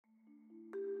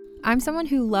I'm someone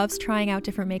who loves trying out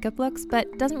different makeup looks,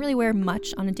 but doesn't really wear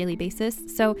much on a daily basis,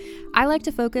 so I like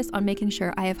to focus on making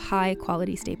sure I have high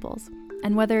quality staples.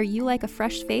 And whether you like a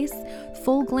fresh face,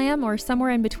 full glam, or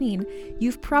somewhere in between,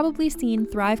 you've probably seen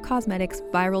Thrive Causemetics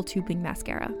Viral Tubing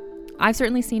Mascara. I've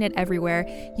certainly seen it everywhere.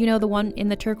 You know, the one in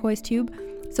the turquoise tube?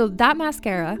 So that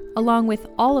mascara, along with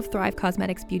all of Thrive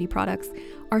Causemetics beauty products,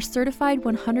 are certified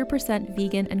 100%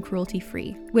 vegan and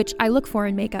cruelty-free, which I look for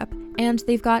in makeup, and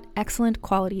they've got excellent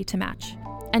quality to match.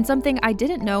 And something I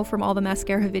didn't know from all the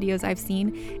mascara videos I've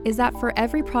seen is that for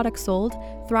every product sold,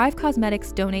 Thrive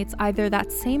Causemetics donates either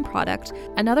that same product,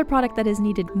 another product that is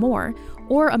needed more,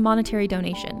 or a monetary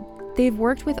donation. They've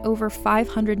worked with over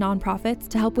 500 nonprofits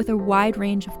to help with a wide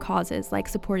range of causes like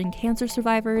supporting cancer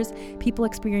survivors, people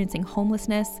experiencing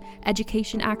homelessness,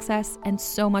 education access, and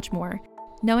so much more.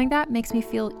 Knowing that makes me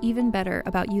feel even better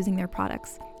about using their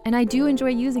products. And I do enjoy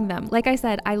using them. Like I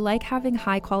said, I like having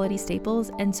high quality staples,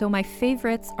 and so my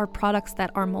favorites are products that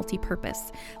are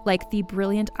multi-purpose, like the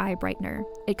Brilliant Eye Brightener.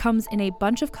 It comes in a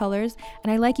bunch of colors,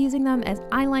 and I like using them as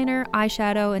eyeliner,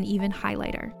 eyeshadow, and even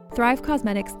highlighter. Thrive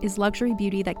Causemetics is luxury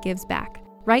beauty that gives back.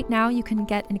 Right now, you can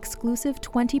get an exclusive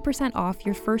 20% off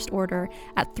your first order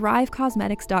at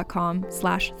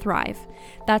thrivecausemetics.com/thrive.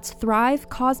 That's Thrive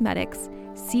Causemetics,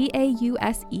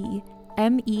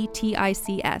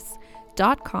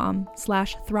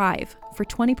 CAUSEMETICS.com/thrive for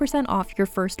 20% off your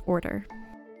first order.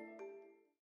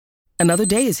 Another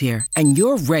day is here, and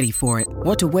you're ready for it.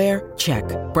 What to wear? Check.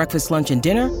 Breakfast, lunch, and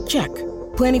dinner? Check.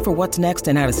 Planning for what's next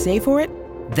and how to save for it?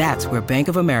 That's where Bank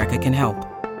of America can help.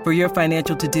 For your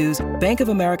financial to-dos, Bank of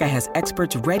America has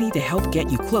experts ready to help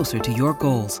get you closer to your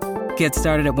goals. Get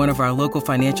started at one of our local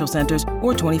financial centers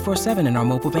or 24/7 in our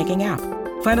mobile banking app.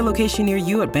 Find a location near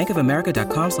you at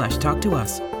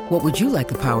bankofamerica.com/talktous. What would you like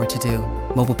the power to do?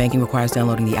 Mobile banking requires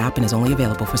downloading the app and is only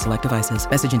available for select devices.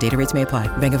 Message and data rates may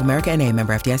apply. Bank of America N.A.,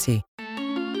 member FDIC.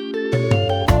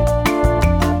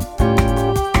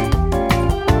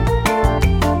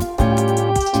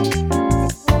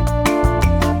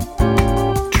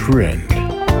 Trend.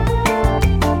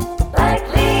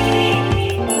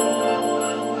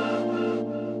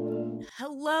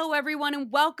 Hello, everyone,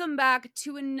 and welcome back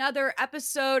to another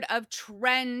episode of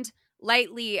Trend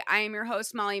Lightly. I am your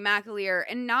host, Molly McAleer,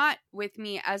 and not with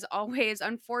me, as always,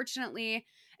 unfortunately,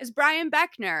 is Brian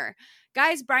Beckner.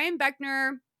 Guys, Brian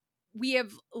Beckner, we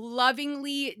have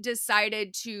lovingly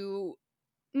decided to...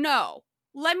 No,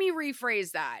 let me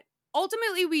rephrase that.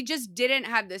 Ultimately, we just didn't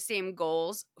have the same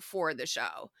goals for the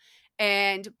show.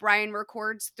 And Brian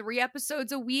records 3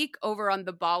 episodes a week over on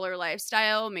The Baller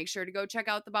Lifestyle. Make sure to go check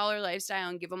out The Baller Lifestyle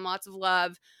and give him lots of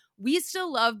love. We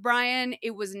still love Brian.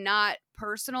 It was not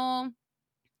personal.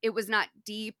 It was not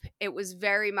deep. It was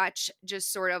very much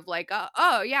just sort of like,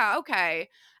 oh, yeah, okay.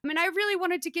 I mean, I really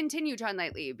wanted to continue Trend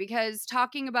Lightly because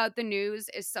talking about the news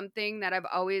is something that I've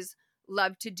always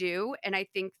loved to do. And I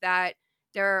think that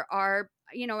there are,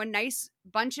 a nice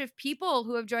bunch of people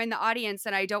who have joined the audience,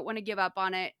 and I don't want to give up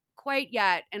on it quite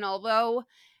yet. And although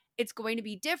it's going to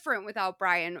be different without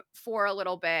Brian for a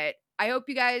little bit, I hope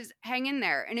you guys hang in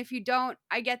there. And if you don't,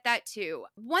 I get that too.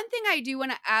 One thing I do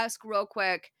want to ask real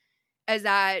quick is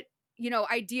that,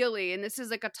 ideally, and this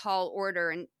is like a tall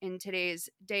order in today's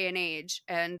day and age,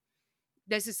 and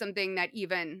this is something that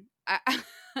even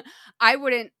I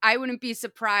wouldn't be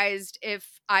surprised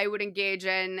if I would engage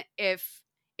in if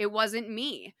it wasn't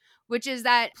me, which is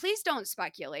that please don't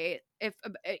speculate. If,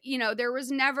 there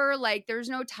was never there's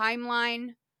no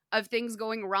timeline of things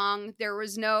going wrong. There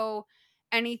was no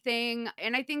anything.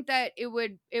 And I think that it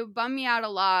would bum me out a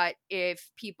lot if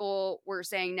people were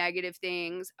saying negative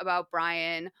things about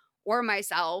Brian or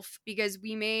myself, because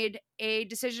we made a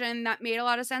decision that made a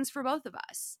lot of sense for both of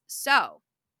us. So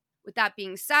with that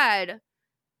being said,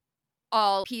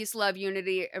 all peace, love,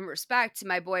 unity, and respect to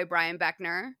my boy, Brian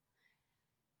Beckner.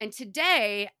 And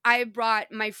today I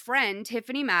brought my friend,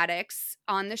 Tiffany Maddox,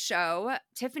 on the show.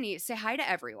 Tiffany, say hi to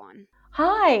everyone.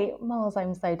 Hi, Miles.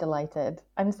 I'm so delighted.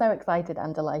 I'm so excited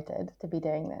and delighted to be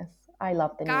doing this. I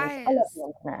love the news. I love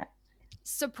the internet.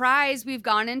 Surprise, we've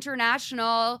gone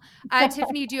international.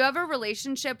 Tiffany, do you have a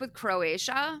relationship with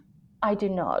Croatia? I do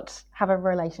not have a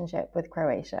relationship with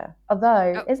Croatia.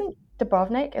 Although, isn't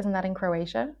Dubrovnik, isn't that in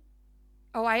Croatia?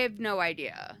 Oh, I have no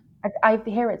idea. I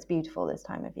hear it's beautiful this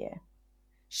time of year.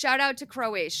 Shout out to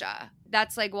Croatia.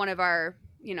 That's like one of our,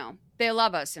 they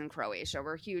love us in Croatia.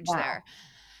 We're huge there.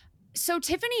 So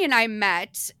Tiffany and I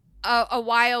met a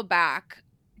while back.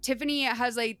 Tiffany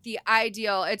has the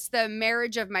ideal, it's the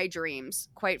marriage of my dreams,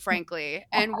 quite frankly.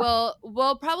 And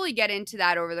we'll probably get into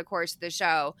that over the course of the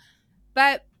show.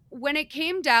 But when it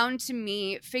came down to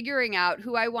me figuring out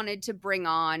who I wanted to bring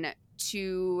on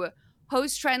to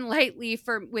host Trend Lightly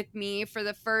with me for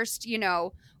the first,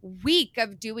 week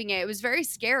of doing it, it was very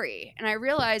scary. And I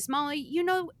realized, Molly, you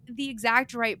know the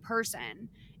exact right person.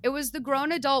 It was the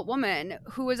grown adult woman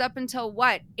who was up until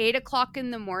 8 o'clock in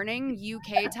the morning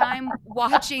UK time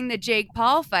watching the Jake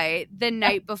Paul fight the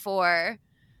night before.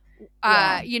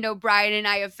 Brian and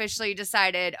I officially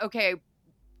decided, okay,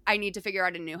 I need to figure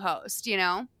out a new host,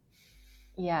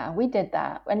 Yeah, we did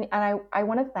that. And I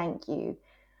want to thank you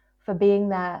for being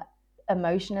there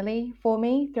emotionally for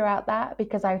me throughout that,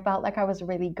 because I felt like I was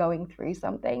really going through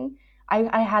something.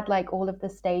 I had like all of the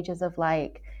stages of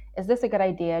like, is this a good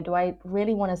idea? Do I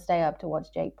really want to stay up to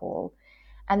watch Jake Paul?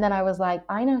 And then I was like,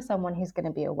 I know someone who's going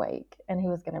to be awake and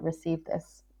who is going to receive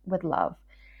this with love.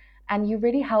 And you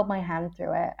really held my hand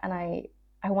through it. And I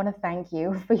want to thank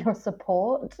you for your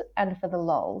support and for the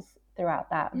lols throughout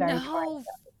that very trying.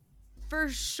 For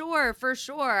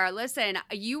sure. Listen,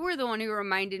 you were the one who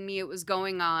reminded me it was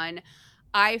going on.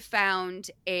 I found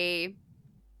a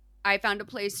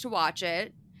place to watch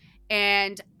it,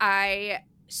 and I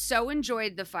so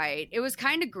enjoyed the fight. It was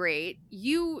kind of great.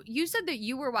 You said that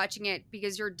you were watching it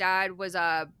because your dad was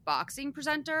a boxing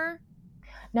presenter.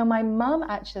 No, my mum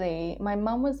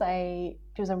was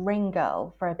she was a ring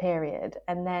girl for a period,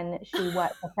 and then she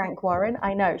worked for Frank Warren.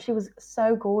 I know, she was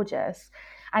so gorgeous.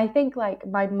 I think like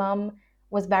my mum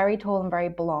was very tall and very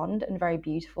blonde and very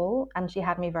beautiful, and she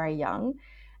had me very young.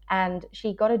 And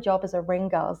she got a job as a ring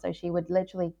girl, so she would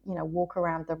literally, walk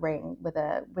around the ring with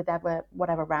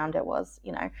whatever round it was,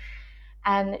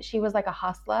 And she was like a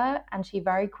hustler, and she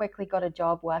very quickly got a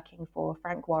job working for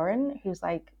Frank Warren, who's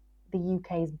like the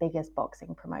UK's biggest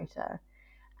boxing promoter.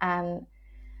 And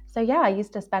so yeah, I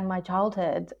used to spend my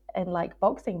childhood in like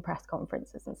boxing press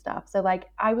conferences and stuff. So like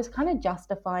I was kind of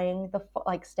justifying the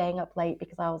like staying up late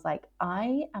because I was like,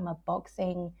 I am a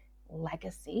boxing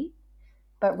legacy,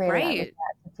 but really right. I was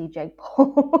there to see Jake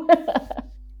Paul.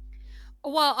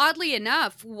 Well, oddly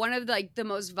enough, one of the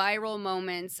most viral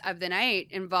moments of the night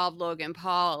involved Logan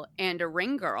Paul and a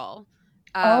ring girl.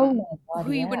 Oh my God,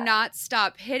 who he would not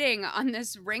stop hitting on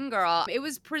this ring girl. It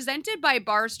was presented by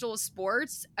Barstool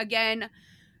Sports. Again,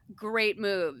 great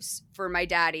moves for my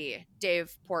daddy,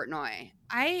 Dave Portnoy.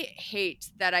 I hate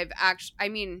that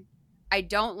I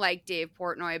don't like Dave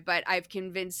Portnoy, but I've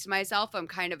convinced myself I'm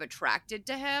kind of attracted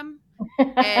to him.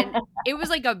 And it was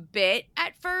like a bit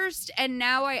at first, and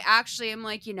now I actually am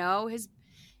like,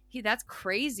 that's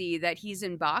crazy that he's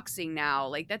in boxing now.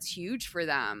 Like, that's huge for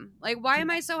them. Like, why am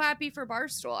I so happy for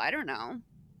Barstool? I don't know.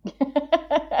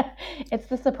 It's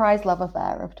the surprise love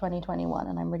affair of 2021,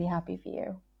 and I'm really happy for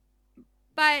you.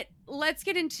 But let's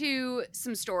get into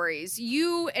some stories.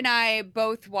 You and I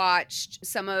both watched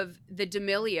some of the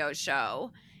D'Amelio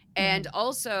show, and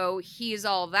also He's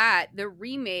All That, the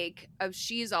remake of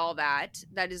She's All That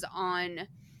is on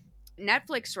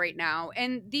Netflix right now.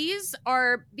 And these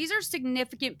are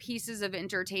significant pieces of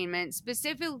entertainment,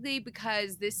 specifically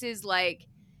because this is like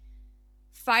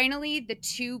finally the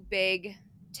two big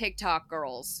TikTok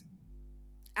girls,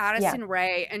 Addison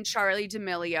Rae and Charli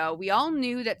D'Amelio. We all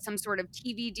knew that some sort of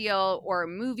TV deal or a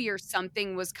movie or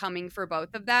something was coming for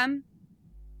both of them.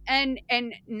 And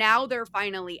now they're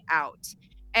finally out.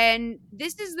 And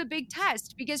this is the big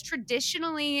test, because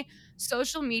traditionally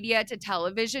social media to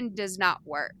television does not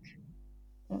work.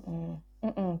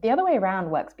 The other way around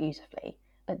works beautifully,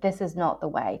 but this is not the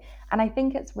way. And I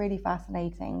think it's really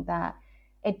fascinating that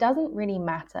it doesn't really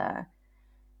matter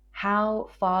how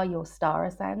far your star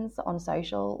ascends on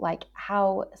social, like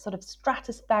how sort of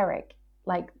stratospheric,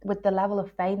 like with the level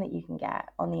of fame that you can get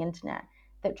on the internet,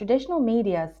 that traditional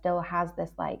media still has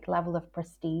this like level of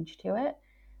prestige to it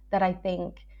that I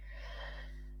think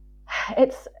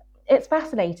it's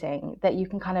fascinating that you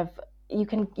can kind of you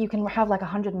can have like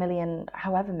 100 million,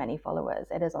 however many followers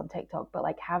it is on TikTok, but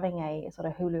like having a sort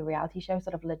of Hulu reality show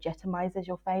sort of legitimizes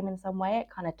your fame in some way. It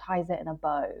kind of ties it in a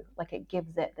bow, like it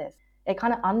gives it this, it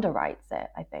kind of underwrites it,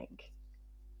 I think.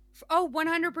 Oh,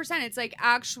 100%. It's like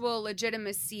actual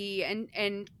legitimacy,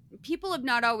 and people have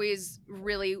not always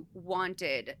really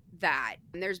wanted that.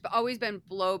 And there's always been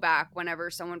blowback whenever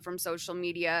someone from social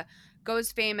media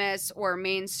goes famous or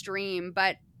mainstream,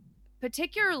 but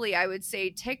particularly I would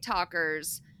say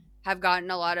TikTokers have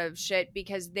gotten a lot of shit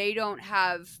because they don't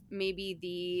have maybe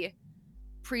the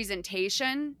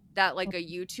presentation that like a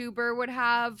YouTuber would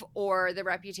have, or the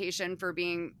reputation for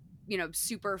being,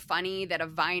 super funny that a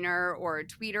Viner or a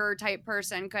Tweeter type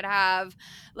person could have.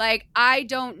 Like, I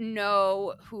don't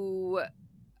know who,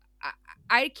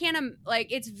 I can't,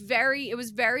 like, it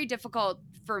was very difficult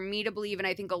for me to believe, and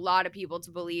I think a lot of people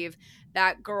to believe,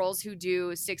 that girls who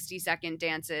do 60-second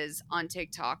dances on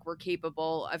TikTok were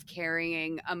capable of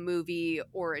carrying a movie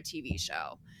or a TV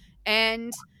show.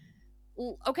 And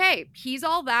okay, He's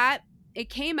All That. It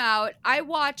came out. I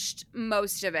watched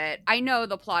most of it. I know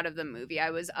the plot of the movie. I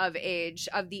was of the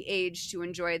age to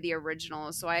enjoy the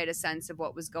original, so I had a sense of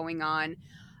what was going on.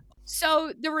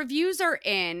 So the reviews are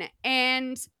in,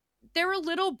 and they're a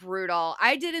little brutal.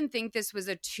 I didn't think this was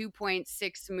a 2.6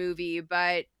 movie,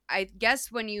 but I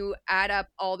guess when you add up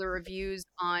all the reviews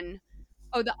on,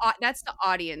 that's the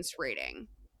audience rating.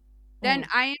 Then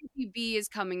IMDb is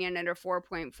coming in at a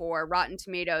 4.4. Rotten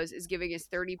Tomatoes is giving us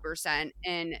 30%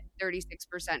 and 36%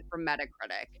 from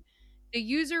Metacritic. The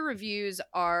user reviews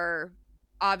are,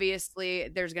 obviously,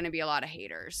 there's going to be a lot of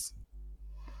haters.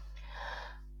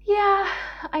 Yeah,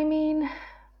 I mean,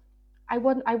 I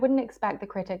wouldn't expect the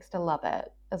critics to love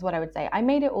it, is what I would say. I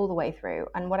made it all the way through,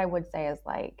 and what I would say is,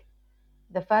 like,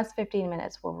 the first 15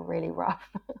 minutes were really rough.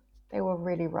 They were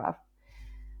really rough,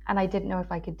 and I didn't know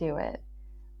if I could do it.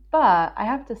 But I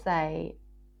have to say,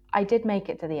 I did make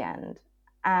it to the end,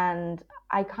 and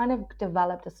I kind of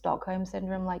developed a Stockholm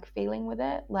syndrome like feeling with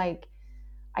it. Like,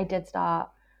 I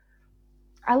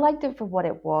liked it for what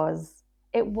it was.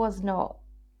 It was not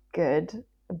good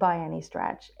by any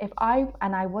stretch. And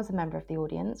I was a member of the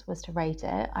audience, was to rate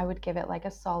it, I would give it like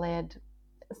a solid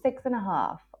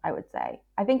 6.5, I would say.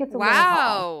 I think it's a little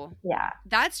hard. Yeah.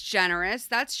 That's generous.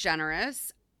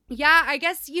 Yeah, I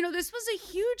guess, this was a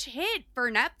huge hit for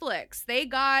Netflix. They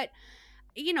got,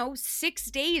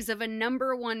 6 days of a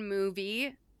 #1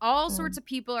 movie. All sorts of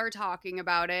people are talking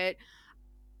about it.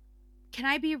 Can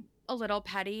I be a little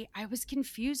petty? I was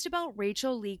confused about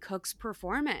Rachel Lee Cook's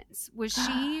performance.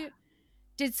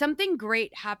 Did something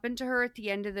great happen to her at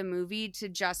the end of the movie to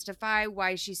justify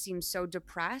why she seems so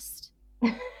depressed?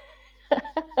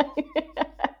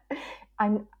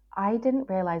 I didn't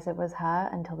realize it was her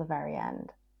until the very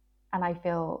end. And I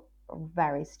feel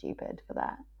very stupid for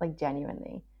that, like,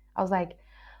 genuinely. I was like,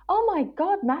 oh my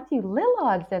God, Matthew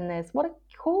Lillard's in this. What a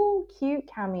cool, cute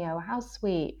cameo. How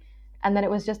sweet. And then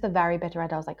it was just the very bitter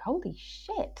end. I was like, holy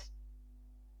shit.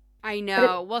 I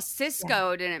know. Well,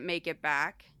 Cisco didn't make it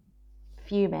back.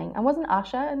 Fuming. And wasn't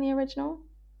Usher in the original?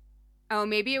 Oh,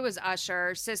 maybe it was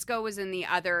Usher. Cisco was in the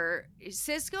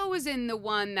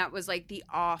one that was like the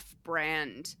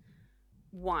off-brand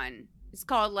one. It's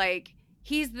called like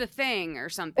He's the Thing or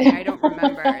something. I don't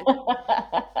remember.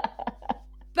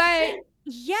 But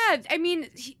yeah, I mean,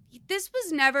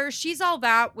 She's All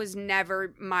That was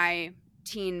never my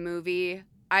teen movie.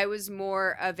 I was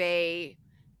more of a,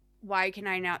 why can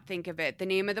I not think of it? The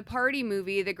Name of the Party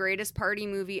movie, the greatest party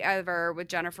movie ever with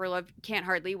Jennifer Love, Can't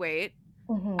Hardly Wait.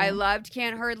 Mm-hmm. I loved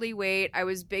Can't Hardly Wait. I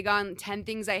was big on 10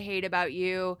 Things I Hate About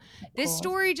You. This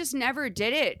story just never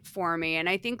did it for me. And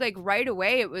I think like right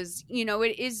away it was,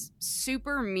 it is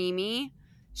super memey.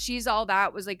 She's All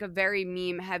That was like a very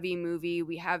meme heavy movie.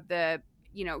 We have the,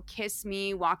 kiss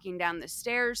me walking down the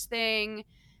stairs thing.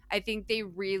 I think they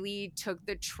really took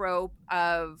the trope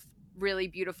of really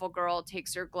beautiful girl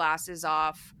takes her glasses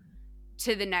off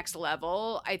to the next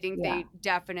level. I think they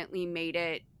definitely made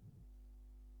it.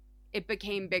 It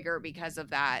became bigger because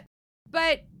of that.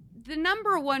 But the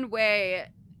 #1 way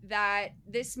that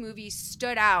this movie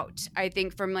stood out, I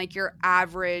think, from like your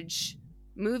average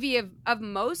movie of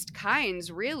most kinds,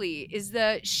 really, is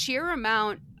the sheer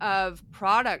amount of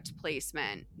product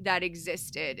placement that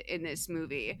existed in this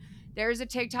movie. There's a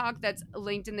TikTok that's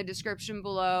linked in the description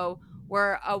below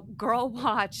where a girl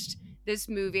watched this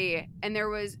movie and there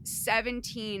was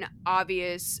 17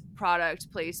 obvious product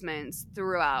placements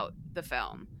throughout the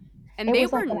film. And they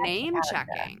were name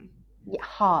checking. Yeah,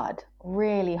 hard,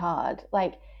 really hard.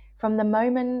 Like from the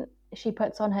moment she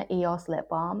puts on her EOS lip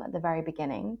balm at the very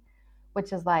beginning,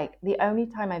 which is like the only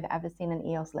time I've ever seen an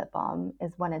EOS lip balm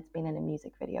is when it's been in a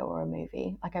music video or a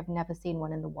movie. Like I've never seen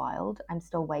one in the wild. I'm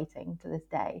still waiting to this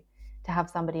day to have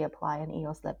somebody apply an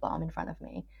EOS lip balm in front of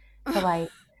me. So like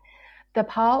the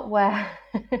part where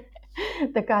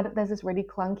there's this really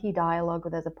clunky dialogue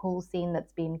where there's a pool scene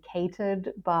that's been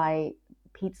catered by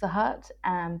Pizza Hut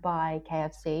and by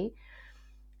KFC.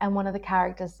 And one of the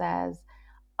characters says,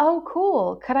 oh,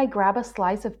 cool. Could I grab a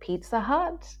slice of Pizza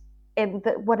Hut?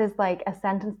 What is like a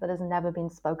sentence that has never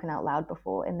been spoken out loud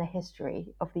before in the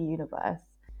history of the universe.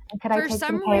 And could I take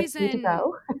some KFC to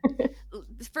go?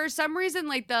 For some reason,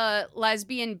 like the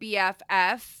lesbian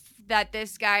BFF that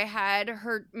this guy had,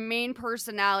 her main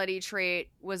personality trait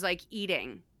was like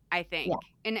eating. I think. Yeah.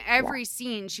 In every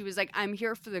scene, she was like, I'm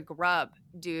here for the grub,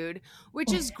 dude,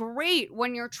 which is great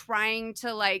when you're trying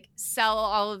to like sell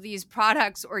all of these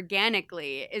products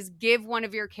organically, is give one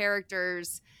of your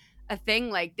characters a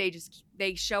thing like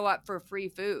they show up for free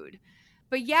food.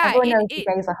 But yeah, Everyone knows the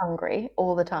gays are hungry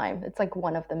all the time. It's like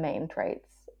one of the main traits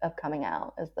of coming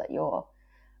out is that you're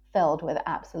filled with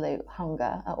absolute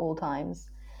hunger at all times.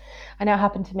 I know it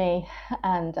happened to me,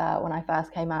 and when I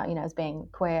first came out, as being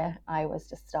queer, I was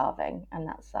just starving, and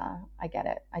that's I get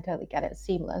it. I totally get it.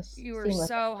 Seamless. You were Seamless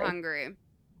so hungry.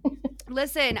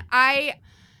 Listen, I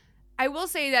will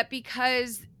say that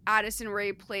because Addison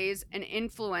Rae plays an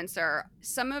influencer,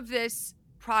 some of this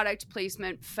product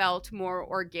placement felt more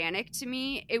organic to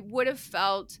me. It would have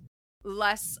felt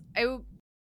less.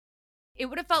 It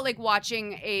would have felt like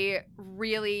watching it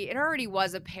already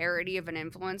was a parody of an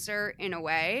influencer in a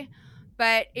way,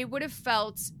 but it would have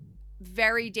felt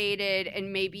very dated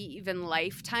and maybe even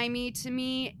lifetimey to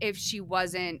me if she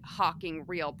wasn't hawking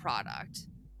real product.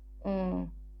 I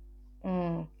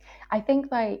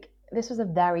think like this was a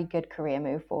very good career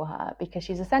move for her because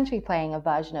she's essentially playing a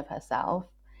version of herself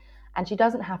and she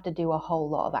doesn't have to do a whole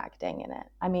lot of acting in it.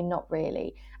 I mean, not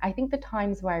really. I think the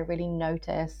times where I really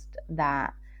noticed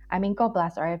that, I mean, God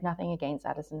bless her, I have nothing against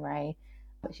Addison Rae.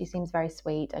 She seems very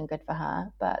sweet and good for her.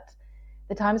 But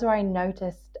the times where I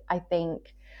noticed, I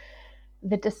think,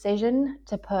 the decision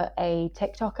to put a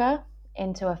TikToker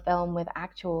into a film with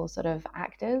actual sort of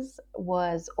actors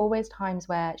was always times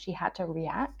where she had to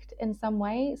react in some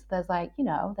way. So there's like,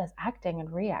 there's acting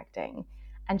and reacting.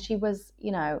 And she was,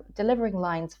 delivering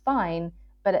lines fine.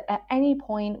 But at any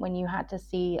point when you had to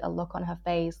see a look on her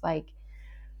face, like,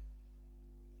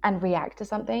 and react to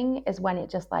something is when it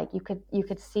just like you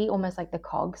could see almost like the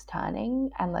cogs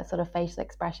turning and like sort of facial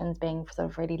expressions being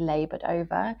sort of really labored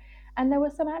over. And there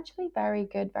were some actually very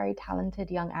good, very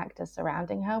talented young actors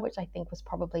surrounding her, which I think was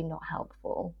probably not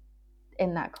helpful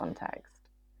in that context.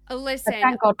 Listen, but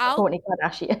thank God for Kourtney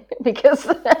Kardashian because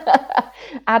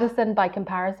Addison, by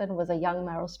comparison, was a young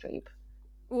Meryl Streep.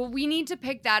 Well, we need to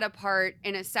pick that apart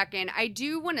in a second. I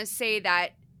do want to say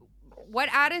that what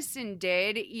Addison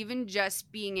did, even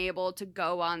just being able to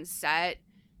go on set,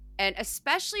 and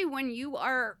especially when you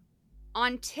are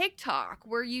on TikTok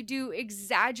where you do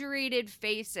exaggerated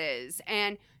faces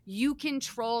and you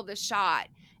control the shot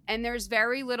and there's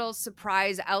very little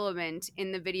surprise element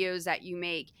in the videos that you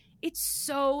make, it's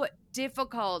so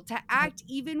difficult to act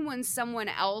even when someone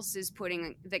else is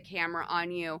putting the camera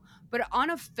on you. But on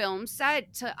a film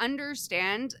set, to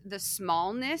understand the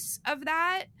smallness of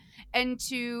that and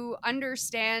to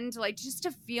understand, like, just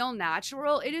to feel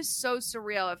natural, it is so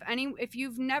surreal. If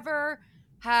you've never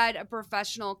had a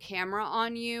professional camera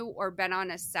on you or been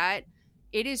on a set,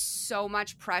 it is so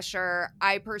much pressure.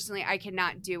 I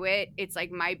cannot do it. It's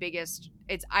like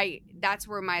that's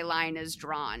where my line is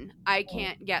drawn. I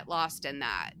can't get lost in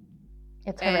that.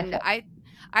 It's horrific. And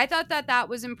I thought that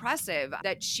was impressive,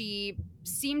 that she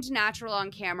seemed natural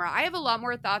on camera. I have a lot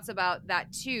more thoughts about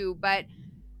that too, but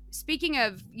speaking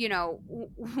of,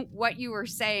 what you were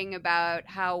saying about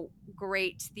how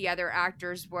great the other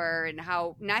actors were and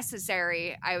how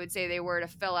necessary I would say they were to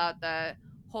fill out the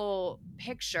whole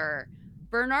picture,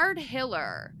 Bernard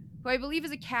Hiller, who I believe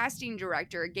is a casting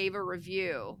director, gave a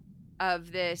review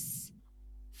of this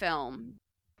film.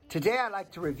 Today I'd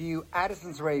like to review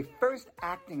Addison Rae's first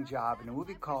acting job in a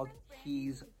movie called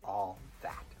He's All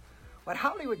That. What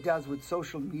Hollywood does with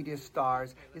social media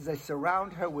stars is they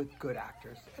surround her with good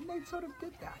actors, and they sort of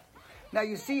did that. Now,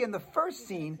 you see, in the first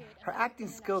scene, her acting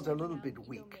skills are a little bit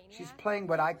weak. She's playing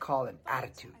what I call an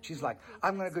attitude. She's like,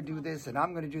 I'm going to go do this, and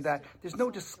I'm going to do that. There's no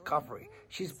discovery.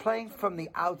 She's playing from the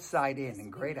outside in,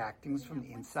 and great acting is from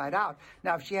the inside out.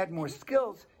 Now, if she had more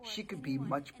skills, she could be a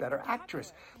much better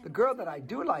actress. The girl that I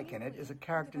do like in it is a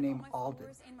character named Alden.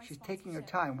 She's taking her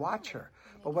time. Watch her.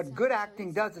 But what good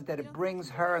acting does is that it brings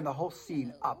her and the whole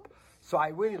scene up. So I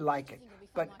really like it.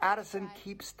 But Addison,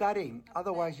 keep studying.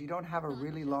 Otherwise, you don't have a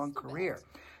really long career.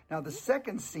 Now, the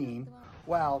second scene,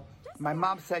 well, my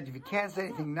mom said, if you can't say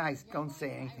anything nice, don't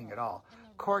say anything at all.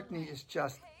 Kourtney is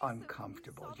just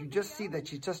uncomfortable. You just see that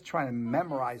she's just trying to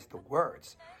memorize the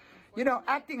words.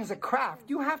 Acting is a craft.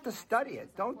 You have to study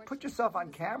it. Don't put yourself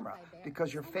on camera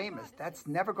because you're famous. That's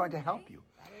never going to help you.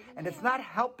 And it's not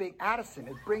helping Addison.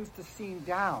 It brings the scene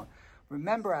down.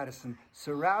 Remember, Addison,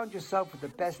 surround yourself with the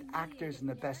best actors and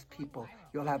the best people.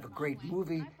 You'll have a great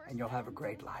movie and you'll have a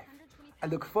great life. I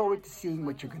look forward to seeing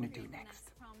what you're going to do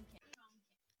next.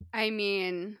 I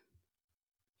mean,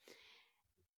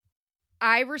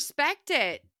 I respect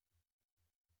it.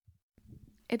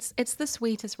 It's the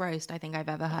sweetest roast I think I've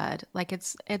ever heard. Like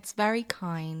it's very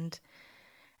kind.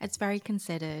 It's very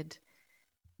considered,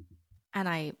 and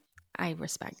I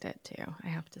respect it too, I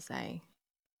have to say.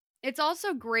 It's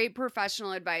also great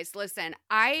professional advice. Listen,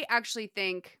 I actually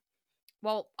think,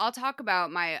 well, I'll talk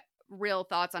about my real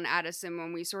thoughts on Addison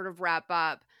when we sort of wrap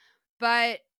up,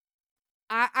 but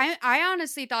I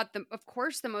honestly thought of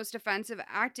course the most offensive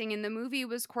acting in the movie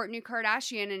was Kourtney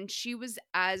Kardashian, and she was,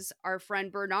 as our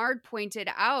friend Bernard pointed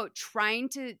out, trying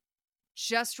to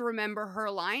just remember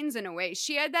her lines in a way.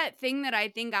 She had that thing that I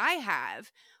think I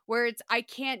have, where it's I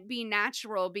can't be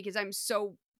natural because I'm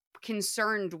so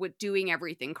concerned with doing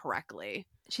everything correctly.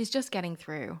 She's just getting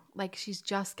through. Like, she's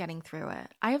just getting through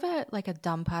it. I have a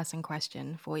dumb person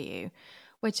question for you,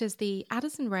 which is the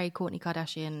Addison Rae Kourtney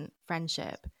Kardashian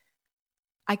friendship.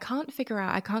 I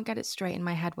can't get it straight in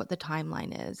my head what the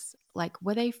timeline is. Like,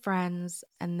 were they friends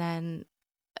and then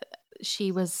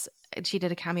she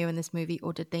did a cameo in this movie,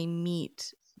 or did they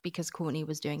meet because Kourtney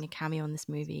was doing a cameo in this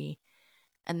movie,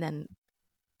 and then,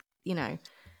 you know,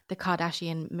 the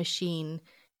Kardashian machine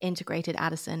integrated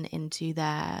Addison into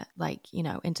their, like, you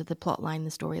know, into the plot line,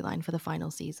 the storyline for the final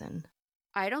season?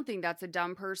 I don't think that's a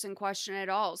dumb person question at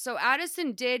all. So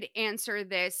Addison did answer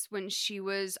this when she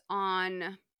was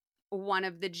on one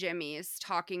of the Jimmys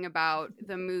talking about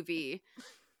the movie.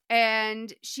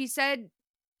 And she said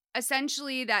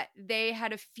essentially that they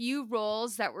had a few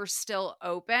roles that were still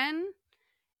open,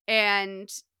 and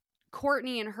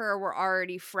Kourtney and her were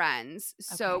already friends.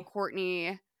 So Okay.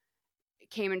 Kourtney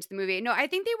came into the movie. No, I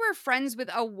think they were friends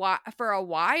for a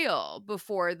while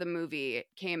before the movie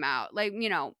came out. Like, you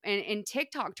know, in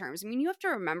TikTok terms, I mean, you have to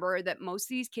remember that most of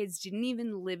these kids didn't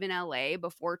even live in LA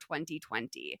before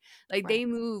 2020. Like, they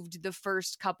moved the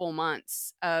first couple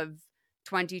months of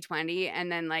 2020, and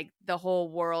then like the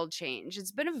whole world changed.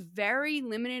 It's been a very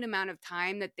limited amount of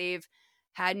time that they've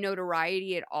had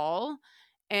notoriety at all.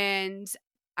 And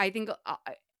I think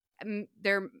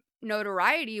their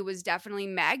notoriety was definitely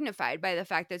magnified by the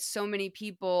fact that so many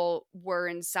people were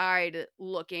inside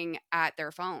looking at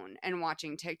their phone and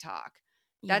watching TikTok.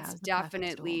 Yeah, That's it was the perfect storm.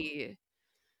 definitely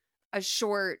a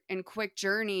short and quick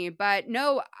journey. But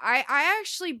no, I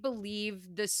actually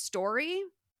believe the story.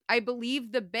 I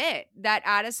believe the bit that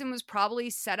Addison was probably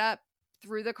set up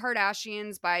through the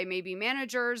Kardashians by maybe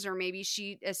managers, or maybe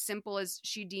she, as simple as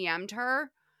she DM'd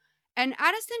her. And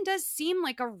Addison does seem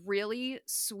like a really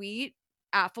sweet,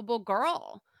 affable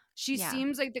girl. She Yeah.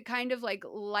 seems like the kind of like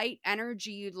light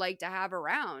energy you'd like to have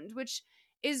around, which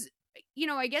is, you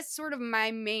know, I guess sort of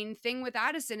my main thing with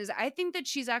Addison is I think that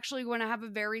she's actually going to have a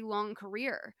very long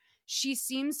career. She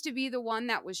seems to be the one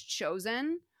that was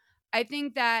chosen. I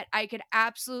think that I could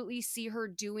absolutely see her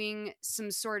doing some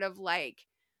sort of like,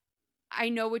 I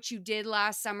Know What You Did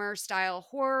Last Summer style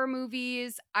horror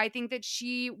movies. I think that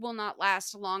she will not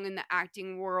last long in the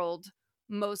acting world,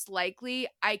 most likely.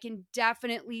 I can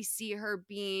definitely see her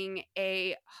being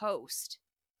a host.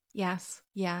 Yes.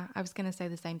 Yeah, I was going to say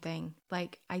the same thing.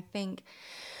 Like, I think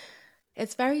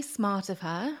it's very smart of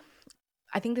her.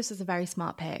 I think this is a very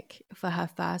smart pick for her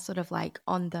first sort of like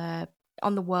on the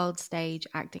world stage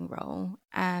acting role.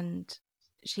 And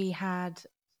she had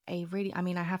a really, I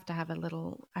mean, I have to have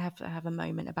a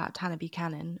moment about Tana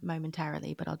Buchanan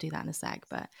momentarily, but I'll do that in a sec.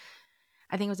 But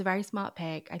I think it was a very smart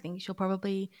pick. I think she'll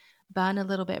probably burn a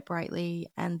little bit brightly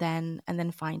and then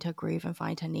find her groove and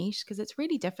find her niche, because it's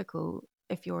really difficult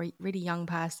if you're a really young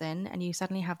person and you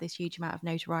suddenly have this huge amount of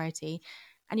notoriety,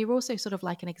 and you're also sort of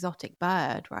like an exotic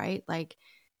bird, right? Like,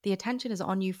 the attention is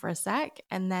on you for a sec,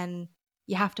 and then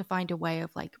you have to find a way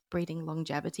of like breeding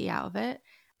longevity out of it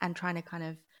and trying to kind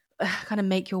of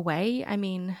make your way. I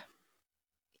mean,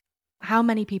 how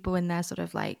many people in their sort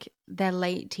of like their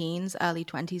late teens, early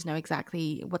 20s know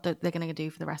exactly what they're going to do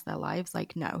for the rest of their lives?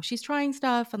 Like, no, she's trying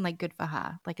stuff, and like, good for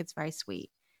her. Like, it's very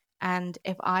sweet. And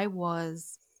if I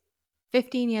was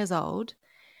 15 years old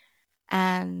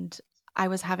and I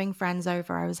was having friends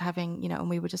over, I was having, you know, and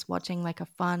we were just watching like a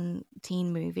fun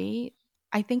teen movie,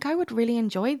 I think I would really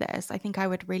enjoy this. I think I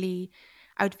would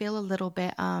feel a little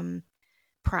bit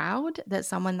proud that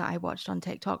someone that I watched on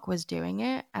TikTok was doing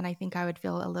it. And I think I would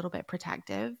feel a little bit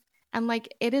protective. And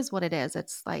like, it is what it is.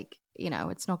 It's like, you know,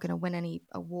 it's not going to win any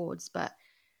awards, but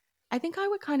I think I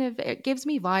would it gives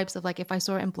me vibes of like if I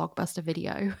saw it in Blockbuster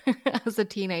Video as a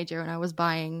teenager and I was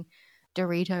buying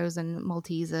Doritos and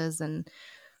Maltesers and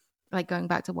like going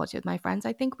back to watch it with my friends,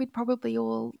 I think we'd probably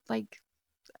all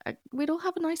we'd all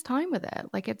have a nice time with it.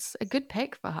 Like, it's a good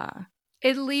pick for her.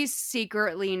 At least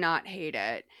secretly not hate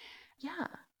it. Yeah.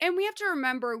 And we have to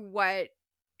remember what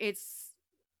it's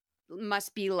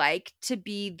must be like to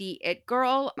be the it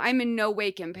girl. I'm in no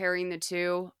way comparing the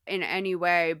two in any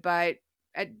way, but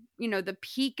at, you know, the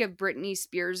peak of Britney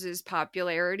Spears's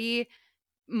popularity,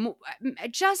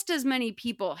 just as many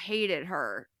people hated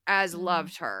her as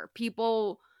loved her.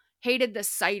 People hated the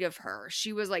sight of her.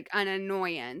 She was like an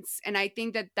annoyance. And I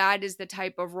think that that is the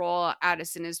type of role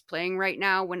Addison is playing right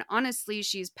now, when honestly,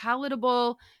 she's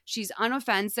palatable, she's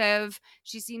unoffensive,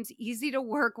 she seems easy to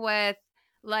work with.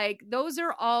 Like, those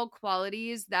are all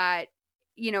qualities that,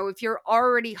 you know, if you're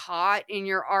already hot and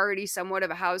you're already somewhat of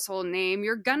a household name,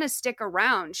 you're gonna stick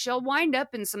around. She'll wind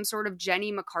up in some sort of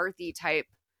Jenny McCarthy type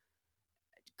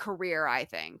career, I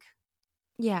think.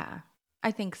 Yeah,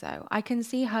 I think so. I can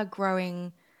see her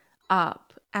growing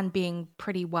up and being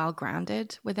pretty well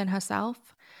grounded within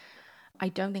herself. I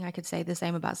don't think I could say the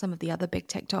same about some of the other big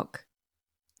TikTok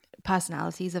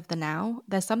personalities of the now.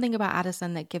 There's something about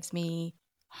Addison that gives me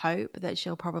hope that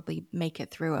she'll probably make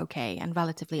it through okay and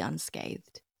relatively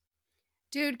unscathed.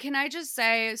 Dude, can I just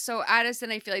say, so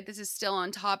Addison, I feel like this is still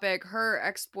on topic. Her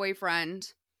ex-boyfriend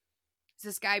is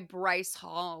this guy, Bryce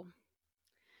Hall.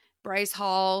 Bryce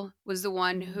Hall was the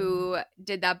one who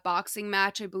did that boxing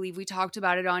match. I believe we talked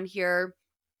about it on here,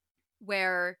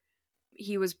 where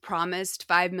he was promised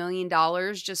 $5 million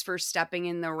just for stepping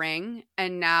in the ring.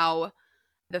 And now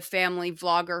the family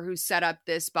vlogger who set up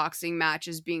this boxing match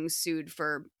is being sued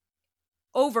for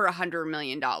over $100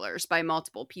 million by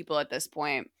multiple people at this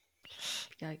point.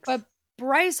 Yikes. But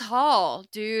Bryce Hall,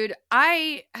 dude,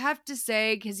 I have to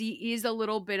say, because he is a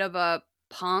little bit of a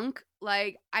punk,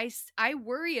 like, I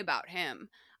worry about him.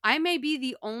 I may be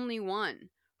the only one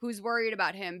who's worried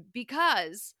about him,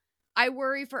 because I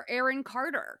worry for Aaron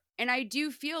Carter. And I do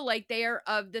feel like they are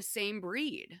of the same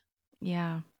breed.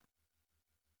 Yeah.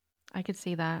 I could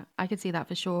see that. I could see that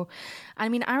for sure. I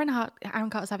mean, Aaron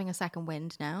Carter's having a second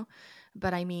wind now,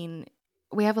 but I mean,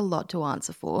 we have a lot to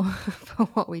answer for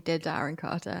what we did to Aaron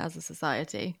Carter as a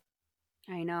society.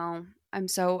 I know.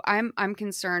 I'm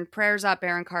concerned. Prayers up,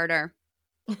 Aaron Carter.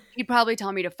 He'd probably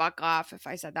tell me to fuck off if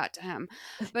I said that to him.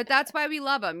 But that's why we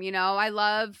love him, you know? I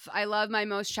love my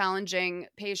most challenging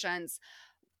patients.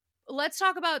 Let's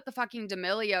talk about the fucking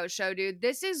D'Amelio show, dude.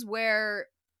 This is where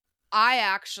I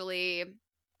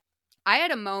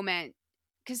had a moment,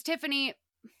 because Tiffany,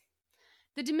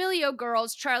 the D'Amelio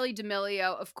girls, Charli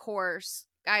D'Amelio, of course,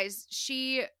 guys,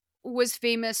 she was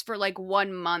famous for like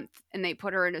 1 month and they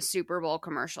put her in a Super Bowl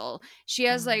commercial. She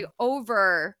has like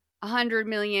over 100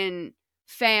 million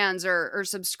fans or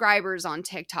subscribers on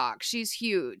TikTok. She's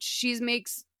huge. She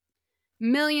makes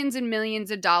millions and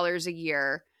millions of dollars a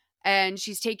year, and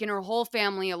she's taken her whole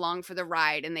family along for the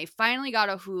ride, and they finally got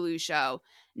a Hulu show.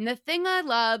 And the thing I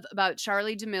love about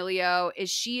Charli D'Amelio is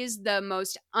she is the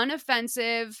most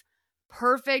unoffensive,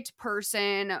 perfect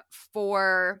person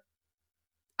for,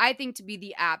 I think, to be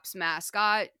the app's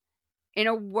mascot. In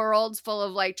a world full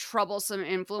of like troublesome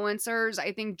influencers,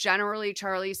 I think generally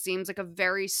Charli seems like a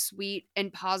very sweet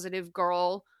and positive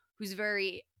girl who's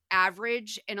very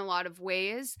average in a lot of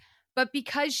ways. But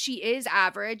because she is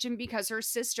average, and because her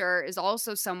sister is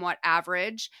also somewhat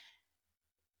average,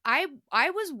 I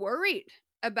was worried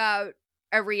about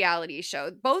a reality show.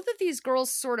 Both of these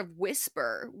girls sort of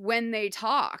whisper when they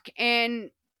talk.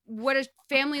 And what a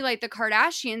family like the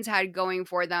Kardashians had going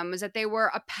for them was that they were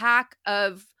a pack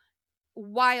of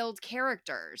wild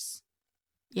characters.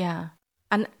 Yeah.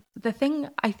 And the thing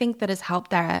I think that has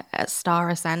helped their star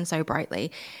ascend so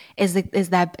brightly is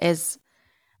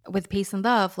with Peace and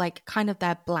Love, like kind of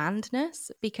their blandness,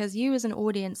 because you as an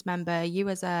audience member, you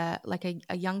as a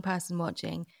young person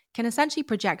watching, can essentially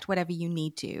project whatever you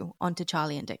need to onto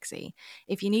Charli and Dixie.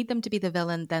 If you need them to be the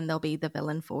villain, then they'll be the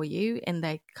villain for you.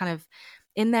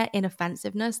 In their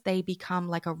inoffensiveness, they become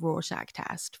like a Rorschach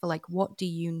test for like, what do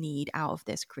you need out of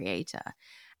this creator?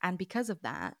 And because of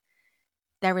that,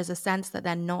 there is a sense that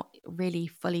they're not really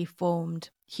fully formed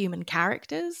human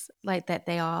characters, like that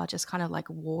they are just kind of like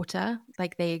water,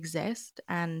 like they exist.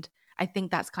 And I think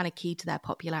that's kind of key to their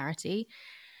popularity.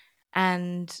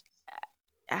 And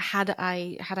had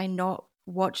I not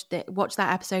watched that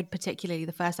episode, particularly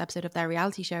the first episode of their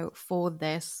reality show for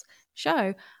this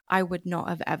show, I would not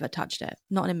have ever touched it.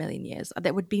 Not in a million years.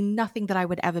 There would be nothing that I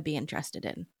would ever be interested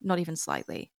in, not even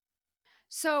slightly.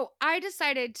 So I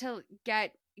decided to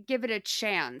give it a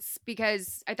chance,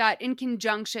 because I thought, in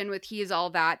conjunction with He's All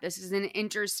That, this is an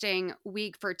interesting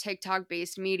week for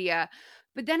TikTok-based media.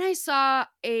 But then I saw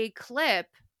a clip,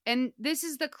 and this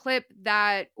is the clip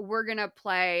that we're going to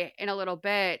play in a little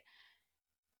bit,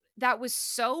 that was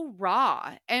so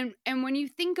raw. And when you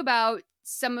think about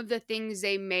some of the things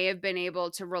they may have been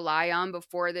able to rely on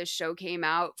before this show came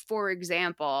out, for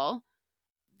example,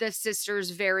 the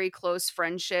sisters' very close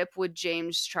friendship with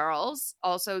James Charles,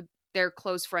 also their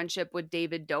close friendship with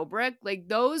David Dobrik, like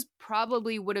those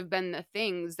probably would have been the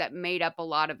things that made up a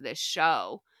lot of this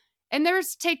show And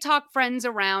there's TikTok friends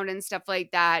around and stuff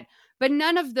like that, but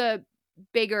none of the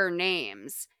bigger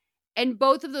names. And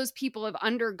both of those people have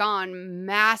undergone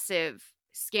massive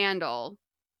scandal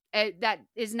that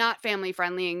is not family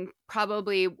friendly and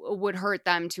probably would hurt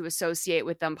them to associate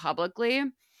with them publicly.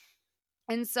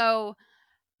 And so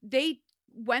they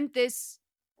went this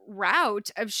route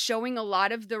of showing a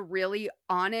lot of the really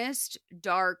honest,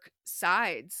 dark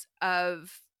sides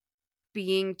of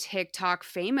being TikTok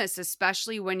famous,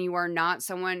 especially when you are not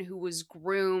someone who was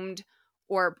groomed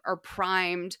or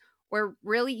primed or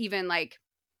really even like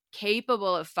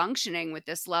capable of functioning with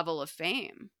this level of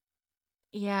fame.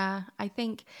 Yeah, I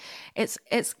think it's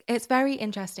very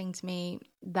interesting to me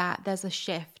that there's a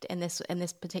shift in this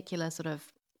particular sort of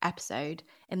episode,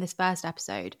 in this first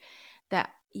episode, that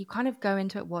you kind of go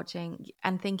into it watching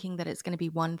and thinking that it's going to be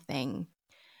one thing,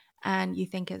 and you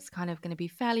think it's kind of going to be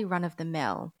fairly run of the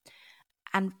mill.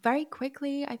 And very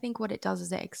quickly, I think what it does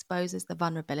is it exposes the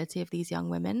vulnerability of these young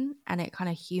women, and it kind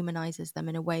of humanizes them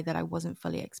in a way that I wasn't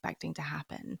fully expecting to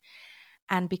happen.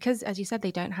 And because, as you said,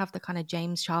 they don't have the kind of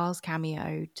James Charles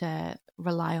cameo to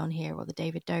rely on here, or the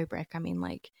David Dobrik. I mean,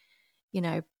 like, you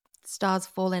know, stars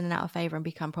fall in and out of favor and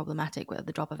become problematic at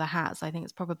the drop of a hat. So I think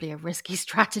it's probably a risky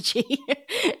strategy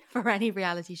for any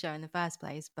reality show in the first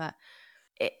place. But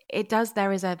it does,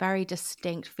 there is a very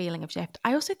distinct feeling of shift.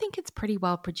 I also think it's pretty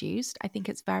well produced. I think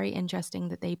it's very interesting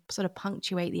that they sort of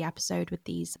punctuate the episode with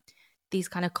these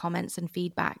kind of comments and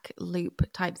feedback loop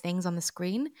type things on the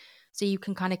screen. So you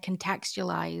can kind of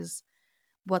contextualize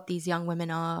what these young women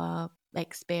are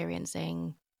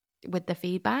experiencing with the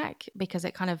feedback, because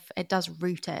it does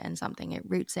root it in something. It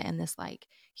roots it in this like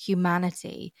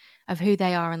humanity of who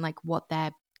they are and like what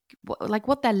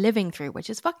they're living through, which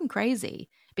is fucking crazy.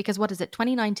 Because what is it?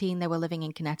 2019, they were living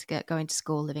in Connecticut, going to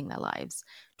school, living their lives.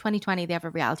 2020, they have a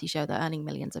reality show. They're earning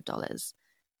millions of dollars.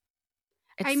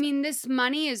 I mean, this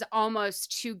money is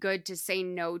almost too good to say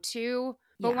no to.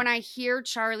 But when I hear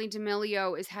Charli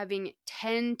D'Amelio is having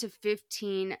 10 to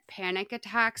 15 panic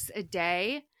attacks a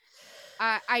day,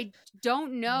 I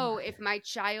don't know if my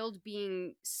child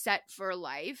being set for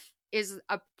life is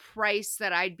a price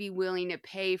that I'd be willing to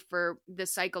pay for the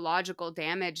psychological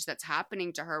damage that's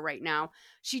happening to her right now.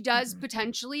 She does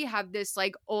potentially have this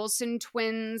like Olsen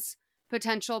twins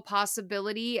potential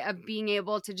possibility of being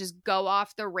able to just go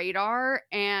off the radar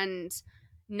and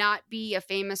not be a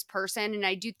famous person. And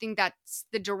I do think that's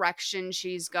the direction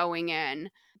she's going in.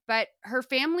 But her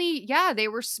family, yeah, they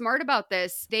were smart about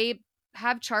this. They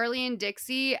have Charli and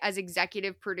Dixie as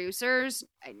executive producers.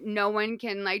 No one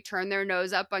can like turn their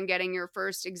nose up on getting your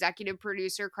first executive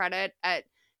producer credit at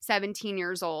 17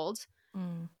 years old.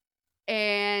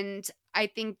 And I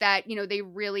think that, you know, they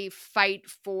really fight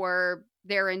for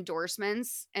their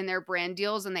endorsements and their brand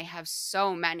deals, and they have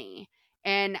so many.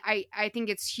 And I think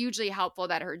it's hugely helpful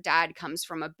that her dad comes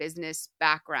from a business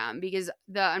background, because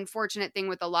the unfortunate thing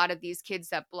with a lot of these kids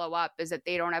that blow up is that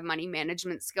they don't have money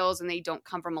management skills, and they don't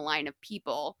come from a line of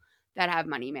people that have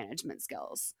money management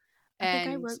skills. I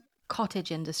think I wrote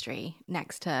cottage industry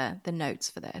next to the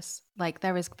notes for this. Like,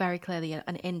 there is very clearly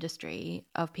an industry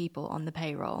of people on the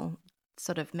payroll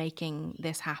sort of making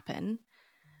this happen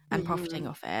and profiting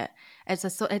off it.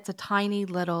 It's a tiny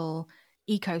little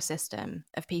ecosystem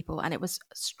of people, and it was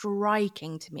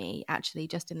striking to me actually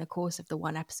just in the course of the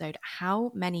one episode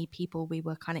how many people we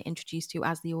were kind of introduced to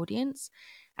as the audience,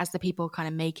 as the people kind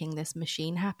of making this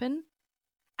machine happen.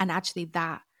 And actually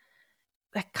that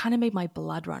kind of made my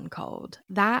blood run cold.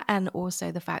 That, and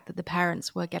also the fact that the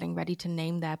parents were getting ready to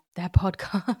name their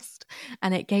podcast,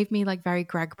 and it gave me like very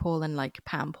Greg Paul and like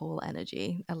Pam Paul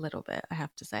energy a little bit, I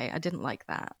have to say. I didn't like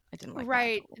that.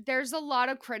 Right. There's a lot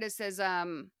of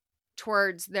criticism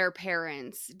towards their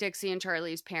parents, Dixie and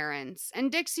Charli's parents. And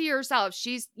Dixie herself,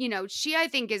 she's, you know, she I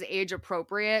think is age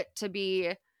appropriate to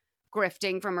be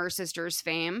grifting from her sister's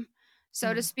fame,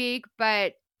 so to speak.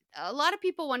 But a lot of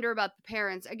people wonder about the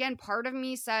parents. Again, part of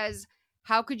me says,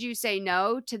 how could you say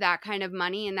no to that kind of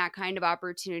money and that kind of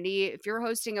opportunity? If you're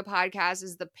hosting a podcast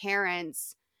as the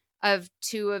parents of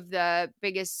two of the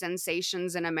biggest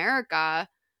sensations in America,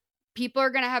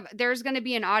 there's going to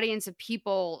be an audience of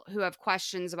people who have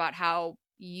questions about how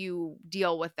you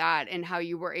deal with that and how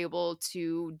you were able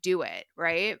to do it,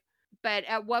 right? But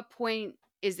at what point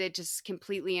is it just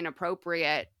completely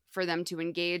inappropriate for them to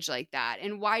engage like that?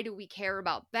 And why do we care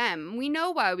about them? We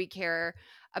know why we care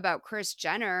about Kris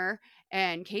Jenner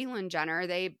and Caitlyn Jenner.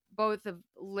 They both have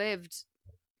lived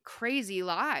crazy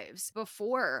lives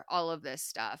before all of this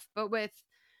stuff. But with,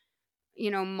 you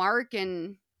know, Mark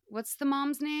and what's the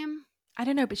mom's name? I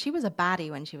don't know, but she was a baddie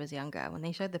when she was younger. When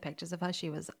they showed the pictures of her, she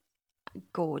was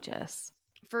gorgeous.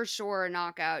 for sure a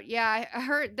knockout. Yeah, I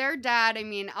heard their dad. I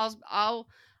mean, I'll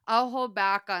hold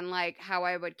back on like how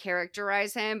I would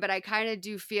characterize him, but I kind of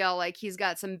do feel like he's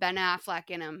got some Ben Affleck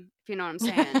in him, if you know what I'm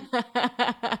saying.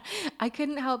 I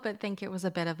couldn't help but think it was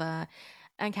a bit of a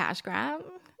cash grab,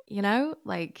 you know,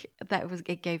 like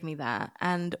it gave me that.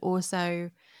 And also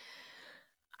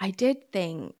I did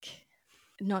think,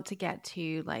 not to get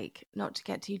too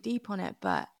deep on it,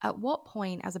 but at what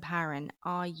point as a parent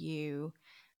are you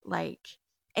like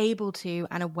able to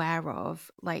and aware of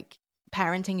like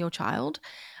parenting your child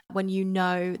when you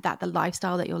know that the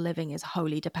lifestyle that you're living is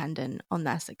wholly dependent on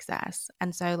their success?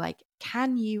 And so like,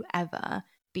 can you ever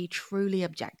be truly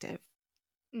objective?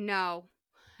 No.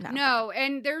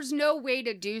 And there's no way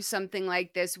to do something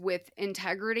like this with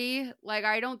integrity. Like,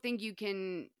 I don't think you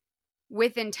can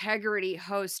with integrity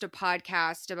host a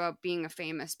podcast about being a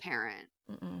famous parent.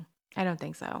 I don't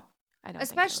think so.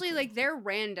 Especially like they're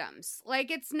randoms.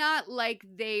 Like, it's not like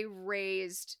they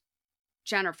raised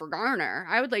Jennifer Garner.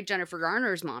 I would like Jennifer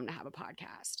Garner's mom to have a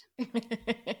podcast.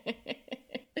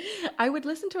 I would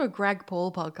listen to a Greg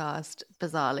Paul podcast,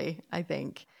 bizarrely, I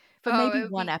think. For maybe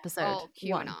one episode.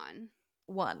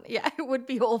 One. Yeah, it would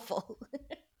be awful.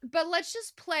 But let's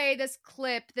just play this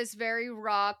clip, this very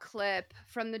raw clip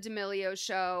from the D'Amelio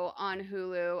show on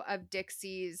Hulu of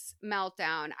Dixie's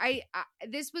meltdown.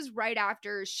 This was right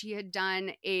after she had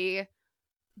done a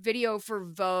video for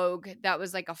Vogue that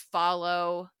was like a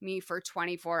follow me for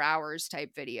 24 hours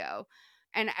type video.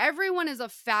 And everyone is a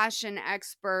fashion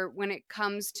expert when it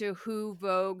comes to who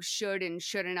Vogue should and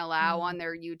shouldn't allow on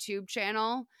their YouTube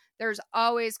channel. There's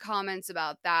always comments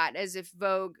about that, as if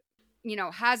Vogue, you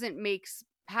know, hasn't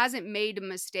made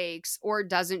mistakes or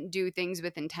doesn't do things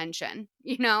with intention,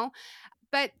 you know?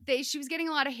 But she was getting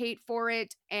a lot of hate for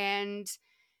it, and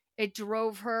it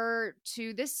drove her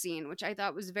to this scene, which I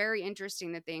thought was very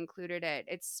interesting that they included it.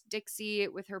 It's Dixie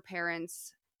with her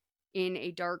parents in a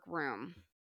dark room.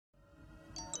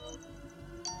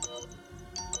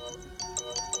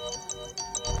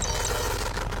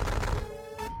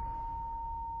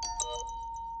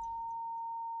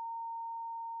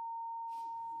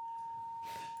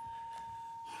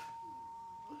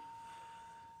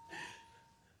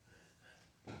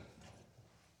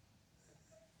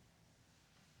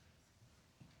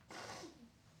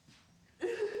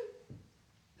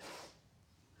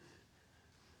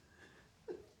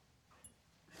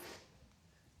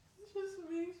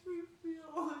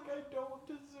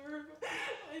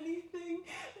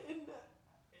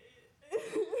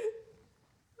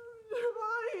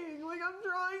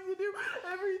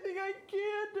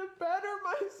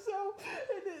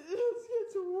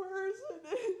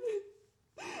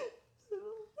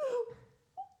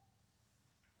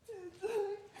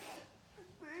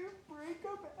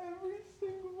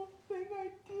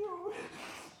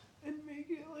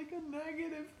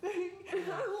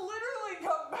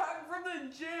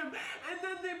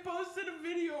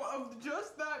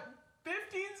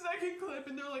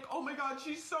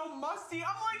 She's so musty.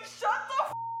 I'm like, shut the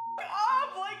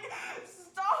up! Like,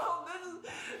 stop!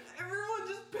 Everyone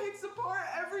just picks apart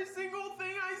every single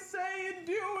thing I say and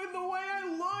do and the way I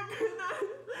look, and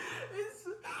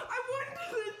I went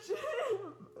to the gym.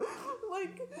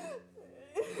 Like,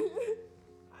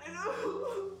 I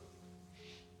know.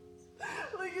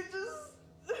 Like, it just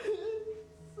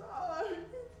sucks.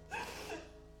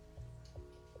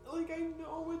 Like, I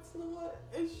know it's not.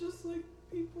 It's just like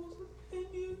people's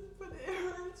opinions, but it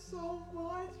hurts so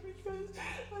much because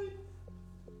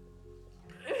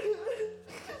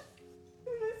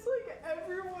it's like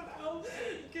everyone else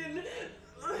can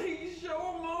like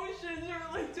show emotions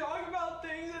or like talk about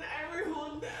things, and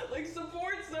everyone like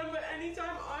supports them, but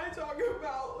anytime I talk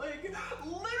about like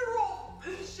literal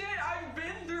shit I've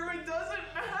been through, it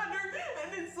doesn't matter,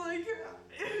 and it's like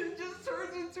it just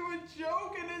turns into a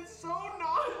joke, and it's so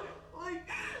not like,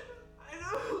 I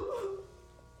know.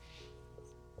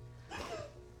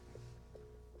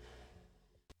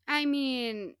 I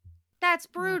mean, that's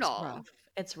brutal.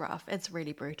 It's rough. It's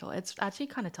really brutal. It's actually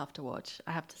kind of tough to watch,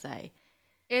 I have to say.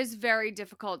 It's very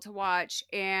difficult to watch.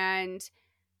 And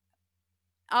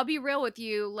I'll be real with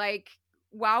you. Like,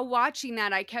 while watching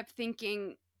that, I kept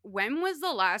thinking, when was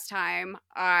the last time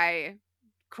I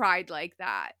cried like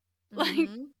that? Like,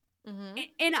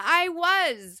 and I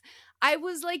was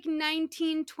like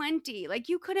 19, 20. Like,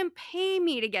 you couldn't pay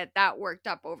me to get that worked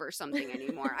up over something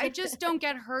anymore. I just don't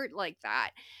get hurt like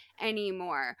that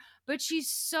anymore. But she's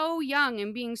so young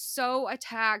and being so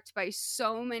attacked by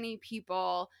so many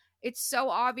people. It's so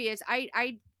obvious.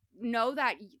 I know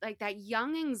that, like, that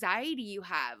young anxiety you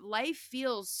have. Life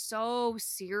feels so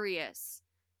serious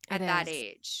at that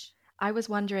age. I was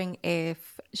wondering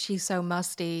if She's So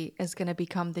Musty is going to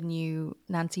become the new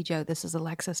Nancy Joe. This is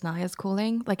Alexis Nyers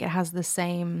calling. Like, it has the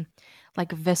same,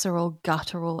 like, visceral,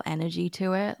 guttural energy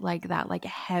to it. Like that, like,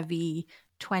 heavy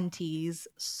 20s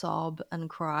sob and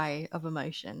cry of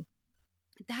emotion.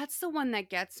 That's the one that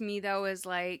gets me, though, is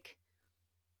like,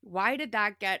 why did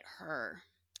that get her?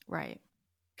 Right.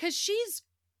 Because she's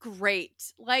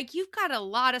great. Like, you've got a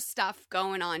lot of stuff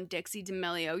going on, Dixie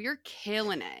D'Amelio. You're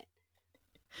killing it.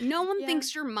 No one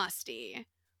thinks you're musty.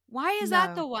 Why is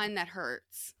that the one that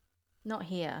hurts? Not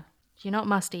here. You're not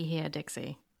musty here,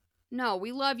 Dixie. No,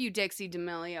 we love you, Dixie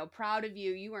D'Amelio. Proud of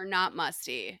you. You are not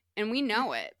musty. And we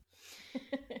know it.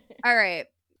 All right.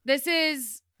 This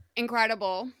is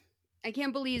incredible. I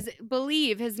can't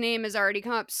believe his name has already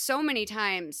come up so many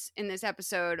times in this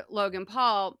episode, Logan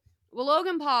Paul. Well,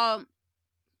 Logan Paul,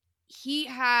 he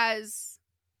has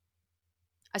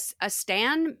a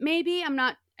stan, maybe? I'm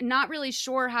not really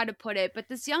sure how to put it, but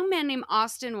this young man named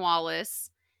Austin Wallace,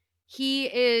 he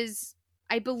is,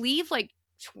 I believe, like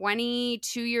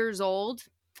 22 years old.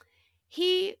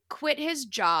 He quit his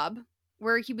job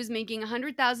where he was making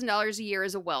 $100,000 a year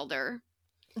as a welder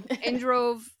and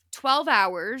drove 12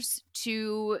 hours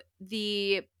to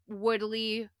the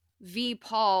Woodley v.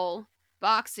 Paul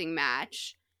boxing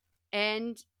match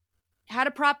and had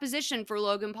a proposition for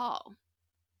Logan Paul.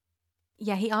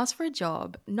 Yeah, he asked for a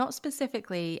job, not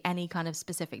specifically any kind of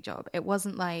specific job. It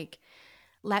wasn't like,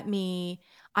 I'm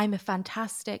a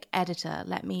fantastic editor.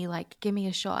 Give me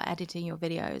a shot at editing your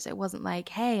videos. It wasn't like,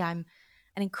 hey, I'm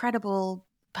an incredible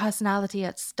personality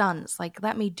at stunts. Like,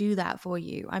 let me do that for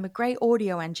you. I'm a great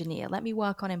audio engineer. Let me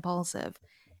work on Impulsive.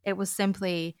 It was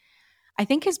simply, I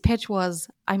think his pitch was,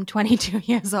 I'm 22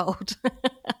 years old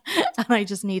and I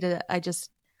just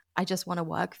want to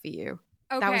work for you.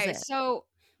 Okay, that was it. So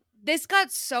this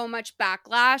got so much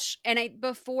backlash, and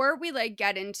before we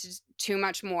get into too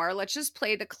much more, let's just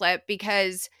play the clip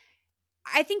because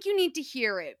I think you need to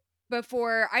hear it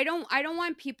before. I don't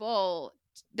want people,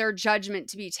 their judgment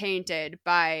to be tainted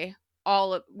by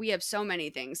we have so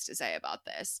many things to say about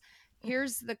this.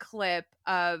 Here's the clip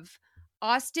of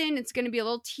Austin. It's going to be a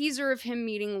little teaser of him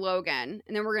meeting Logan,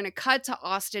 and then we're going to cut to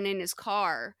Austin in his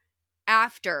car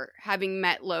after having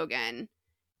met Logan.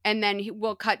 And then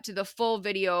we'll cut to the full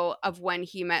video of when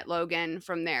he met Logan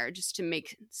from there, just to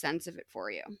make sense of it for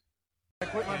you. I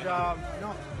quit my job.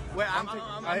 No, wait,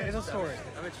 it's a story.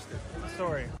 I'm interested. It's a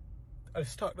story. I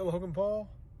just talked to Logan Paul.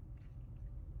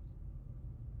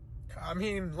 I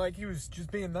mean, he was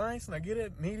just being nice, and I get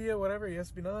it. Media, whatever, he has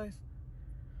to be nice.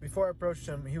 Before I approached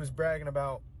him, he was bragging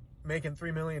about making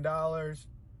 $3 million. I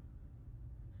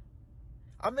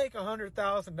make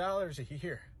 $100,000 a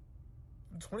year.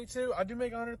 I'm 22. I do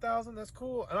make $100,000. That's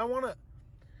cool. And I want to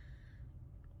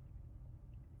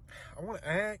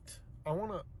act. I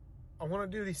want to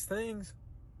do these things.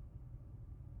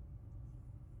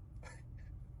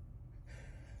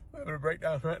 I'm having a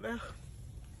breakdown right now.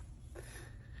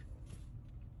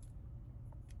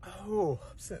 Oh,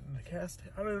 I'm sitting in the cast.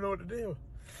 I don't even know what to do.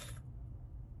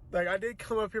 I did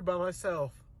come up here by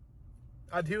myself.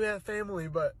 I do have family,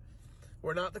 but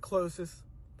we're not the closest.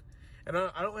 And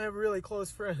I don't have really close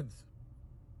friends.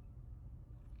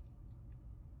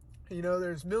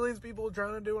 There's millions of people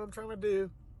trying to do what I'm trying to do.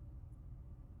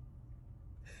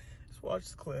 Just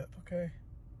watch the clip, okay?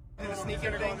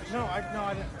 Sneaking thing? No, I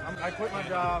didn't. I quit my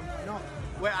job. No,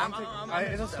 wait,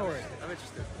 it's a story. I'm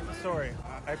interested. It's a story.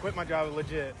 I quit my job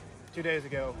legit 2 days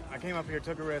ago. I came up here,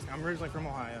 took a risk. I'm originally from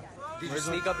Ohio. Did you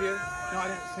sneak up here? No, I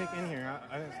didn't sneak in here.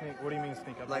 I didn't sneak. What do you mean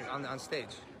sneak up? On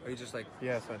stage? Or you just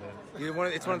Yes, I did.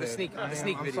 It's one of the sneak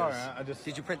videos. I'm sorry.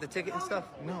 Did you print the ticket and stuff?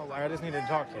 No, I just needed to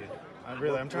talk to you.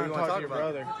 I'm trying to talk to your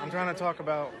brother. I'm trying to talk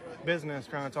about business.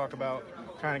 Trying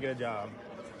to get a job.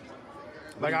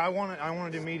 I want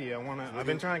to do media. I've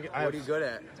been trying to get. What are you good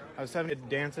at? I was 7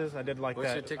 dances. I did What's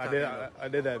that. Your TikTok I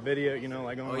did that video. Going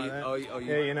like that.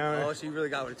 Yeah, Oh, so you really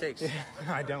got what it takes?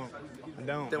 I don't.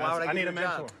 Then why would I need a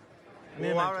mentor?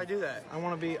 Well, why would I do that? I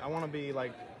want to be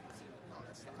like.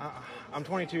 I'm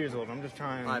 22 years old. I'm just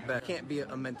trying. I bet I can't be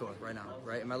a mentor right now,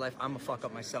 right? In my life, I'm a fuck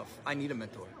up myself. I need a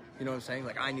mentor. You know what I'm saying?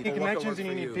 I need connections and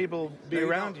you need people be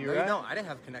around you, right? No, I didn't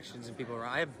have connections and people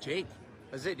around. I have Jake.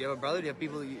 That's it. Do you have a brother? Do you have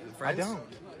people? Friends? I don't.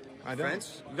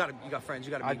 Friends? You got friends.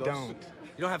 You got amigos. I don't.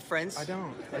 You don't have friends? I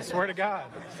don't. I swear to God.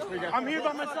 I'm here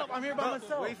by myself. Where are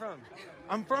you from?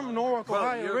 I'm from Norwalk, Bro,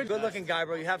 Ohio. you're a good-looking guy,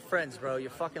 bro. You have friends, bro. You're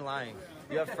fucking lying.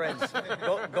 You have friends.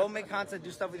 Go make content,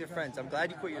 do stuff with your friends. I'm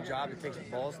glad you quit your job. It takes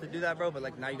balls to do that, bro. But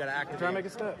like now you gotta act. Try to make a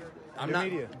step. I'm not,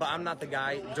 but I'm not the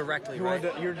guy directly, right?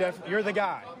 You're the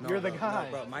guy. No, you're the guy.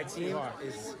 No, bro. My team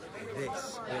is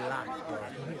this. Relax, bro.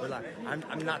 Relax.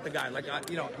 I'm not the guy. Like,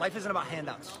 life isn't about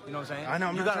handouts. You know what I'm saying? I know.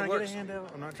 I'm you not trying to work. get a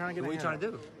handout. I'm not trying to get What a handout. are you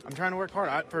trying to do? I'm trying to work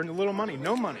hard for a little money.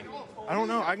 No money. I don't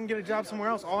know. I can get a job somewhere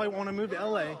else. All I want to move to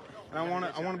LA. And I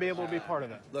want to be able to be part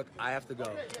of that. Look, I have to go.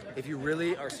 If you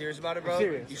really are serious about it, bro,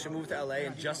 you should move to LA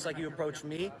and just like you approached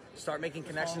me, start making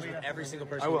connections with every single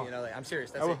person you meet in LA. I'm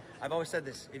serious. That's it. I've always said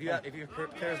this. If you're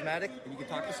charismatic and you can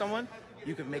talk to someone,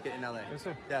 you can make it in LA. Yes, sir.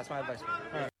 Yeah, that's my advice.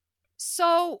 Right.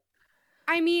 So,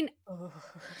 I mean,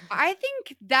 I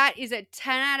think that is a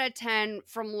 10 out of 10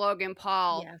 from Logan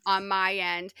Paul on my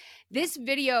end. This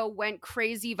video went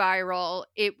crazy viral.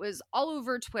 It was all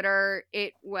over Twitter.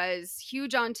 It was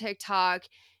huge on TikTok.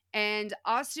 And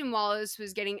Austin Wallace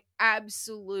was getting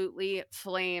absolutely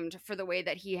flamed for the way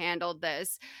that he handled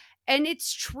this. And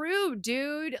it's true,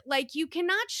 dude. Like, you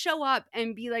cannot show up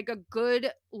and be like a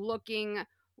good looking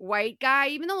white guy,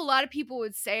 even though a lot of people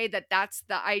would say that that's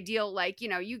the ideal, like,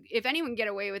 if anyone can get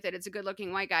away with it, it's a good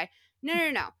looking white guy.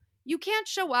 No. You can't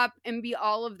show up and be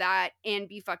all of that and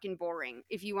be fucking boring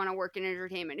if you want to work in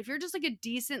entertainment. If you're just like a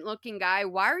decent looking guy,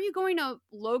 why are you going to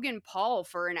Logan Paul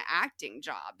for an acting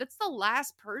job? That's the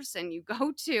last person you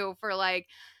go to for like,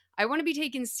 I want to be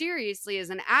taken seriously as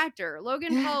an actor.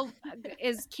 Logan Paul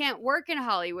can't work in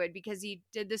Hollywood because he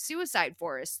did the Suicide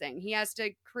Forest thing. He has to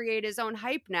create his own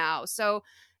hype now. So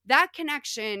that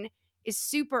connection is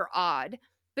super odd.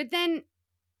 But then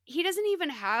he doesn't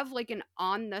even have like an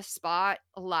on the spot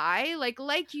lie.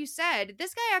 Like you said,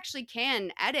 this guy actually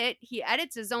can edit. He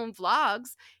edits his own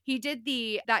vlogs. He did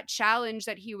that challenge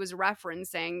that he was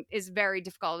referencing is very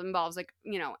difficult. It involves like,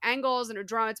 angles and a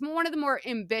drone. It's one of the more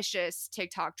ambitious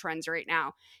TikTok trends right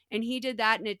now. And he did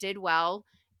that and it did well.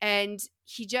 And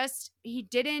he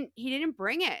didn't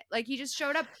bring it. Like he just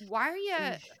showed up. Why are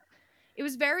you? It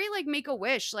was very like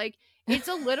Make-A-Wish. Like it's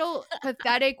a little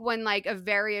pathetic when like a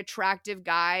very attractive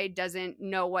guy doesn't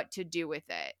know what to do with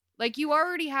it. Like you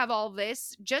already have all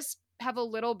this, just have a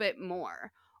little bit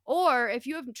more. Or if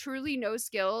you have truly no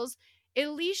skills,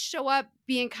 at least show up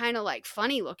being kind of like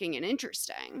funny looking and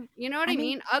interesting. You know what I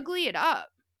mean? Ugly it up.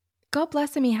 God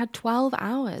bless him. He had 12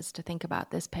 hours to think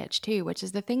about this pitch too, which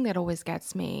is the thing that always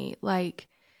gets me. Like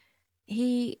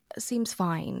he seems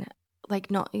fine. Like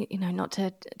not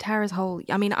to tear his whole,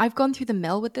 I mean, I've gone through the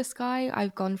mill with this guy.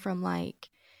 I've gone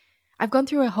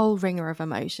through a whole ringer of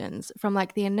emotions from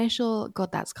like the initial,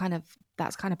 God, that's kind of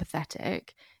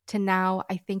pathetic, to now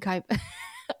I think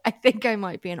I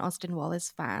might be an Austin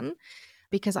Wallace fan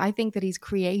because I think that he's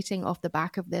creating off the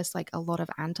back of this like a lot of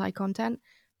anti-content.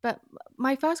 But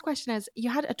my first question is,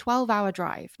 you had a 12-hour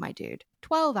drive, my dude,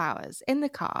 12 hours in the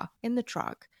car, in the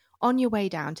truck, on your way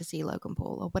down to see Logan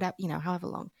Paul or whatever, however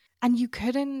long. And you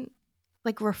couldn't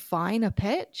like refine a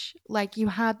pitch. Like you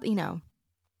had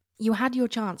your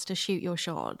chance to shoot your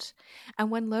shot.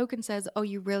 And when Logan says, "Oh,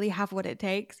 you really have what it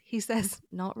takes," he says,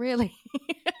 "Not really."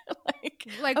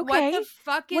 like okay, what the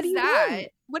fuck is that?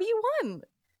 What do you want?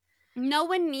 No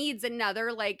one needs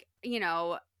another like,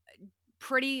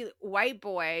 pretty white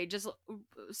boy just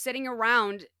sitting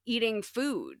around eating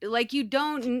food. Like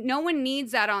no one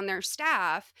needs that on their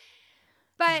staff.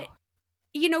 But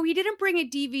he didn't bring a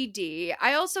DVD.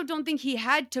 I also don't think he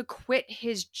had to quit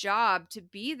his job to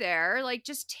be there. Like,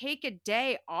 just take a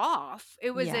day off.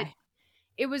 It was a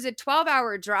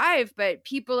 12-hour drive, but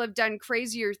people have done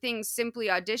crazier things simply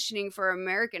auditioning for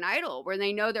American Idol where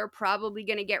they know they're probably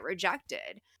going to get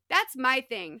rejected. That's my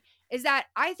thing, is that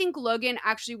I think Logan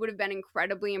actually would have been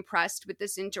incredibly impressed with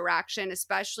this interaction,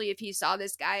 especially if he saw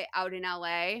this guy out in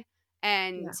LA.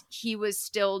 And he was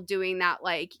still doing that,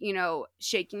 like,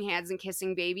 shaking hands and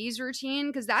kissing babies routine,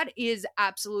 because that is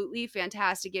absolutely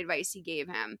fantastic advice he gave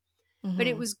him. Mm-hmm. But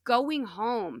it was going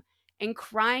home and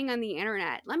crying on the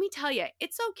internet. Let me tell you,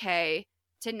 it's okay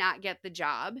to not get the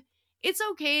job. It's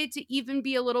okay to even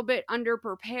be a little bit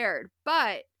underprepared.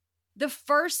 But the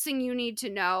first thing you need to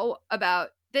know about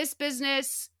this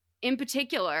business in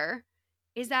particular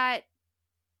is that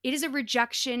it is a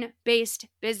rejection-based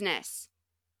business.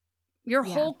 Your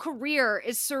whole career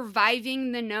is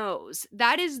surviving the no's.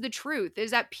 That is the truth,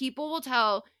 is that people will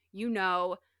tell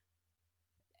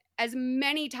as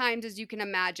many times as you can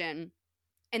imagine.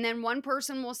 And then one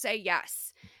person will say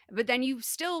yes. But then you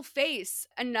still face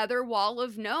another wall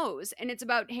of no's. And it's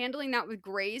about handling that with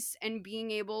grace and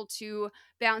being able to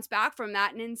bounce back from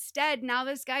that. And instead, now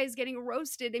this guy is getting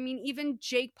roasted. I mean, even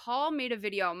Jake Paul made a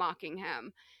video mocking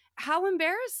him. How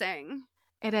embarrassing.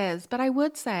 It is. But I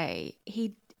would say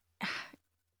he,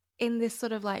 in this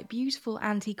sort of like beautiful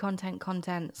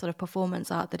anti-content sort of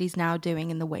performance art that he's now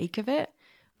doing in the wake of it,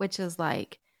 which is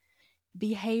like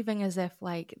behaving as if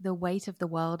like the weight of the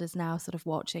world is now sort of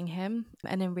watching him.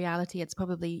 And in reality, it's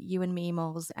probably you and me,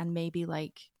 Moles, and maybe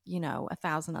like,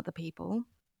 1,000 other people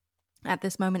at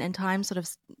this moment in time, sort of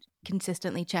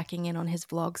consistently checking in on his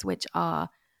vlogs, which are,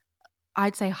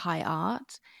 I'd say, high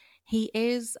art.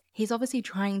 He's obviously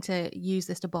trying to use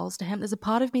this to bolster him. There's a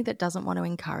part of me that doesn't want to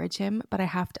encourage him, but I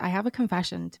have a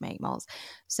confession to make, Moles.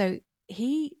 So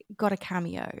he got a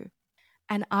cameo,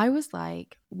 and I was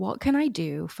like, what can I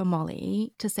do for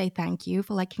Molly to say thank you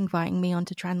for like inviting me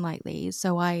onto Trend Lightly?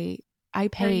 So I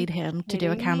paid him to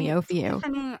do a cameo for you.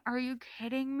 Tiffany, are you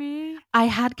kidding me? I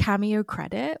had cameo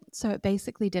credit, so it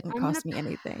basically didn't cost me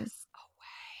anything.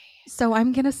 So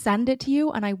I'm going to send it to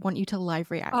you, and I want you to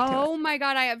live react to it. Oh my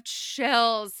God, I have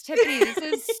chills. Tiffany,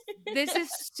 this is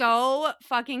so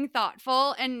fucking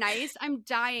thoughtful and nice. I'm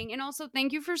dying. And also,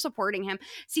 thank you for supporting him.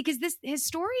 See, because his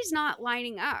story's not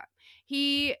lining up.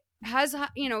 He has,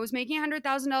 was making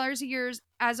 $100,000 a year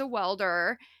as a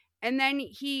welder. And then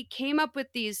he came up with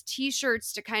these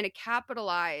t-shirts to kind of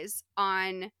capitalize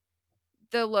on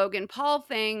the Logan Paul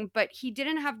thing, but he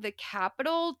didn't have the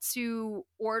capital to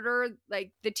order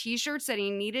like the t-shirts that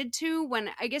he needed to, when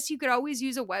I guess you could always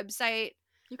use a website.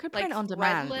 You could print on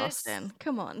demand, Austin.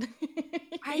 Come on.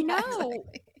 I know.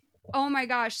 Exactly. Oh my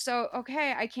gosh. So,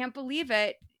 okay. I can't believe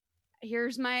it.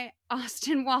 Here's my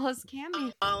Austin Wallace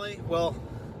cameo. Molly, well,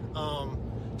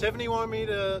 Tiffany wanted me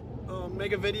to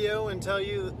make a video and tell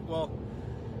you, well,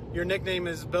 your nickname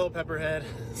is Bell Pepperhead,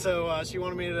 so she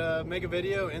wanted me to make a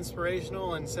video,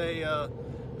 inspirational, and say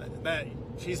that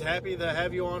she's happy to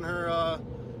have you on her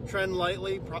Trend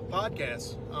Lightly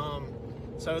podcast.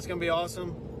 So it's going to be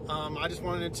awesome. I just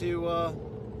wanted to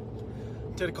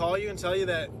call you and tell you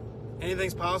that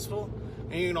anything's possible,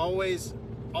 and you can always,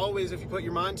 if you put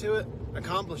your mind to it,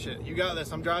 accomplish it. You got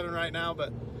this. I'm driving right now,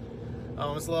 but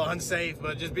it's a little unsafe,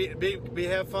 but just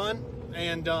have fun,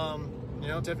 and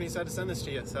Tiffany said to send this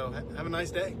to you, so have a nice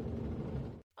day.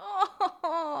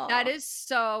 Oh, that is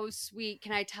so sweet.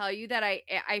 Can I tell you that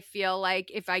I feel like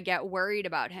if I get worried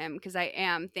about him, because I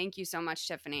am, thank you so much,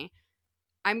 Tiffany,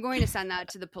 I'm going to send that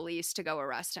to the police to go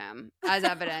arrest him as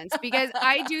evidence, because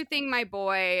I do think my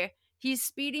boy, he's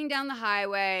speeding down the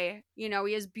highway, he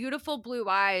has beautiful blue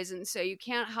eyes, and so you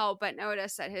can't help but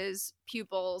notice that his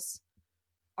pupils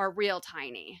are real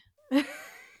tiny.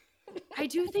 I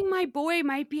do think my boy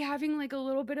might be having like a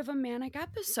little bit of a manic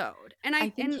episode. And I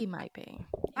think he might be.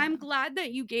 Yeah. I'm glad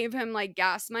that you gave him like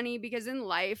gas money, because in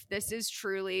life, this is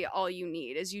truly all you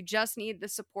need, is you just need the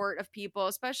support of people,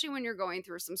 especially when you're going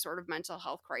through some sort of mental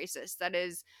health crisis that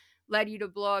has led you to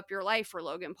blow up your life for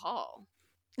Logan Paul.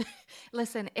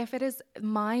 Listen, if it is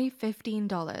my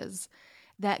 $15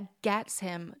 that gets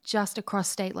him just across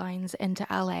state lines into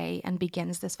LA and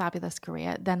begins this fabulous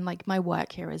career, then like my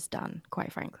work here is done,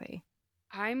 quite frankly.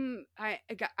 I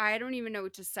don't even know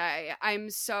what to say. I'm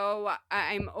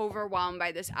overwhelmed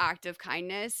by this act of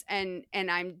kindness, and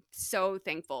I'm so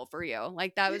thankful for you.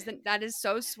 Like that is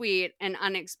so sweet and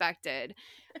unexpected.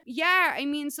 Yeah, I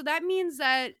mean, so that means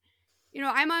that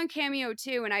I'm on Cameo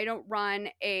too, and I don't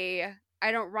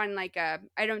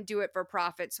do it for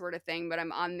profit sort of thing, but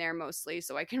I'm on there mostly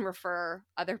so I can refer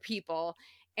other people.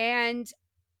 And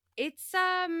it's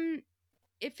 $15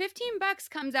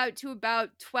 comes out to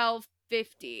about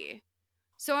 $12.50.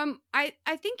 So I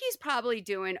think he's probably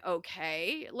doing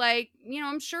okay. Like,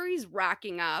 I'm sure he's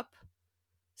racking up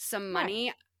some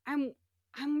money. Right.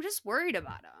 I'm just worried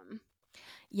about him.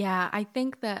 Yeah, I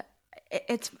think that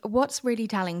it's what's really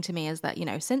telling to me is that,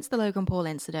 since the Logan Paul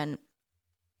incident,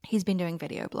 he's been doing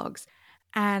video blogs,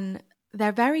 and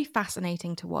they're very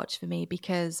fascinating to watch for me,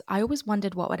 because I always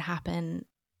wondered what would happen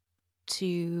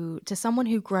to someone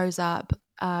who grows up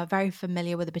very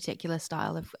familiar with a particular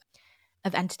style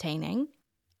of entertaining,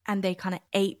 and they kind of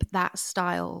ape that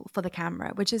style for the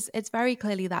camera, which is, it's very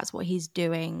clearly that's what he's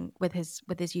doing with his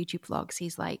YouTube vlogs.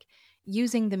 He's like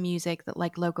using the music that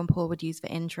like Logan Paul would use for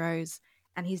intros,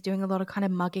 and he's doing a lot of kind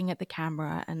of mugging at the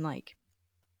camera and like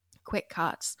quick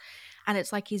cuts. And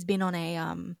it's like he's been on a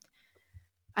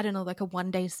I don't know, like a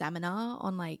one-day seminar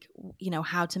on like,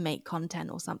 how to make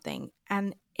content or something.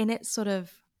 And in it sort of,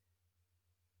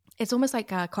 it's almost like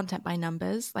content by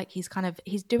numbers. Like he's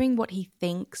doing what he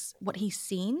thinks, what he's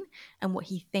seen and what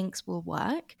he thinks will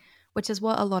work, which is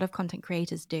what a lot of content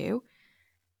creators do.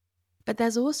 But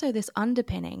there's also this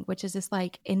underpinning, which is this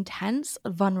like intense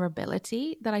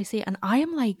vulnerability that I see. And I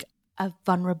am like, a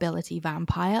vulnerability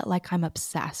vampire. Like, I'm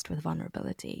obsessed with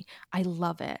vulnerability. I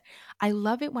love it. I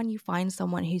love it when you find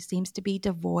someone who seems to be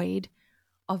devoid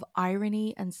of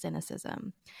irony and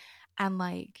cynicism. And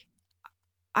like,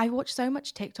 I watch so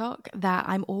much TikTok that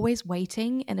I'm always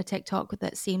waiting in a TikTok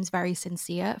that seems very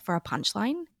sincere for a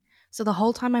punchline. So the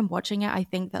whole time I'm watching it, I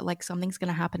think that like something's going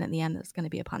to happen at the end that's going to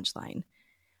be a punchline.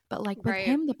 But like with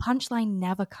him, the punchline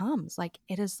never comes. Like,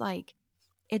 it is like,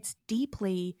 it's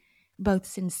deeply both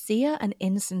sincere and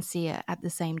insincere at the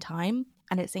same time.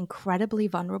 And it's incredibly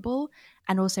vulnerable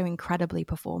and also incredibly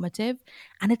performative.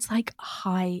 And it's like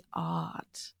high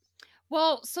art.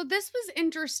 Well, so this was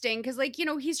interesting because, like, you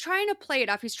know, he's trying to play it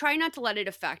off. He's trying not to let it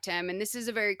affect him. And this is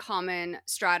a very common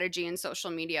strategy in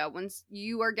social media. Once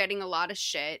you are getting a lot of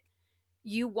shit,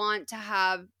 you want to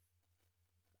have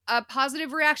a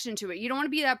positive reaction to it. You don't want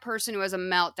to be that person who has a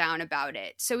meltdown about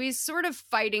it. So he's sort of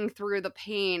fighting through the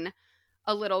pain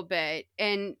a little bit.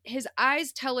 And his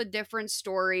eyes tell a different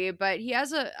story, but he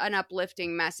has an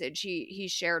uplifting message he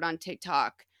shared on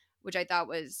TikTok, which I thought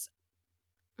was...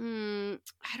 I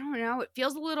don't know. It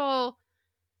feels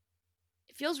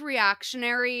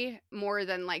reactionary more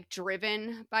than like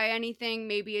driven by anything.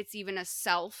 Maybe it's even a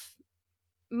self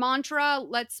mantra.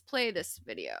 Let's play this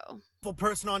video.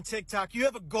 Person on TikTok, you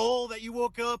have a goal that you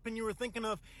woke up and you were thinking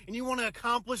of and you want to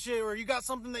accomplish it, or you got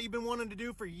something that you've been wanting to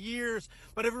do for years,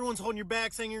 but everyone's holding your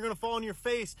back saying you're going to fall on your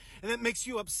face, and that makes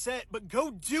you upset. But go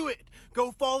do it.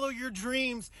 Go follow your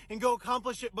dreams and go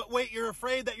accomplish it. But wait, you're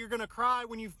afraid that you're going to cry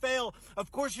when you fail.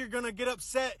 Of course you're going to get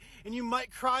upset and you might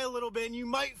cry a little bit and you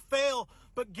might fail,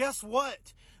 but guess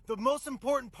what? The most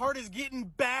important part is getting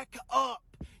back up.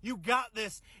 You got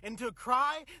this. And to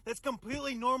cry, that's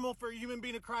completely normal for a human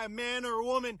being to cry, a man or a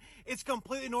woman. It's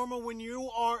completely normal when you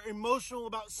are emotional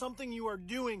about something you are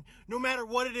doing, no matter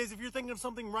what it is. If you're thinking of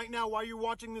something right now while you're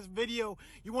watching this video,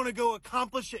 you want to go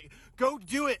accomplish it. Go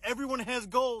do it. Everyone has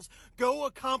goals. Go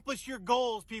accomplish your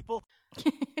goals, people.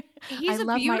 He's a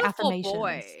beautiful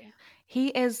boy.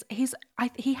 He has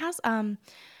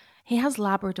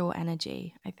Labrador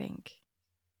energy, I think.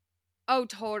 Oh,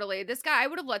 totally. This guy, I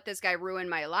would have let this guy ruin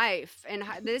my life. And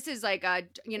this is like a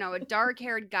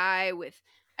dark-haired guy with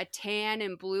a tan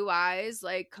and blue eyes.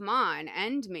 Like, come on,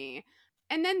 end me.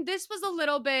 And then this was a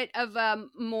little bit of a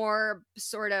more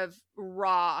sort of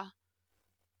raw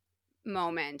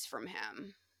moment from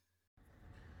him.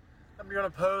 I'm going to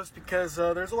post because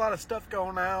there's a lot of stuff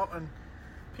going out and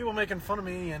people making fun of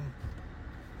me, and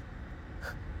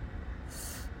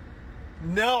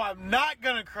no, I'm not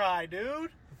going to cry, dude.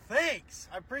 Thanks.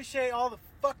 I appreciate all the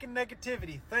fucking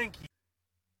negativity. Thank you.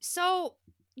 So,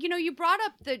 you brought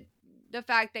up the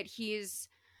fact that he's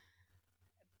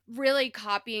really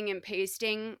copying and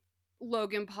pasting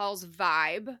Logan Paul's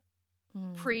vibe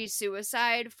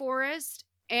pre-suicide Forrest.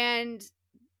 And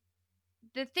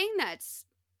the thing that's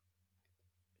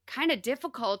kind of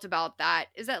difficult about that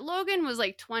is that Logan was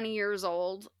like 20 years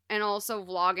old, and also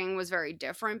vlogging was very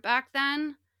different back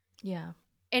then. Yeah.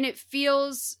 And it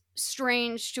feels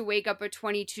strange to wake up a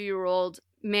 22-year-old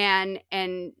man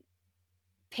and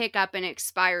pick up an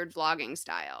expired vlogging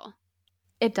style.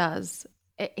 It does.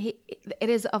 It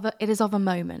is of a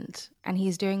moment, and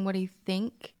he's doing what he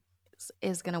thinks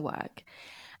is going to work.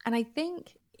 And I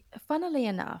think, funnily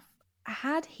enough,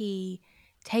 had he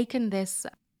taken this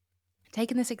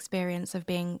experience of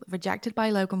being rejected by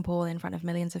Logan Paul in front of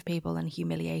millions of people and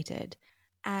humiliated,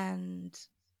 and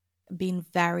been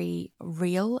very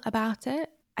real about it,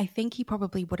 I think he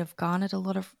probably would have garnered a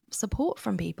lot of support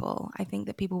from people. I think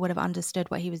that people would have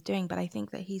understood what he was doing, but I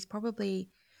think that he's probably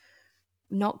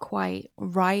not quite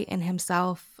right in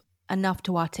himself enough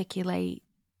to articulate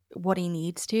what he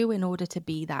needs to in order to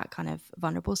be that kind of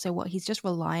vulnerable. So what he's just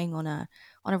relying on a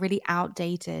really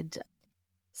outdated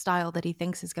style that he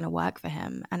thinks is going to work for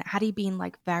him. And had he been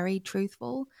like very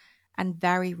truthful and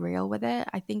very real with it,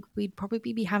 I think we'd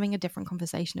probably be having a different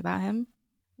conversation about him.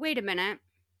 Wait a minute.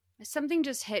 Something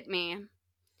just hit me.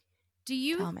 Do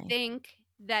you think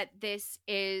that this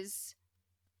is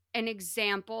an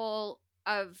example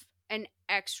of an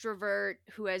extrovert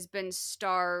who has been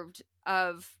starved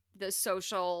of the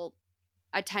social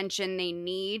attention they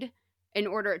need in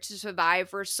order to survive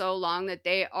for so long that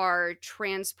they are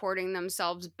transporting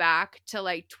themselves back to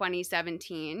like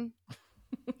 2017?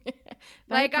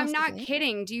 Like, I'm not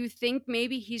kidding. Do you think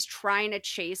maybe he's trying to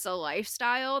chase a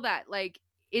lifestyle that like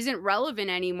isn't relevant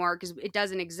anymore because it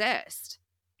doesn't exist?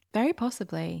 Very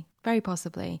possibly. Very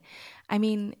possibly. I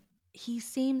mean, he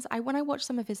seems, when I watch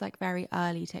some of his like very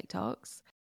early TikToks,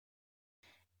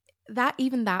 that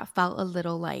felt a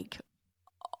little like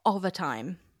all the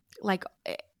time. Like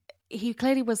he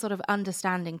clearly was sort of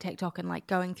understanding TikTok and like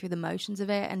going through the motions of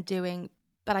it and doing,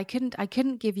 but I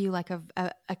couldn't give you like a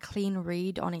clean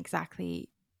read on exactly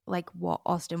like what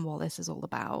Austin Wallace is all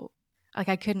about. Like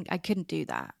I couldn't do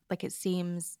that. Like it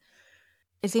seems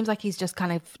like he's just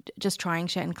kind of just trying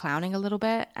shit and clowning a little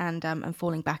bit and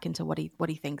falling back into what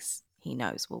he thinks he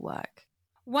knows will work.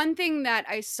 One thing that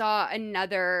I saw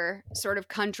another sort of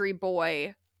country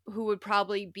boy who would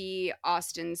probably be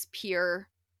Austin's peer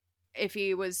if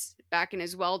he was back in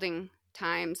his welding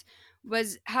times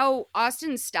was how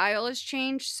Austin's style has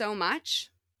changed so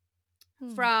much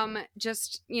from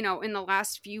just, in the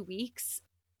last few weeks.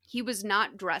 He was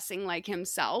not dressing like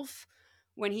himself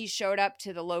when he showed up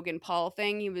to the Logan Paul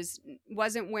thing. He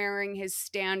wasn't wearing his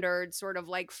standard sort of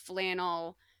like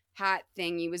flannel hat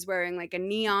thing. He was wearing like a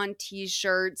neon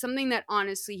t-shirt, something that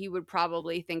honestly he would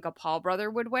probably think a Paul brother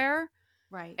would wear.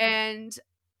 Right. And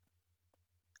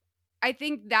I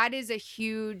think that is a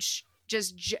huge,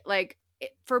 just like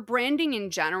for branding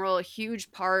in general, a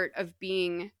huge part of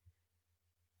being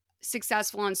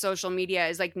successful on social media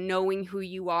is like knowing who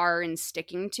you are and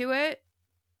sticking to it.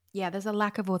 Yeah, there's a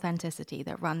lack of authenticity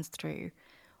that runs through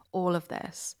all of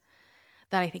this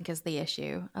that I think is the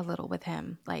issue a little with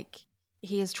him. Like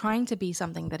he is trying to be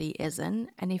something that he isn't.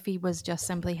 And if he was just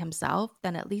simply himself,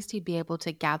 then at least he'd be able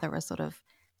to gather a sort of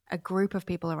a group of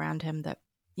people around him that,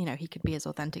 he could be his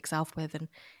authentic self with. And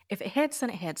if it hits,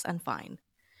 then it hits and fine.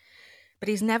 But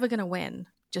he's never going to win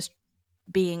just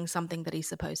being something that he's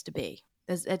supposed to be.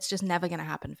 It's just never going to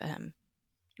happen for him.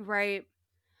 Right.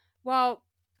 Well,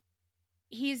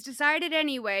 he's decided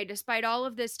anyway, despite all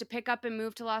of this, to pick up and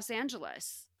move to Los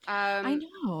Angeles. I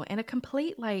know, and a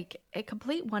complete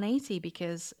 180,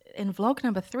 because in vlog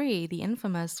number 3, the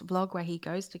infamous vlog where he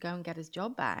goes to go and get his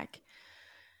job back,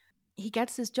 he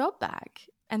gets his job back.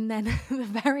 And then the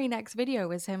very next video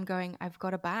is him going, I've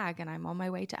got a bag and I'm on my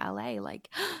way to LA. Like,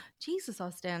 Jesus,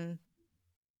 Austin.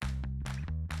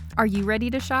 Are you ready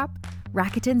to shop?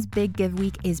 Rakuten's Big Give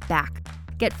Week is back.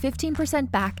 Get 15%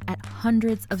 back at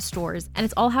hundreds of stores, and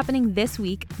it's all happening this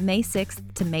week, May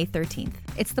 6th to May 13th.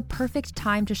 It's the perfect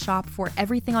time to shop for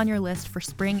everything on your list for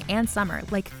spring and summer,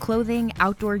 like clothing,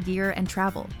 outdoor gear, and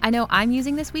travel. I know I'm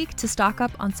using this week to stock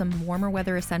up on some warmer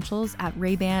weather essentials at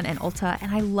Ray-Ban and Ulta,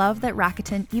 and I love that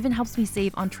Rakuten even helps me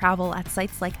save on travel at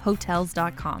sites like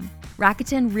Hotels.com.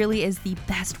 Rakuten really is the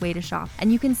best way to shop,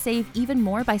 and you can save even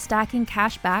more by stacking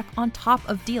cash back on top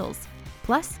of deals.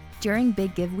 Plus, during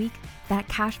Big Give Week, that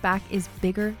cash back is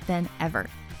bigger than ever.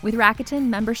 With Rakuten,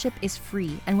 membership is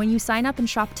free, and when you sign up and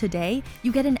shop today,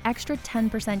 you get an extra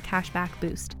 10% cash back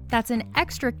boost. That's an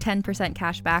extra 10%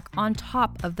 cash back on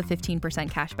top of the 15%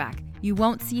 cash back. You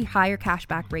won't see higher cash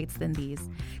back rates than these.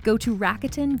 Go to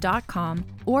Rakuten.com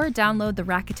or download the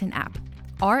Rakuten app.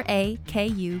 Rakuten.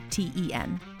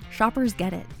 Shoppers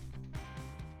get it.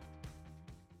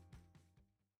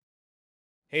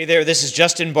 Hey there, this is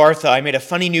Justin Bartha. I made a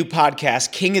funny new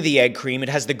podcast, King of the Egg Cream. It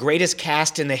has the greatest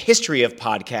cast in the history of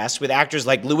podcasts with actors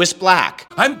like Louis Black.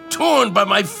 I'm torn by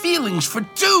my feelings for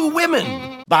 2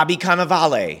 women. Bobby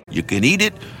Cannavale. You can eat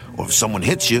it, or if someone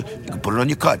hits you, you can put it on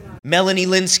your cut. Melanie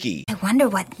Linsky. I wonder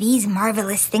what these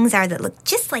marvelous things are that look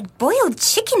just like boiled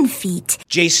chicken feet.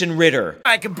 Jason Ritter.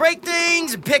 I can break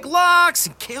things and pick locks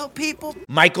and kill people.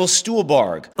 Michael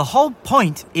Stuhlbarg. The whole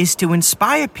point is to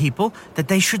inspire people that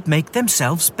they should make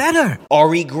themselves better.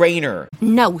 Ari Grainer.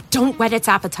 No, don't whet its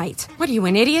appetite. What are you,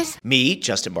 an idiot? Me,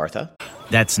 Justin Bartha.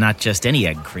 That's not just any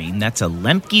egg cream, that's a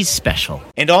Lemke's special.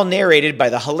 And all narrated by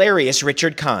the hilarious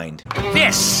Richard Kind.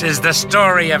 This is the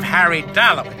story of Harry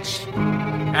Dalowitz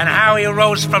and how he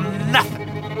rose from nothing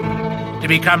to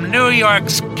become New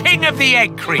York's King of the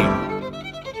Egg Cream.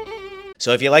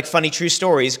 So if you like funny true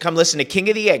stories, come listen to King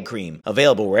of the Egg Cream,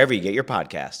 available wherever you get your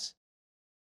podcasts.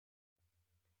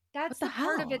 That's the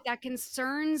part of it that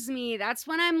concerns me. That's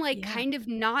when I'm like kind of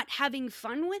not having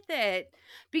fun with it.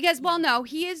 Because, well, no,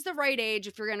 he is the right age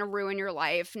if you're going to ruin your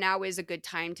life. Now is a good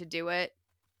time to do it.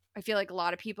 I feel like a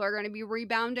lot of people are going to be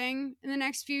rebounding in the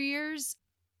next few years.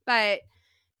 But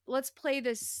let's play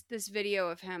this video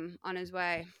of him on his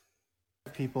way.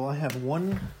 People, I have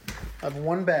one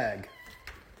bag,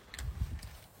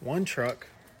 one truck,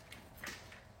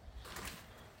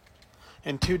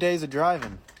 and 2 days of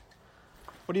driving.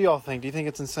 What do you all think? Do you think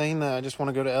it's insane that I just want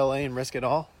to go to LA and risk it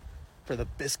all for the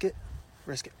biscuit?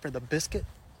 Risk it for the biscuit?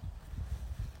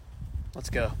 Let's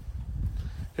go.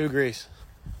 Who agrees?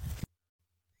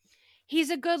 He's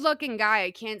a good-looking guy.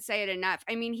 I can't say it enough.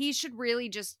 I mean, he should really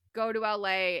just go to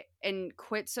LA and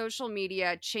quit social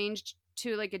media, change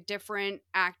to like a different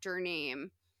actor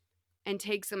name, and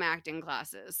take some acting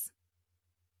classes.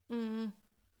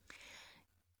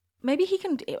 Maybe he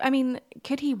can, I mean,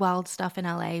 could he weld stuff in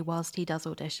LA whilst he does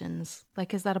auditions?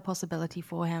 Like, is that a possibility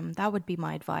for him? That would be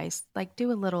my advice. Like,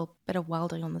 do a little bit of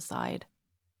welding on the side.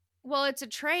 Well, it's a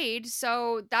trade,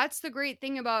 so that's the great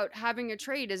thing about having a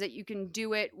trade is that you can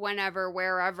do it whenever,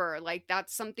 wherever. Like,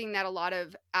 that's something that a lot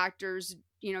of actors,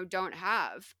 don't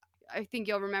have. I think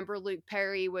you'll remember Luke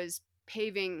Perry was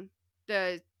paving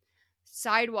the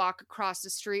sidewalk across the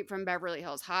street from Beverly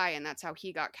Hills High, and that's how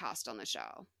he got cast on the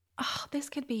show. Oh, this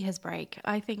could be his break.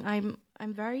 I think I'm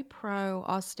very pro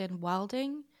Austin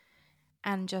welding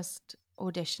and just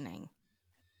auditioning.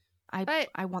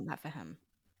 I want that for him.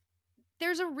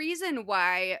 There's a reason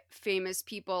why famous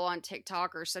people on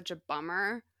TikTok are such a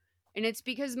bummer. And it's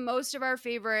because most of our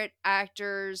favorite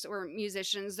actors or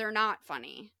musicians, they're not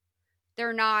funny.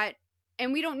 They're not,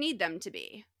 and we don't need them to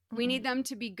be. We need them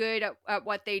to be good at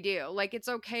what they do. Like, it's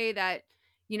okay that,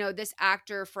 this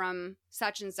actor from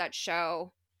such and such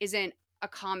show isn't a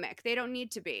comic. They don't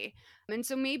need to be. And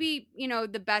so maybe,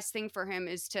 the best thing for him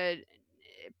is to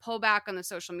pull back on the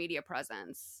social media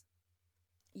presence.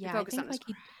 Yeah, I think like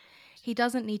he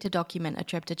doesn't need to document a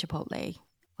trip to Chipotle.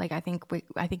 Like, I think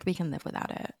we can live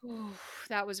without it. Oof,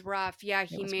 that was rough. Yeah,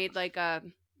 he made like a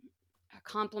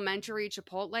complimentary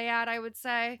Chipotle ad, I would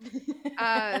say.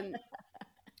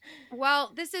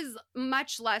 Well, this is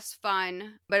much less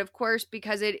fun, but of course,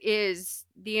 because it is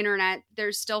the internet,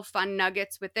 there's still fun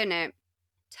nuggets within it.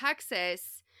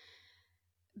 Texas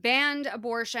banned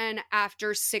abortion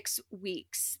after 6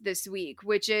 weeks this week,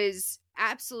 which is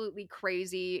absolutely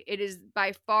crazy. It is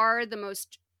by far the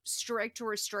most strict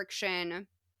restriction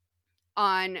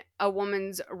on a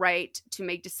woman's right to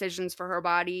make decisions for her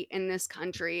body in this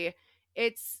country.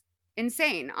 It's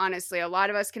insane, honestly. A lot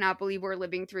of us cannot believe we're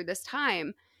living through this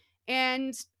time.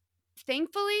 And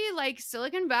thankfully, like,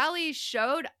 Silicon Valley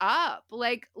showed up.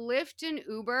 Like, Lyft and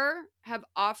Uber have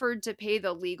offered to pay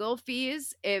the legal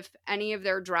fees if any of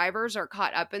their drivers are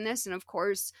caught up in this. And of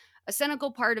course, a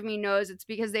cynical part of me knows it's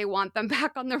because they want them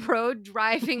back on the road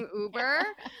driving Uber.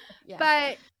 Yeah.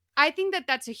 But I think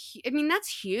that's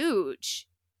huge.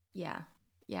 Yeah.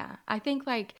 Yeah. I think,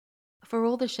 like, for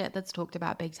all the shit that's talked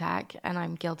about big tech, and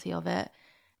I'm guilty of it,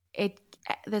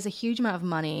 there's a huge amount of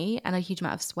money and a huge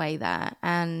amount of sway there.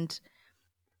 And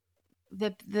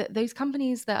those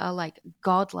companies that are like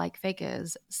godlike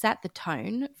figures set the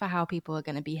tone for how people are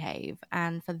going to behave.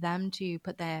 And for them to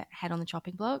put their head on the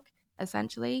chopping block,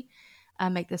 essentially,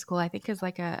 make this call, I think is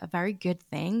like a very good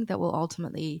thing that will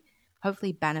ultimately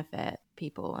hopefully benefit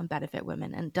people and benefit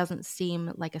women, and doesn't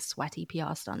seem like a sweaty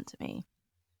PR stunt to me.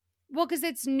 Well, because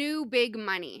it's new big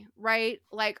money, right?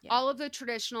 Like, all of the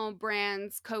traditional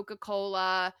brands,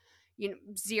 Coca-Cola,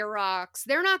 Xerox,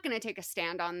 they're not going to take a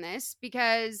stand on this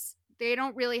because they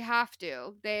don't really have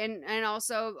to. And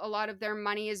also a lot of their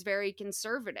money is very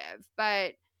conservative.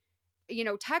 But,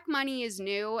 tech money is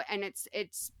new, and it's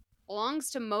belongs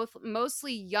to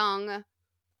mostly young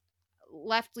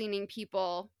left-leaning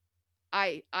people,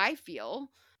 I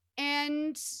feel.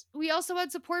 And we also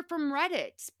had support from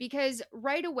Reddit, because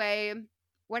right away,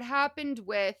 what happened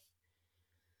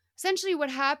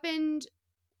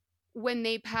when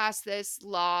they passed this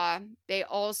law, they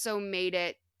also made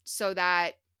it so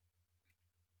that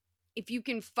if you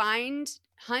can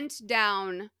hunt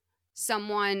down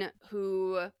someone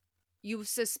who you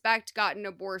suspect got an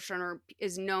abortion or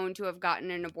is known to have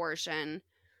gotten an abortion,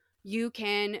 you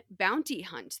can bounty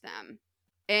hunt them.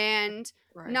 And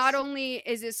not only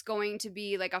is this going to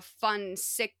be like a fun,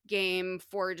 sick game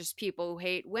for just people who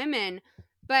hate women,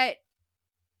 but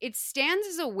it stands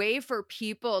as a way for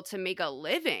people to make a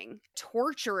living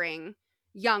torturing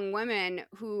young women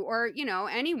or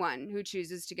anyone who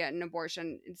chooses to get an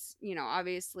abortion. It's,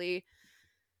 obviously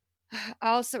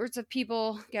all sorts of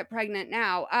people get pregnant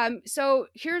now. So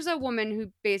here's a woman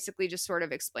who basically just sort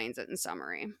of explains it in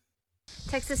summary.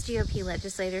 Texas GOP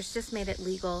legislators just made it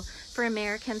legal for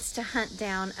Americans to hunt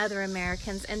down other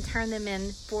Americans and turn them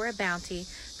in for a bounty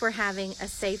for having a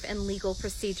safe and legal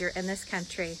procedure in this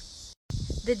country.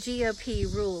 The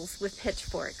GOP rules with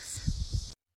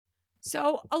pitchforks.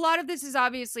 So a lot of this is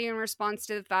obviously in response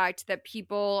to the fact that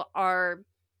people are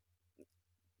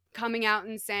coming out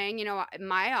and saying,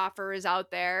 my offer is out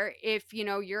there. If,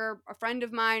 you're a friend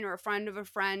of mine or a friend of a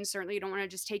friend, certainly you don't want to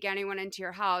just take anyone into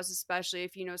your house, especially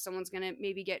if, someone's going to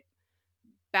maybe get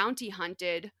bounty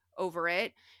hunted over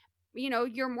it.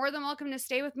 You're more than welcome to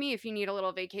stay with me if you need a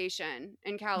little vacation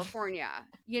in California,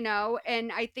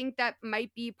 and I think that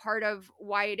might be part of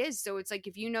why it is. So it's like,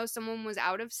 if someone was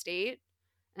out of state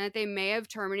and that they may have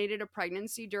terminated a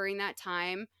pregnancy during that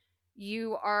time,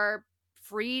 you are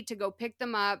free to go pick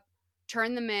them up,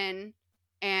 turn them in,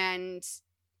 and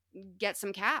get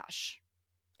some cash.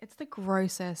 It's the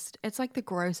grossest. It's like the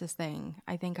grossest thing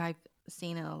I think I've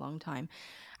seen in a long time.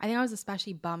 I think I was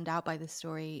especially bummed out by this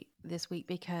story this week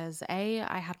because A,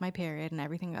 I had my period and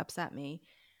everything upset me.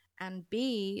 And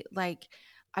B, like,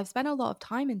 I've spent a lot of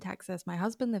time in Texas. My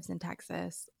husband lives in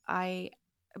Texas. I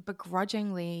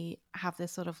begrudgingly have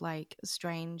this sort of like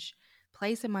strange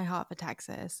place in my heart for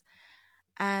Texas.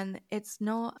 And it's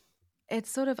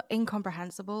sort of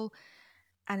incomprehensible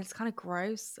and it's kind of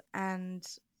gross. And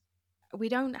we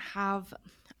don't have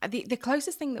the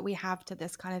closest thing that we have to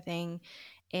this kind of thing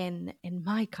in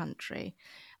my country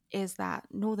is that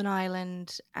Northern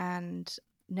Ireland, and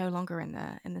no longer in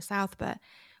the South, but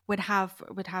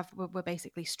were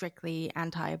basically strictly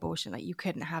anti-abortion. Like, you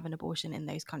couldn't have an abortion in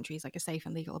those countries, like a safe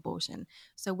and legal abortion.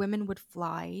 So women would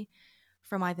fly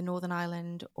from either Northern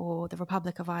Ireland or the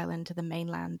Republic of Ireland to the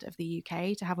mainland of the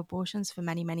UK to have abortions for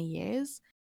many, many years.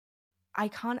 I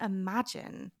cannot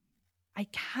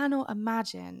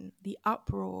imagine the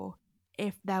uproar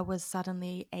if there was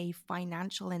suddenly a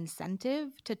financial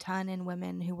incentive to turn in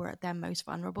women who were at their most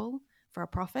vulnerable for a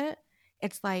profit.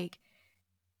 It's like,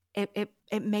 it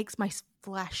makes my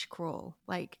flesh crawl.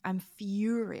 Like, I'm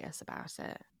furious about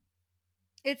it.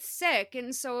 It's sick.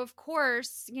 And so, of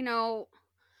course,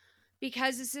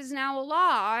 because this is now a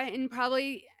law, and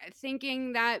probably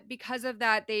thinking that because of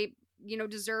that, they,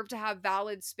 deserve to have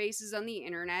valid spaces on the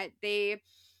internet,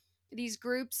 these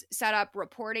groups set up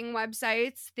reporting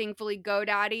websites. Thankfully,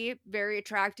 GoDaddy, very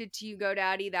attracted to you,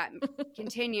 GoDaddy, that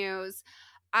continues.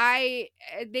 They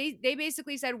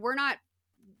basically said, we're not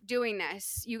doing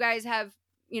this. You guys have,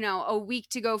 a week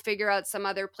to go figure out some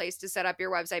other place to set up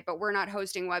your website, but we're not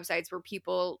hosting websites where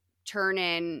people turn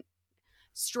in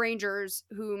strangers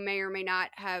who may or may not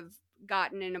have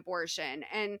gotten an abortion.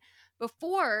 And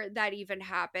before that even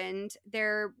happened,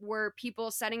 there were people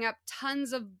setting up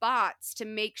tons of bots to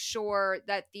make sure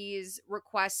that these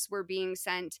requests were being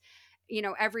sent,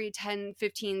 every 10,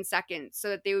 15 seconds, so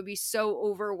that they would be so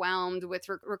overwhelmed with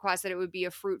requests that it would be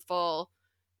a fruitless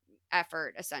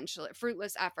effort.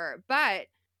 But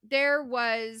there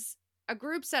was a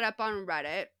group set up on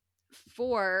Reddit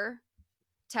for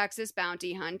Texas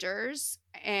bounty hunters,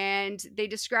 and they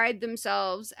described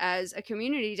themselves as a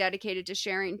community dedicated to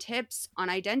sharing tips on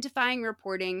identifying,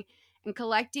 reporting, and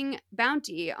collecting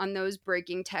bounty on those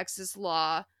breaking Texas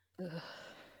law.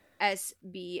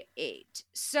 SB 8.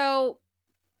 So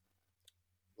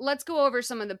let's go over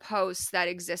some of the posts that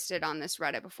existed on this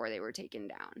Reddit before they were taken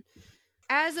down.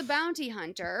 As a bounty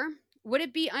hunter, would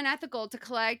it be unethical to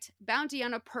collect bounty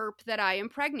on a perp that I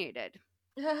impregnated?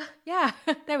 Yeah,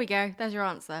 there we go. There's your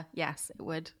answer. Yes, it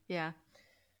would. Yeah.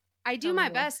 I do my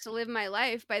best to live my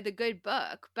life by the good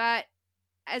book, but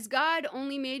as God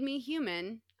only made me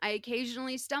human, I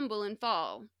occasionally stumble and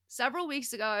fall. Several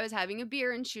weeks ago, I was having a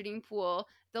beer and shooting pool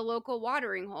at the local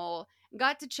watering hole and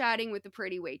got to chatting with a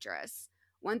pretty waitress.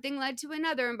 One thing led to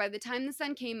another, and by the time the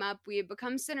sun came up, we had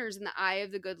become sinners in the eye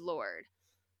of the good Lord.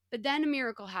 But then a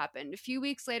miracle happened. A few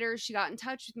weeks later, she got in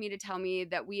touch with me to tell me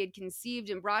that we had conceived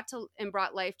and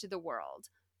brought life to the world.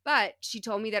 But she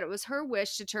told me that it was her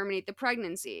wish to terminate the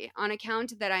pregnancy on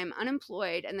account that I am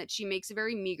unemployed and that she makes a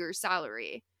very meager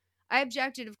salary. I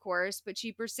objected, of course, but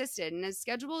she persisted and has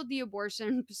scheduled the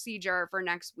abortion procedure for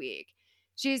next week.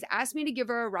 She has asked me to give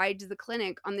her a ride to the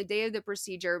clinic on the day of the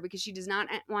procedure because she does not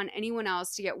want anyone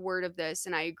else to get word of this,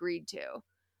 and I agreed to.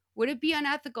 Would it be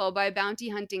unethical by bounty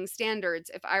hunting standards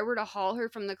if I were to haul her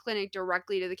from the clinic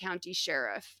directly to the county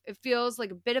sheriff? It feels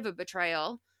like a bit of a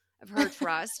betrayal of her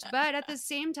trust, but at the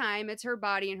same time, it's her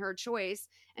body and her choice,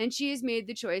 and she has made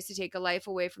the choice to take a life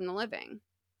away from the living.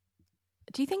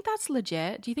 Do you think that's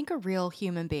legit? Do you think a real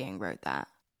human being wrote that?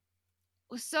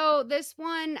 So this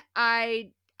one,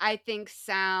 I think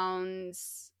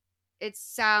sounds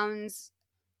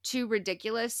too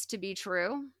ridiculous to be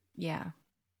true. Yeah.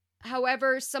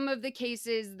 However, some of the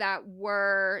cases that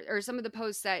were, or some of the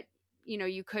posts that,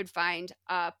 you could find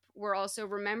up were also,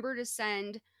 remember to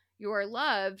send your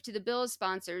love to the bill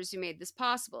sponsors who made this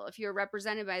possible. If you're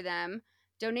represented by them,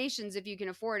 donations if you can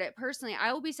afford it. Personally,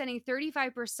 I will be sending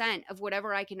 35% of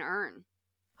whatever I can earn.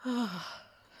 I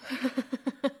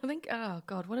think, oh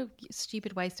God, what a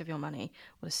stupid waste of your money.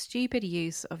 What a stupid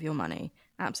use of your money.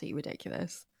 Absolutely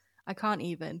ridiculous. I can't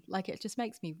even. Like, it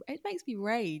makes me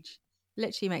rage.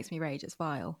 Literally makes me rage. It's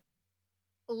vile.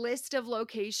 List of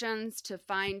locations to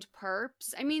find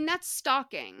perps. I mean, that's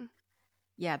stalking.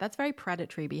 Yeah, that's very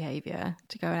predatory behavior,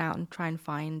 to go out and try and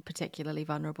find particularly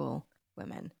vulnerable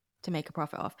women to make a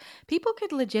profit off. People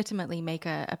could legitimately make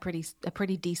a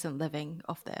pretty decent living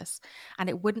off this, and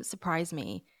it wouldn't surprise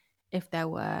me if there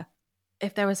were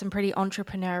if there were some pretty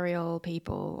entrepreneurial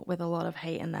people with a lot of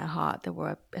hate in their heart that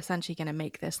were essentially going to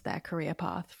make this their career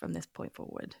path from this point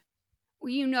forward.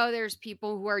 You know, there's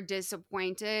people who are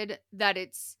disappointed that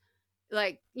it's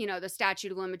like, you know, the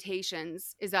statute of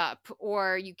limitations is up,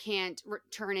 or you can't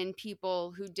turn in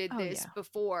people who did this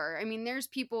before. I mean, there's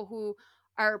people who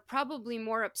are probably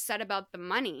more upset about the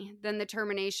money than the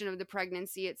termination of the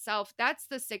pregnancy itself. That's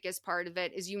the sickest part of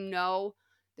it, is, you know,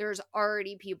 there's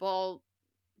already people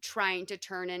trying to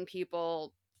turn in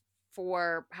people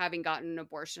for having gotten an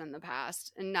abortion in the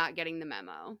past and not getting the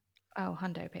memo. Oh,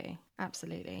 Hundo P.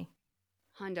 Absolutely.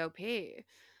 Hundo P.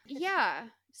 Yeah.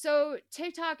 So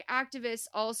TikTok activists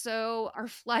also are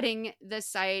flooding the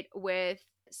site with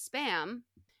spam.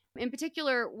 In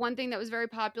particular, one thing that was very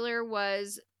popular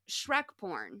was Shrek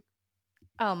porn.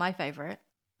 Oh, my favorite.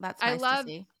 That's nice to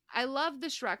see. I love the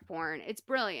Shrek porn. It's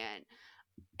brilliant.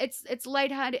 It's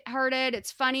lighthearted.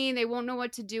 It's funny. They won't know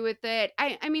what to do with it.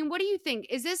 I mean, what do you think?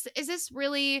 Is this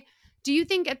really? Do you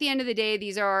think at the end of the day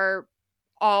these are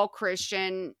all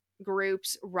Christian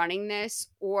groups running this,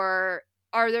 or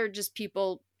are there just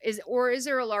people? Is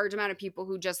there a large amount of people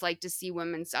who just like to see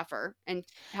women suffer and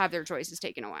have their choices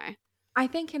taken away? I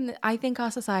think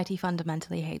our society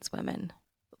fundamentally hates women,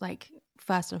 like,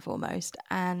 first and foremost.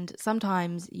 And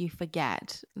sometimes you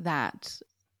forget that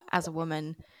as a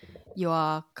woman, you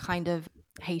are kind of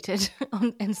hated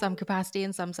in some capacity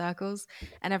in some circles.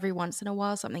 And every once in a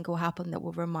while, something will happen that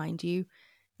will remind you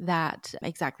that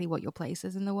exactly what your place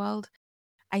is in the world.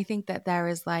 I think that there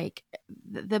is like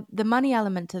the money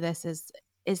element to this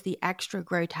is the extra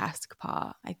grotesque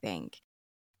part, I think.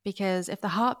 Because if the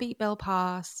heartbeat bill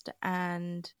passed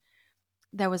and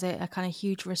there was a kind of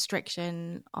huge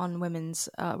restriction on women's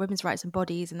rights and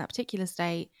bodies in that particular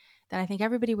state, then I think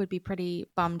everybody would be pretty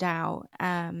bummed out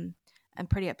and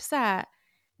pretty upset.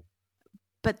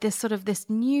 But this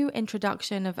new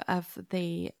introduction of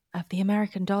the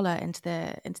American dollar into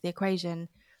the equation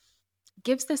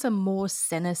gives this a more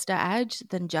sinister edge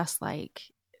than just like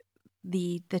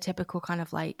the typical kind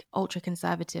of like ultra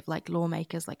conservative like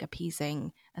lawmakers like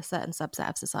appeasing a certain subset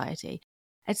of society.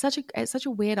 It's such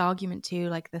a weird argument too,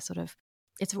 like the sort of,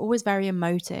 it's always very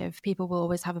emotive. People will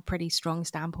always have a pretty strong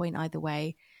standpoint either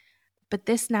way. But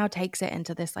this now takes it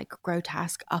into this like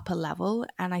grotesque upper level.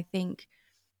 And I think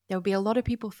there would be a lot of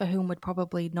people for whom would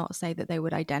probably not say that they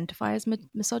would identify as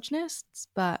misogynists.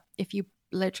 But if you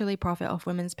literally profit off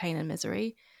women's pain and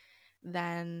misery,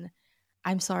 then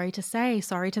I'm sorry to say,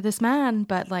 sorry to this man,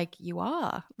 but like you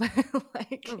are.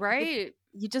 Like, right.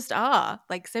 You just are,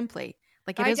 like, simply.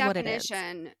 Like, it is what it is.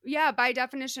 Yeah, by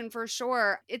definition, for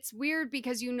sure. It's weird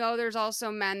because, you know, there's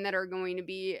also men that are going to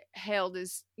be hailed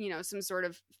as, you know, some sort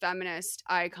of feminist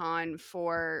icon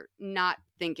for not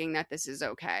thinking that this is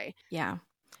okay. Yeah.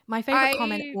 My favorite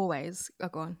comment always. Oh,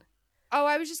 go on. Oh,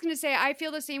 I was just going to say, I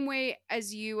feel the same way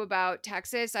as you about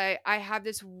Texas. I have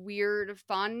this weird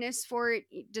fondness for it,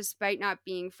 despite not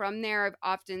being from there. I've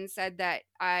often said that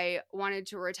I wanted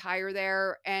to retire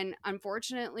there. And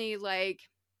unfortunately, like,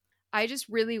 I just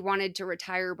really wanted to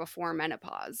retire before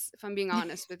menopause, if I'm being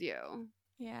honest with you.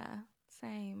 Yeah,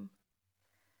 same.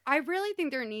 I really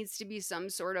think there needs to be some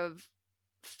sort of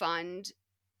fund,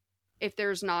 if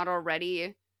there's not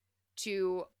already,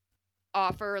 to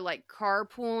offer like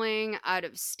carpooling out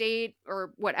of state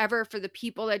or whatever for the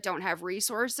people that don't have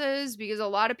resources, because a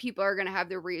lot of people are going to have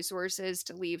the resources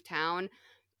to leave town,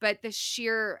 but the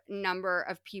sheer number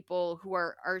of people who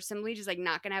are simply just like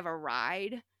not going to have a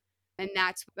ride, and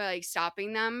that's like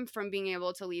stopping them from being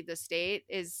able to leave the state,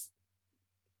 it's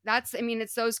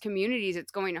those communities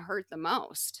it's going to hurt the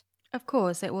most. Of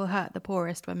course, it will hurt the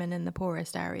poorest women in the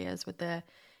poorest areas with the,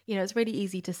 you know, it's really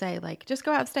easy to say, like, just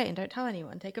go out of state and don't tell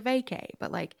anyone, take a vacay.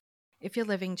 But, like, if you're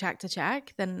living check to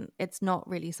check, then it's not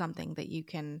really something that you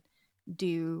can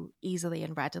do easily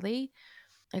and readily.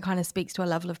 It kind of speaks to a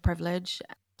level of privilege.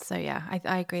 So, yeah,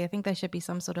 I agree. I think there should be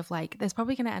some sort of, like, there's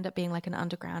probably going to end up being, like, an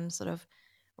underground sort of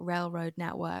railroad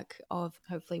network of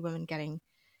hopefully women getting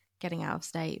out of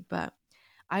state. But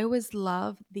I always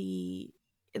love the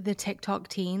TikTok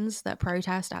teens that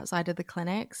protest outside of the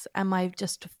clinics. And my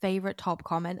just favorite top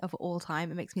comment of all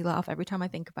time, it makes me laugh every time I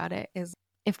think about it, is,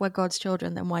 if we're God's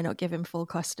children, then why not give him full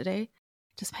custody?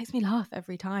 It just makes me laugh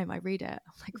every time I read it.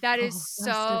 I'm like, that is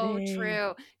so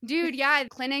true. Dude, yeah,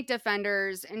 clinic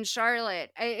defenders in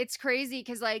Charlotte. It's crazy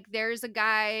because, like, there's a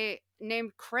guy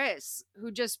named Chris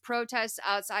who just protests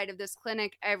outside of this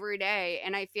clinic every day.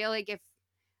 And I feel like if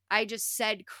I just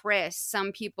said Chris,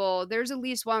 some people, there's at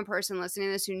least one person listening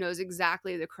to this who knows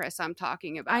exactly the Chris I'm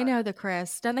talking about. I know the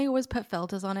Chris. Don't they always put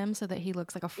filters on him so that he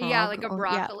looks like a frog? Yeah, like a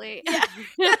broccoli. Yeah.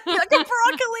 Like a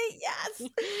broccoli, yes.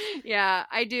 Yeah,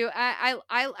 I do.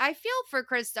 I feel for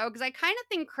Chris though, because I kind of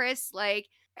think Chris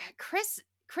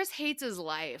Chris hates his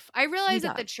life. I realize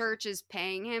that the church is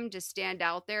paying him to stand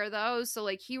out there though, so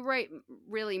like he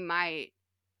really might.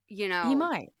 You know, he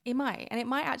might, and it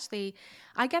might actually.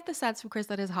 I get the sense from Chris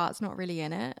that his heart's not really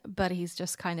in it, but he's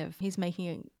just kind of making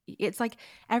it. It's like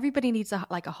everybody needs a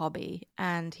hobby,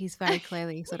 and he's very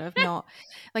clearly sort of not.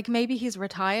 Like maybe he's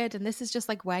retired, and this is just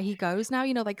like where he goes now.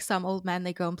 You know, like some old men,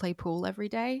 they go and play pool every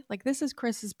day. Like this is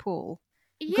Chris's pool.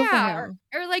 Yeah,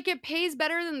 or like it pays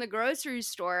better than the grocery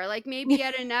store. Like maybe he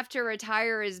had enough to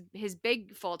retire his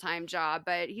big full-time job,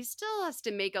 but he still has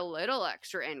to make a little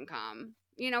extra income.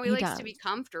 You know, he likes to be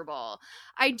comfortable.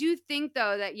 I do think,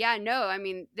 though, that, I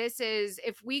mean,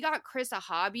 if we got Chris a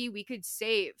hobby, we could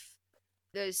save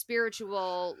the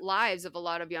spiritual lives of a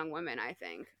lot of young women, I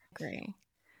think. Agree.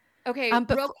 Okay.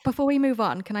 But before we move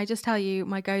on, can I just tell you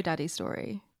my GoDaddy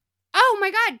story? Oh, my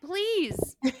God,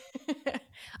 please.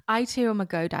 I, too, am a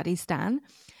GoDaddy stan.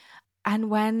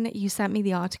 And when you sent me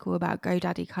the article about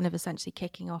GoDaddy kind of essentially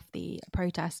kicking off the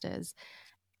protesters,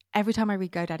 every time I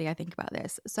read GoDaddy, I think about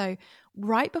this. So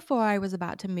right before I was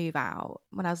about to move out,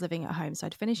 when I was living at home, so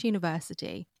I'd finished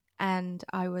university and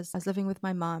I was living with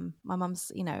my mum. My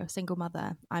mum's, single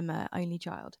mother. I'm an only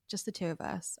child, just the two of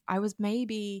us. I was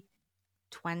maybe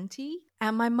 20.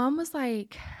 And my mum was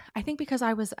like, I think because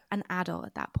I was an adult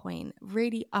at that point,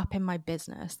 really up in my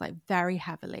business, like very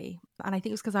heavily. And I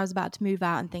think it was because I was about to move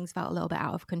out and things felt a little bit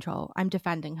out of control. I'm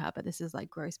defending her, but this is like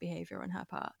gross behavior on her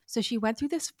part. So she went through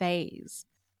this phase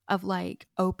of like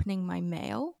opening my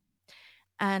mail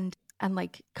and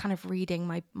like kind of reading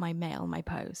my mail, my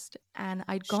post. And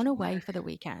I'd gone away for the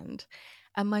weekend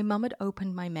and my mum had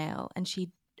opened my mail and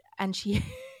she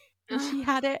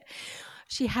had it.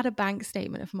 She had a bank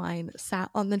statement of mine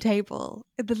sat on the table,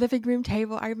 at the living room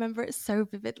table. I remember it so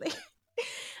vividly.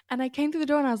 And I came through the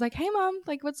door and I was like, "Hey mom,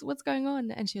 like what's going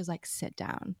on?" And she was like, "Sit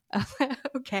down." I was like,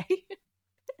 "Okay."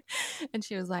 And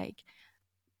she was like,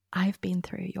 "I've been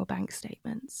through your bank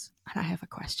statements and I have a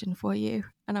question for you."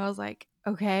 And I was like,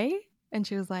 "Okay." And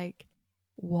she was like,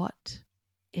 "What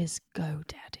is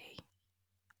GoDaddy?"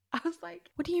 I was like,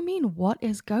 "What do you mean, what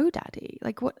is GoDaddy?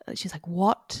 Like what?" She's like,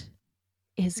 "What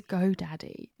is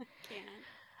GoDaddy?"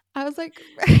 I was like,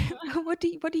 what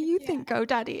do you think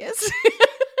GoDaddy is?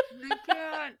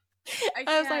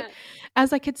 I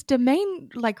was like, it's domain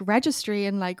like registry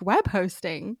and like web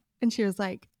hosting. And she was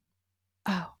like,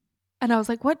 "Oh." And I was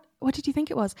like, what did you think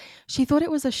it was? She thought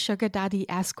it was a sugar daddy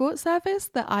escort service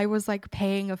that I was like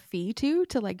paying a fee to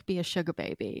like be a sugar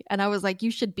baby. And I was like,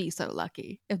 you should be so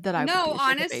lucky that I would be a sugar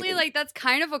honestly, baby. like that's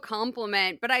kind of a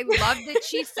compliment. But I love that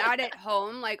she sat at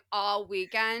home like all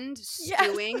weekend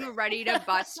stewing, ready to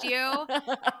bust you.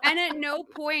 And at no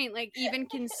point like even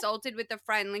consulted with a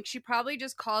friend. Like she probably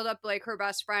just called up like her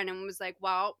best friend and was like,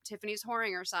 "Well, Tiffany's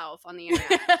whoring herself on the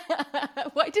internet."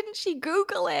 Why didn't she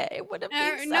Google it? It would have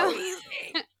been so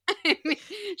easy. I mean,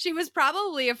 she was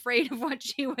probably afraid of what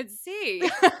she would see.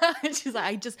 She's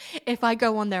like, if I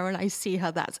go on there and I see her,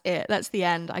 that's it. That's the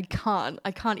end. I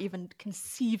can't even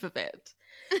conceive of it.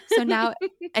 So now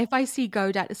if I see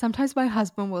GoDaddy, sometimes my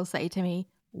husband will say to me,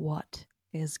 "What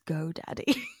is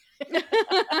GoDaddy?"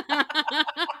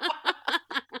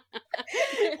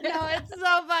 No, it's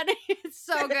so funny. It's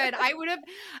so good.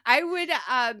 I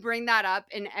would bring that up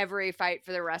in every fight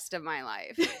for the rest of my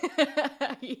life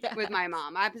with my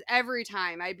mom. Every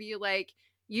time I'd be like,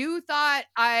 "You thought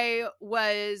I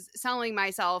was selling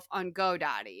myself on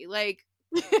GoDaddy. Like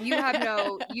you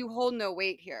hold no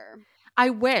weight here." I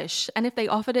wish. And if they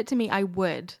offered it to me, I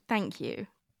would. Thank you.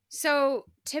 So,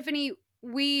 Tiffany,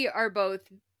 we are both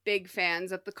big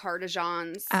fans of the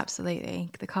Kardashians.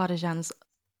 Absolutely. The Kardashians,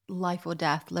 life or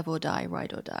death, live or die,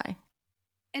 ride or die.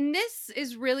 And this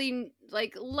is really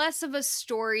like less of a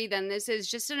story than this is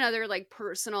just another like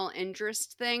personal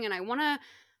interest thing. And I want to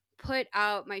put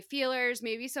out my feelers.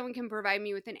 Maybe someone can provide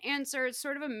me with an answer. It's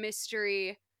sort of a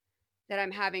mystery that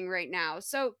I'm having right now.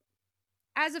 So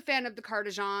as a fan of the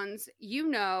Kardashians, you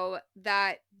know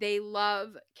that they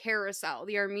love Carousel,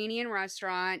 the Armenian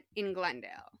restaurant in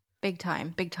Glendale. Big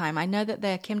time, big time. I know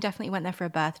that Kim definitely went there for a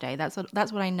birthday. That's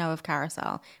what I know of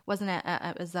Carousel. Wasn't it?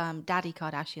 It was Daddy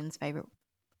Kardashian's favorite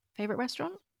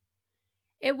restaurant.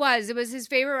 It was his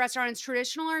favorite restaurant. It's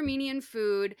traditional Armenian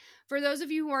food. For those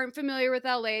of you who aren't familiar with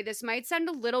LA, this might sound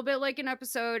a little bit like an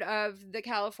episode of The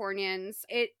Californians.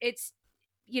 It's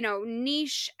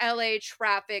niche LA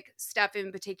traffic stuff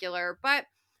in particular, but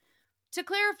to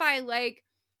clarify, like,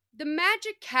 the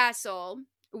Magic Castle,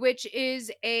 which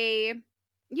is a,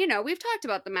 we've talked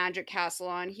about the Magic Castle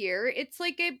on here. It's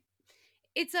like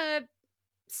it's a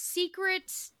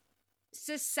secret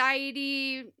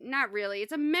society, not really.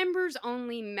 It's a members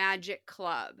only magic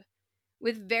club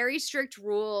with very strict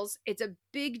rules. It's a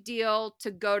big deal to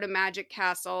go to Magic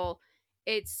Castle.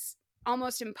 It's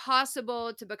almost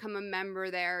impossible to become a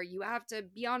member there. You have to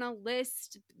be on a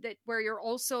list where you're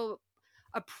also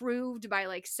approved by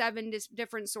like 7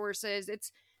 different sources.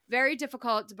 It's very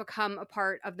difficult to become a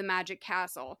part of the Magic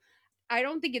Castle. I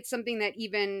don't think it's something that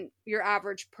even your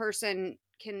average person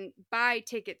can buy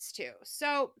tickets to.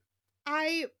 So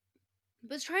I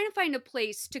was trying to find a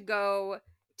place to go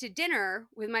to dinner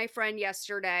with my friend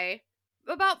yesterday,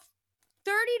 about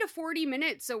 30 to 40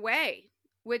 minutes away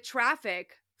with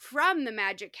traffic from the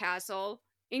Magic Castle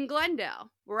in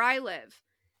Glendale, where I live.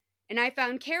 And I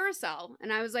found Carousel,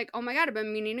 and I was like, oh my God, I've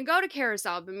been meaning to go to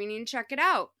Carousel. I've been meaning to check it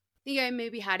out. I think I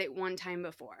maybe had it one time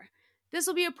before. This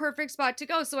will be a perfect spot to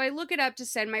go. So I look it up to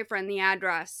send my friend the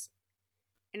address.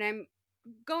 And I'm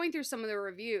going through some of the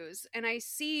reviews, and I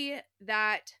see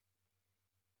that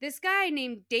this guy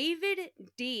named David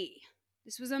D.,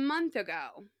 this was a month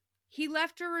ago, he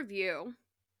left a review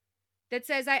that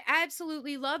says, I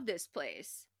absolutely love this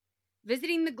place.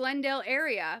 Visiting the Glendale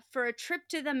area for a trip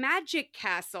to the Magic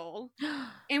Castle,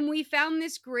 and we found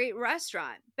this great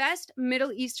restaurant. Best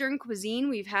Middle Eastern cuisine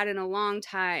we've had in a long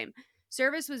time.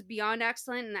 Service was beyond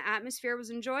excellent, and the atmosphere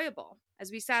was enjoyable.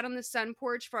 As we sat on the sun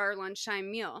porch for our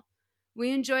lunchtime meal,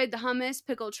 we enjoyed the hummus,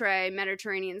 pickle tray,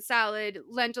 Mediterranean salad,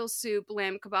 lentil soup,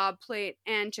 lamb kebab plate,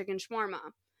 and chicken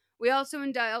shawarma. We also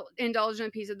indulged in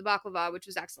a piece of the baklava, which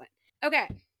was excellent. Okay,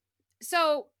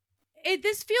 so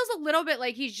this feels a little bit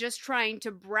like he's just trying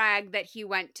to brag that he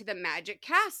went to the Magic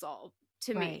Castle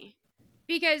to me.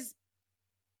 Because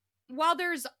while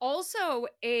there's also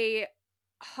a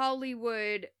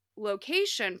Hollywood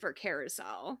location for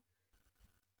Carousel,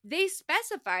 they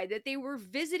specified that they were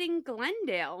visiting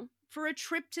Glendale for a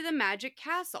trip to the Magic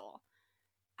Castle.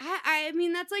 I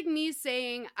mean, that's like me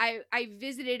saying I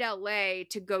visited LA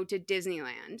to go to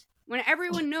Disneyland, when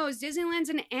everyone knows Disneyland's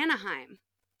in Anaheim.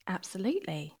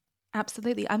 Absolutely.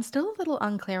 Absolutely. I'm still a little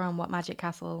unclear on what Magic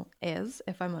Castle is,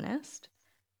 if I'm honest.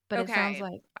 But It sounds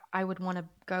like I would want to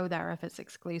go there if it's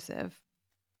exclusive.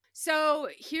 So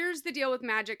here's the deal with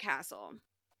Magic Castle.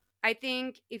 I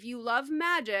think if you love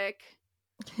magic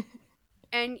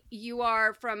and you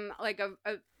are from like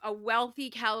a wealthy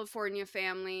California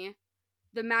family,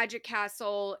 the Magic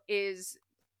Castle is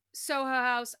Soho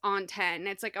House on 10.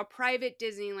 It's like a private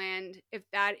Disneyland if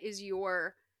that is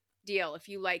your deal, if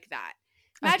you like that.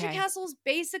 Magic Castle's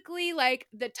basically like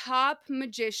the top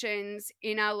magicians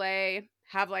in LA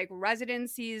have like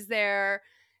residencies there.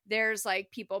 There's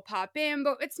like people pop in,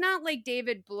 but it's not like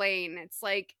David Blaine. It's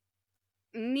like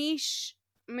niche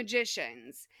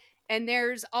magicians. And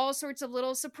there's all sorts of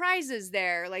little surprises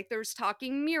there. Like there's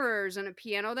talking mirrors and a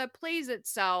piano that plays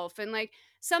itself and like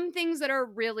some things that are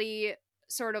really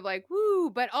sort of like,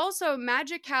 woo. But also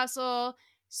Magic Castle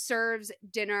serves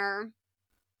dinner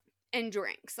and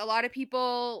drinks. A lot of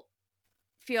people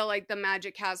feel like the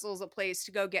Magic Castle is a place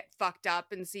to go get fucked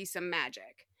up and see some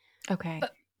magic. Okay.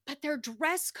 But their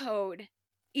dress code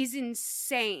is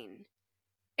insane.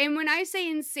 And when I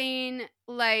say insane,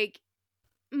 like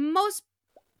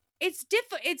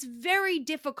it's very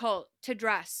difficult to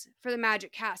dress for the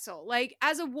Magic Castle. Like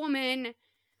as a woman,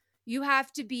 you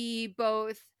have to be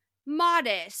both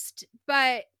modest,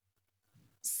 but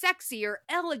sexy or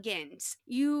elegant.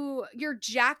 Your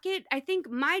jacket, I think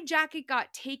my jacket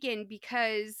got taken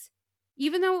because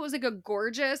even though it was like a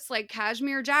gorgeous like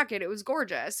cashmere jacket, it was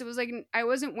gorgeous. It was like I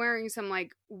wasn't wearing some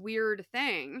like weird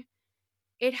thing.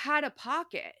 It had a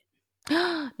pocket.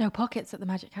 No pockets at the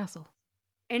Magic Castle.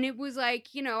 And it was like,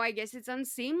 I guess it's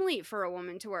unseemly for a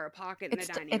woman to wear a pocket in the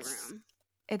dining room.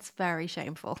 It's very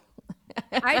shameful.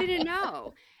 I didn't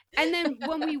know. And then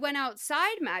when we went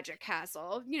outside Magic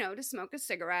Castle, to smoke a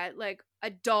cigarette, like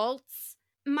adults,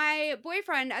 my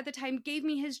boyfriend at the time gave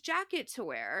me his jacket to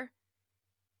wear.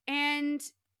 And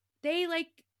they like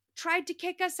tried to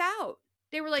kick us out.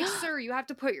 They were like, sir, you have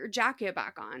to put your jacket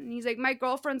back on. And he's like, my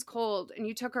girlfriend's cold and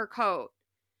you took her coat.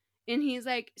 And he's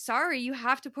like, sorry, you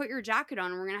have to put your jacket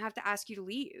on. We're going to have to ask you to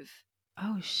leave.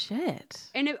 Oh, shit.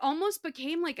 And it almost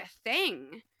became like a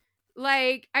thing.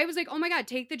 Like, I was like, oh my God,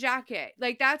 take the jacket.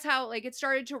 Like, that's how, like, it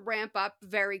started to ramp up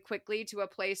very quickly to a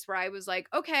place where I was like,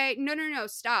 okay, no,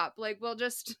 stop. Like,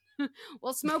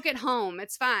 we'll smoke at home.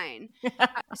 It's fine.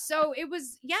 So it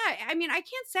was, I mean, I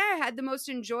can't say I had the most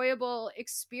enjoyable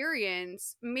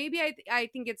experience. Maybe I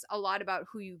think it's a lot about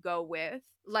who you go with.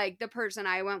 Like, the person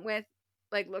I went with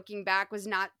like looking back, was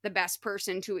not the best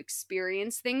person to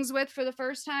experience things with for the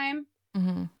first time.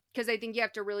 Mm-hmm. Because I think you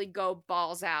have to really go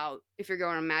balls out if you're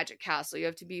going to Magic Castle. You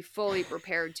have to be fully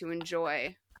prepared to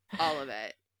enjoy all of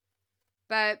it.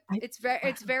 But it's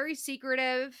very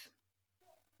secretive.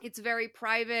 It's very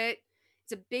private.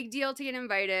 It's a big deal to get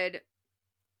invited.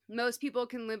 Most people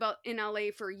can live in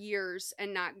LA for years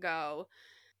and not go.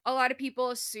 A lot of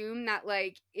people assume that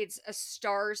like it's a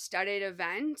star-studded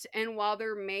event, and while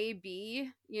there may be,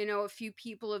 you know, a few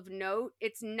people of note,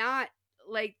 it's not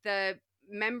like the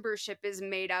membership is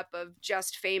made up of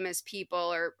just famous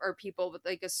people or people with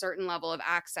like a certain level of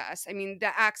access. I mean,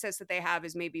 the access that they have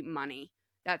is maybe money.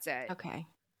 That's it. Okay.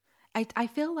 I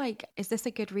feel like, is this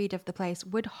a good read of the place?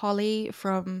 Would Holly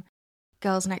from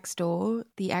Girls Next Door,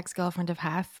 the ex-girlfriend of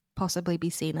Hef, possibly be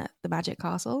seen at the Magic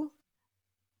Castle?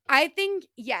 I think,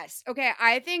 yes. Okay,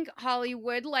 I think Holly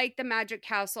would like the Magic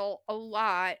Castle a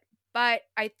lot, but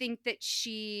I think that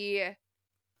she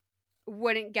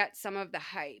wouldn't get some of the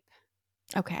hype.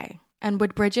 Okay. And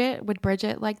would Bridget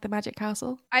like the Magic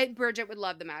Castle? Bridget would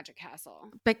love the Magic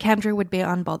Castle. But Kendra would be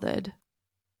unbothered.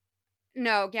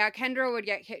 No, yeah, Kendra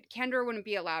wouldn't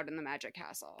be allowed in the Magic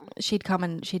Castle. She'd come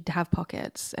and she'd have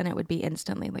pockets, and it would be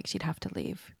instantly like she'd have to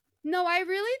leave. No, I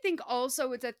really think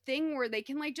also it's a thing where they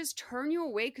can like just turn you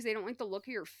away because they don't like the look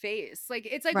of your face. Like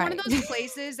it's like one of those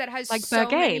places that has like so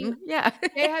Berghain. many, yeah.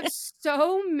 They have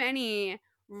so many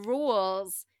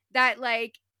rules that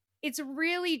like it's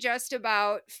really just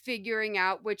about figuring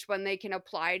out which one they can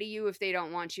apply to you if they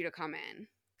don't want you to come in.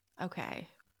 Okay.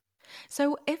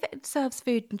 So if it serves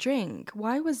food and drink,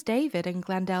 why was David in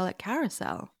Glendale at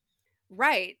Carousel?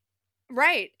 Right.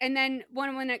 And then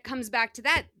when it comes back to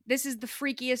that, this is the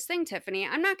freakiest thing, Tiffany.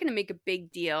 I'm not going to make a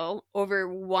big deal over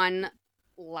one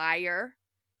liar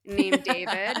named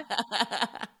David.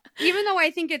 Even though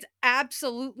I think it's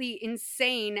absolutely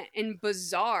insane and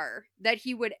bizarre that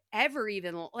he would ever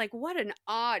even, like, what an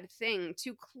odd thing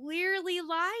to clearly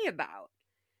lie about.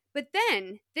 But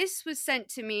then this was sent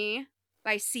to me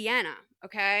by Sienna,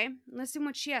 okay? Listen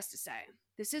what she has to say.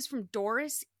 This is from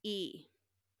Doris E.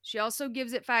 She also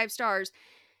gives it 5 stars.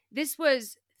 This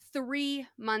was 3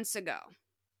 months ago.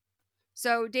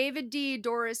 So David D,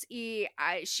 Doris E,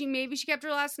 she kept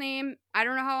her last name. I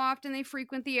don't know how often they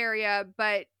frequent the area,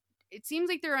 but it seems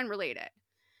like they're unrelated.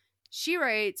 She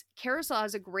writes, Carousel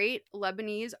has a great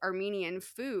Lebanese Armenian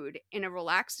food in a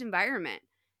relaxed environment.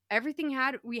 Everything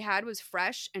we had was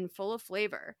fresh and full of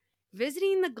flavor.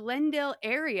 Visiting the Glendale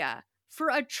area for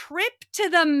a trip to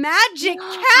the Magic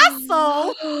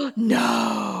Castle.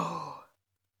 No.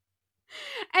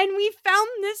 And we found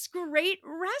this great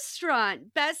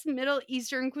restaurant. Best Middle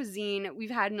Eastern cuisine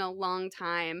we've had in a long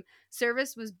time.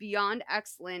 Service was beyond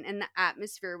excellent and the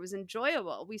atmosphere was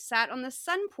enjoyable. We sat on the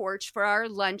sun porch for our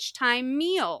lunchtime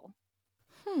meal.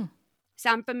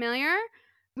 Sound familiar?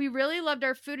 We really loved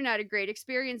our food and had a great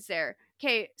experience there.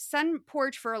 Okay, sun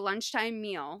porch for a lunchtime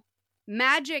meal.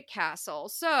 Magic Castle.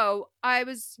 So I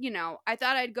was, I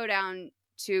thought I'd go down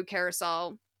to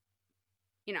Carousel.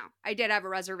 I did have a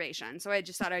reservation, so I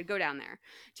just thought I'd go down there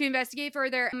to investigate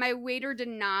further. My waiter I did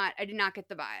not get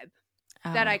the vibe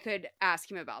that I could ask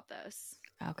him about this.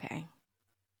 Okay.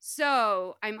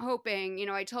 So I'm hoping,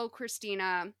 I told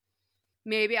Christina,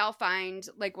 maybe I'll find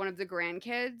like one of the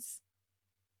grandkids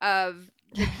of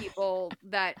the people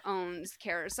that owns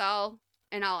Carousel,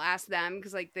 and I'll ask them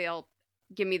because like they'll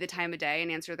give me the time of day and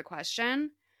answer the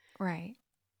question. Right.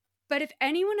 But if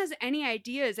anyone has any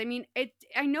ideas, I mean,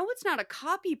 I know it's not a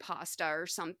copy pasta or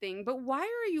something, but why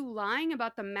are you lying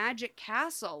about the Magic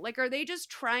Castle? Like, are they just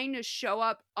trying to show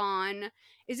up on,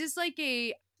 is this like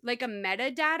a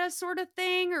metadata sort of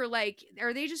thing? Or like,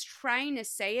 are they just trying to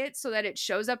say it so that it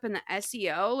shows up in the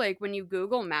SEO? Like when you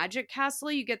Google Magic Castle,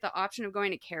 you get the option of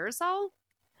going to Carousel?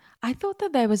 I thought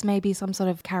that there was maybe some sort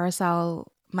of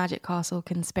Carousel Magic Castle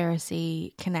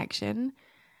conspiracy connection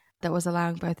that was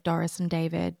allowing both Doris and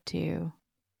David to,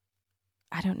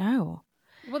 I don't know.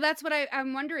 Well, that's what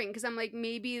I'm wondering, because I'm like,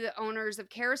 maybe the owners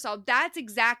of Carousel, that's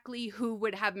exactly who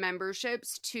would have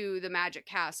memberships to the Magic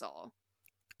Castle.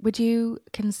 Would you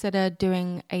consider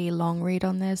doing a long read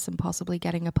on this and possibly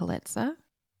getting a Pulitzer?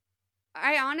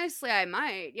 I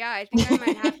might. Yeah, I think I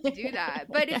might have to do that.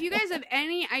 But if you guys have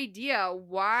any idea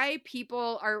why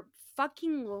people are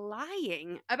fucking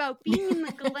lying about being in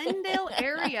the Glendale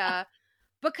area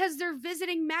because they're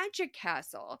visiting Magic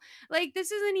Castle. Like,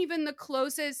 this isn't even the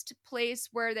closest place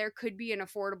where there could be an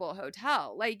affordable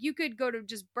hotel. Like, you could go to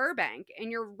just Burbank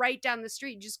and you're right down the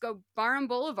street. Just go Barham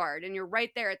Boulevard and you're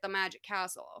right there at the Magic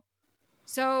Castle.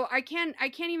 So I can't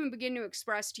even begin to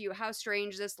express to you how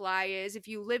strange this lie is. If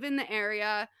you live in the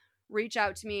area, reach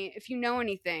out to me. If you know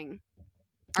anything,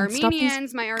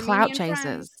 Armenians, my Armenian clout friends.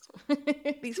 chasers.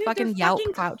 These Dude, fucking they're Yelp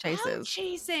fucking clout chasers.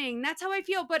 chasing. That's how I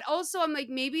feel. But also, I'm like,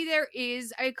 maybe there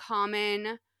is a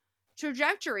common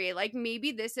trajectory. Like,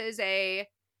 maybe this is a,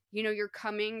 you know, you're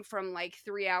coming from like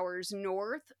 3 hours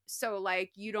north. So,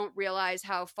 like, you don't realize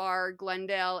how far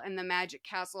Glendale and the Magic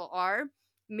Castle are.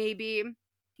 Maybe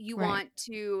you want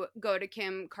to go to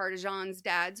Kim Kardashian's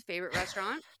dad's favorite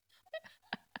restaurant.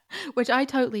 Which I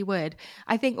totally would.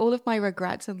 I think all of my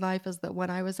regrets in life is that when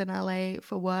I was in LA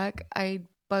for work, I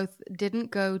both didn't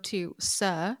go to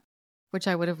Sir, which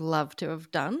I would have loved to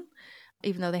have done,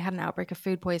 even though they had an outbreak of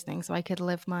food poisoning, so I could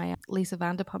live my Lisa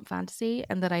Vanderpump fantasy,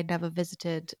 and that I never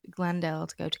visited Glendale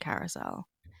to go to Carousel.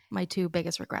 My two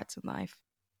biggest regrets in life.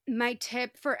 My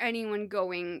tip for anyone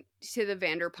going to the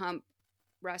Vanderpump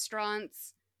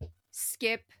restaurants,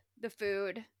 skip the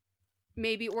food.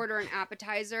 Maybe order an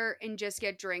appetizer and just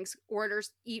get drinks.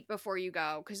 Eat before you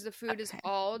go, because the food is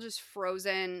all just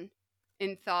frozen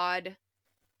and thawed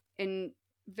and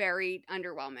very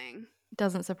underwhelming.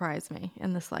 Doesn't surprise me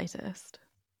in the slightest.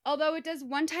 Although it does.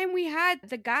 One time we had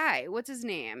the guy, what's his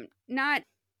name? Not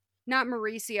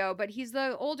Mauricio, but he's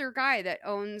the older guy that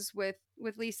owns with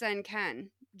Lisa and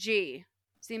Ken. G.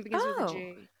 Same begins with a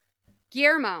G.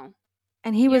 Guillermo.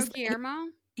 And he was Guillermo?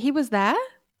 He was there?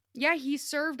 Yeah, he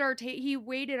served he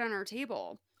waited on our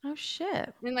table. Oh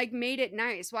shit. And like made it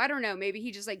nice. Well, I don't know, maybe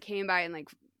he just like came by and like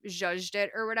judged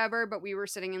it or whatever, but we were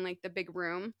sitting in like the big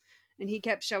room and he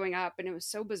kept showing up and it was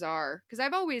so bizarre, because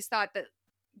I've always thought that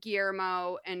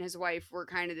Guillermo and his wife were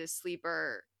kind of the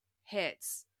sleeper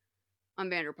hits on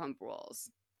Vanderpump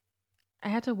Rules. I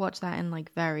had to watch that in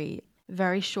like very,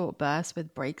 very short bursts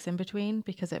with breaks in between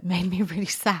because it made me really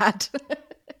sad.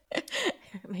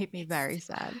 It made me very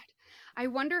sad. I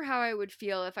wonder how I would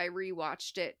feel if I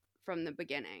rewatched it from the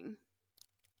beginning.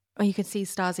 Or you could see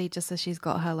Stasi just as she's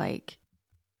got her like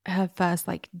her first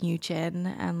like new chin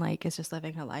and like is just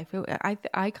living her life.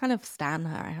 I kind of stan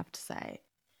her, I have to say.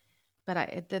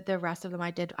 But the rest of them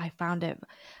I found it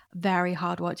very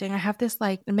hard watching. I have this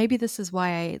like, and maybe this is why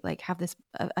I like have this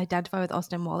identify with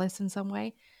Austin Wallace in some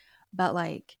way, but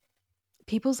like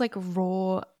people's like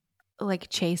raw like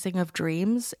chasing of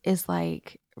dreams is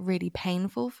like really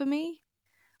painful for me.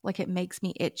 Like it makes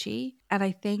me itchy. And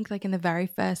I think like in the very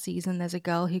first season, there's a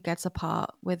girl who gets a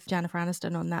part with Jennifer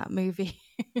Aniston on that movie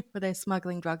where they're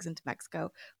smuggling drugs into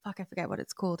Mexico. Fuck, I forget what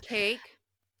it's called. Cake?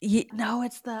 Yeah, no,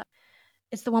 it's the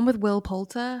one with Will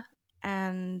Poulter,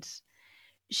 and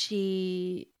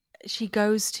she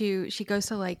goes to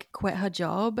like quit her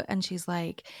job, and she's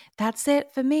like, that's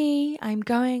it for me, I'm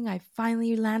going, I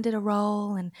finally landed a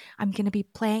role and I'm gonna be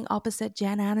playing opposite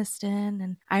Jen Aniston.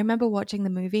 And I remember watching the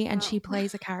movie and she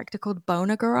plays a character called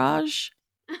Boner Garage.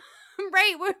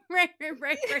 right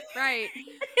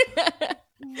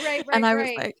And I was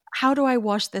like, how do I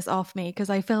wash this off me? Because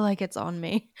I feel like it's on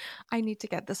me. I need to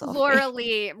get this off Laura me.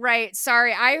 Lee, right.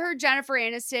 Sorry. I heard Jennifer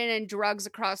Aniston and drugs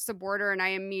across the border, and I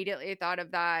immediately thought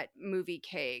of that movie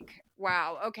Cake.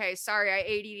 Wow. Okay. Sorry. I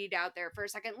ADD'd out there for a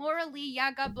second. Laura Lee,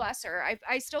 yeah, God bless her.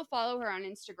 I still follow her on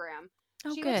Instagram.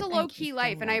 She lives a low-key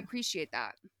life, and I appreciate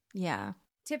that. Yeah.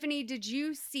 Tiffany, did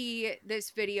you see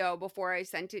this video before I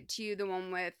sent it to you? The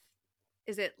one with,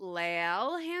 is it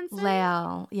Lael Hansen?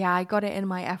 Lael. Yeah, I got it in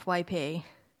my FYP.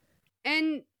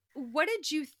 And what did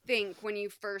you think when you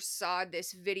first saw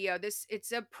this video?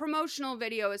 It's a promotional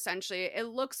video, essentially. It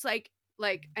looks like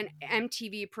an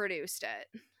MTV produced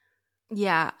it.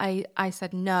 Yeah, I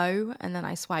said no, and then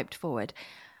I swiped forward.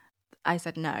 I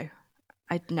said no.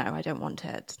 I don't want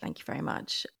it. Thank you very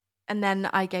much. And then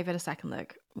I gave it a second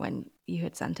look when you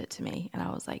had sent it to me, and I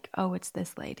was like, oh, it's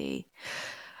this lady.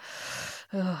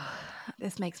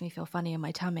 This makes me feel funny in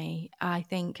my tummy. I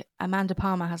think Amanda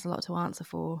Palmer has a lot to answer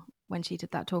for when she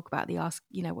did that talk about the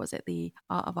was it the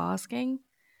art of asking?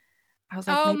 I was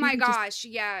like, oh my gosh,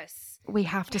 yes. We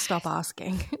have to stop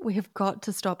asking. We have got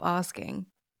to stop asking.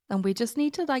 And we just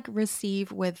need to like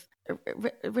receive with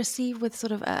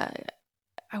sort of I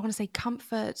want to say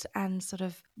comfort and sort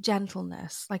of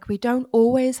gentleness. Like we don't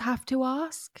always have to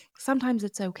ask. Sometimes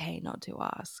it's okay not to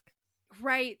ask.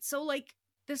 Right. So like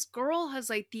this girl has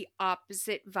like the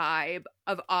opposite vibe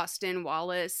of Austin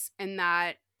Wallace, in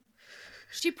that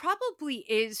she probably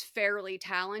is fairly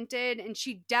talented and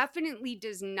she definitely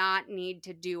does not need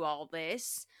to do all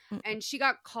this. And she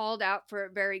got called out for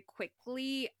it very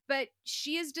quickly, but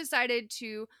she has decided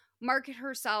to market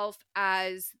herself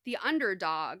as the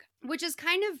underdog, which is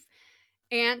kind of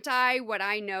anti what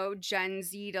I know Gen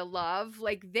Z to love.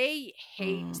 Like they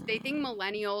hate, they think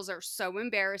millennials are so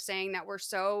embarrassing, that we're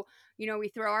so, we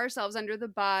throw ourselves under the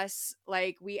bus,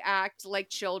 like we act like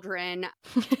children.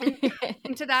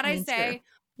 And to that I say,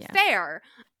 Fair.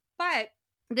 But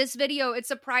this video, it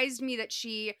surprised me that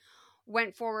she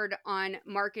went forward on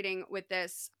marketing with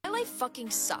this. My life fucking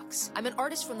sucks. I'm an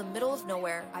artist from the middle of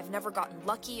nowhere. I've never gotten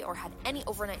lucky or had any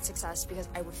overnight success because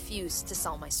I refuse to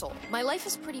sell my soul. My life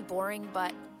is pretty boring,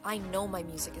 but I know my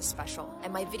music is special,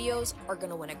 and my videos are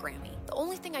gonna win a Grammy. The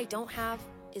only thing I don't have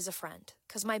is a friend,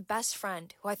 because my best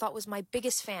friend, who I thought was my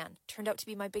biggest fan, turned out to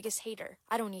be my biggest hater.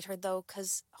 I don't need her though,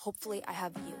 because hopefully I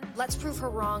have you. Let's prove her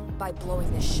wrong by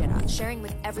blowing this shit up, sharing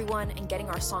with everyone, and getting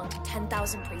our song to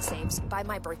 10,000 pre-saves by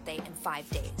my birthday in 5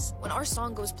 days. When our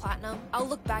song goes platinum, I'll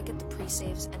look back at the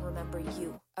pre-saves and remember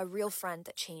you, a real friend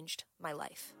that changed my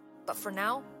life. But for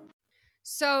now...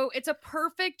 So it's a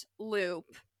perfect loop.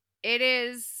 It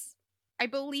is, I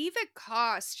believe it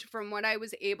cost, from what I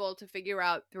was able to figure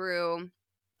out through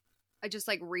just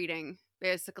like reading,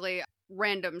 basically,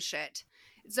 random shit.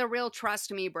 It's a real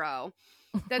trust me, bro.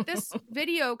 That this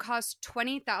video cost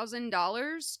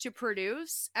 $20,000 to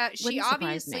produce. She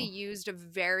obviously used a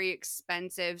very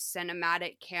expensive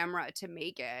cinematic camera to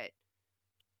make it.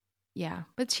 Yeah,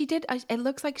 but she did. It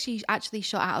looks like she actually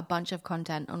shot out a bunch of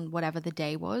content on whatever the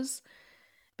day was,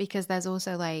 because there's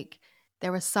also like,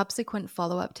 there are subsequent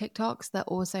follow-up TikToks that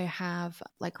also have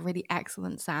like really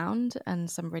excellent sound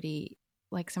and some really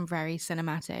like some very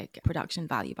cinematic production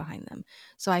value behind them.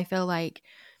 So I feel like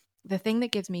the thing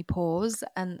that gives me pause,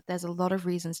 and there's a lot of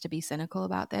reasons to be cynical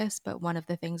about this, but one of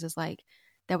the things is like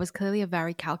there was clearly a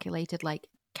very calculated like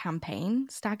campaign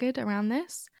staggered around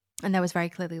this, and there was very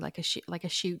clearly like a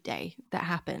shoot day that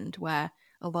happened where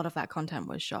a lot of that content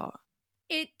was shot.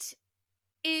 It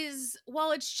is,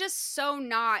 well, it's just so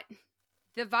not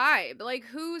the vibe. Like,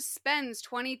 who spends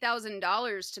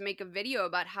 $20,000 to make a video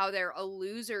about how they're a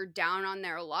loser down on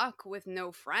their luck with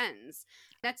no friends?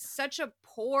 That's such a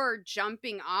poor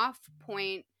jumping off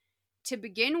point to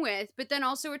begin with, but then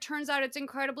also it turns out it's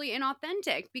incredibly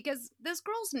inauthentic, because this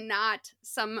girl's not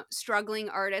some struggling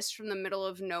artist from the middle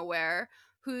of nowhere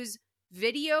whose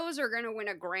videos are going to win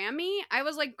a Grammy. I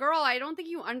was like, girl, I don't think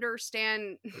you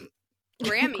understand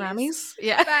Grammys. Grammys?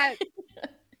 Yeah. But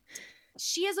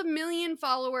she has 1 million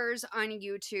followers on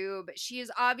YouTube. She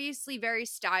is obviously very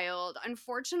styled.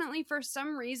 Unfortunately, for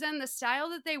some reason, the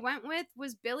style that they went with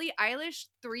was Billie Eilish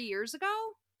 3 years ago.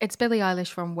 It's Billie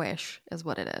Eilish from Wish is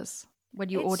what it is. When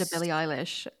you order Billie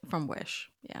Eilish from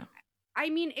Wish. Yeah. I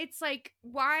mean, it's like,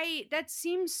 why? That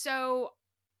seems so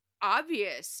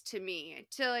obvious to me.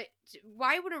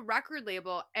 Why would a record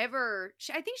label ever?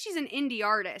 I think she's an indie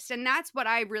artist, and that's what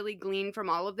I really glean from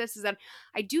all of this, is that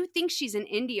I do think she's an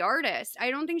indie artist. I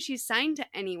don't think she's signed to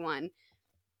anyone,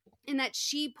 and that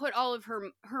she put all of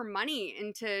her money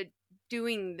into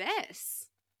doing this.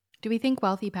 Do we think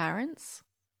wealthy parents?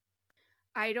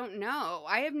 I don't know.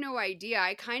 I have no idea.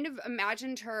 I kind of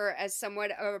imagined her as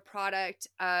somewhat of a product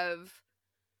of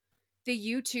the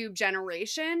YouTube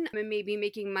generation and maybe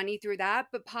making money through that,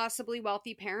 but possibly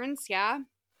wealthy parents. Yeah.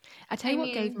 I tell you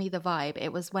what gave me the vibe.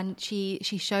 It was when she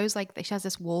shows like, she has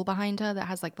this wall behind her that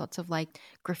has like lots of like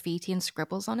graffiti and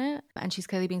scribbles on it. And she's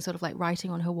clearly being sort of like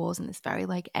writing on her walls in this very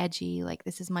like edgy, like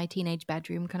this is my teenage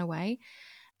bedroom kind of way.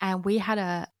 And we had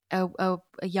a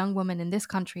young woman in this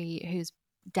country whose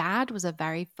dad was a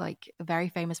very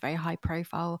famous, very high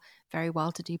profile, very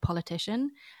well-to-do politician,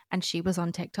 and she was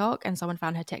on TikTok, and someone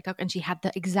found her TikTok and she had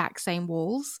the exact same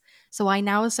walls. So I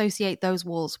now associate those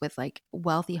walls with like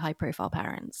wealthy, high profile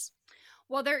parents.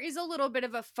 Well, there is a little bit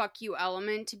of a fuck you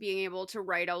element to being able to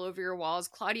write all over your walls.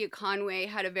 Claudia Conway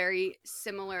had a very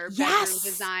similar bedroom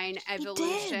design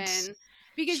evolution.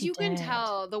 Because you can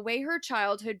tell the way her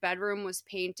childhood bedroom was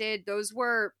painted, those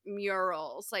were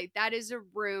murals. Like, that is a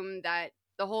room that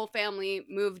the whole family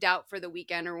moved out for the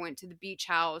weekend or went to the beach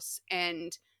house,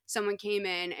 and someone came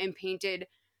in and painted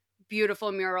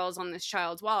beautiful murals on this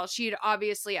child's wall. She had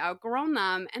obviously outgrown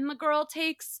them, and the girl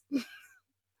takes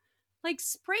like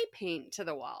spray paint to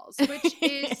the walls, which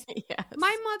is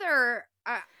my mother.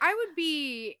 I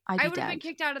would have been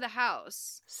kicked out of the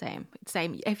house. Same.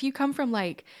 If you come from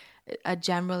like a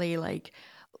generally like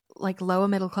lower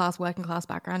middle class, working class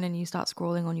background, and you start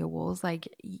scrolling on your walls, like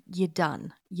you're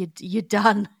done. You're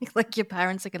done. Like your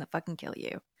parents are gonna fucking kill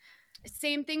you.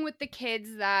 Same thing with the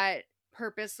kids that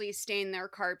purposely stain their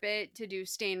carpet to do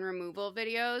stain removal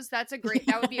videos. That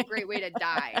would be a great way to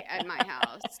die at my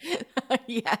house.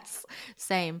 Yes,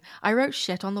 same. I wrote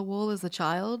shit on the wall as a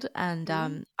child, and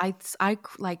I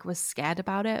like was scared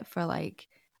about it for like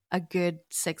a good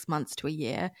 6 months to a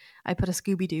year. I put a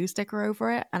Scooby-Doo sticker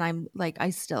over it, and I'm like, I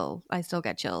still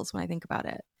get chills when I think about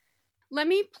it. Let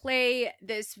me play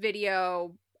this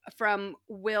video from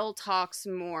Will Talks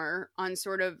More on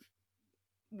sort of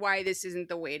why this isn't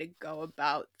the way to go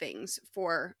about things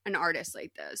for an artist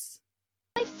like this.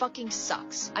 Life fucking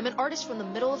sucks. I'm an artist from the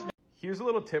middle of... Here's a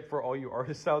little tip for all you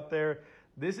artists out there.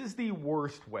 This is the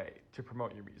worst way to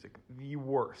promote your music. The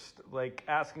worst. Like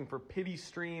asking for pity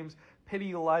streams,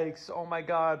 pity likes. Oh my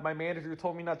God, my manager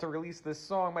told me not to release this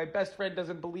song. My best friend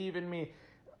doesn't believe in me.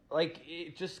 Like,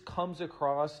 it just comes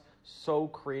across so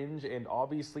cringe and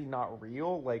obviously not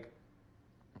real. Like,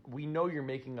 we know you're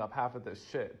making up half of this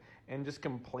shit. And just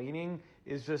complaining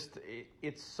is just,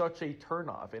 it's such a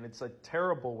turnoff. And it's a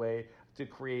terrible way to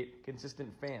create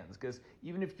consistent fans. Because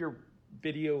even if your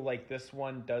video like this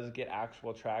one does get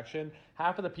actual traction,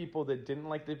 half of the people that didn't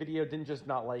like the video didn't just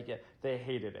not like it, they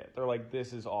hated it. They're like,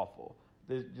 this is awful.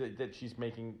 That she's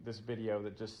making this video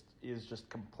that just is just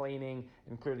complaining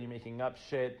and clearly making up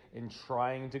shit and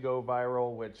trying to go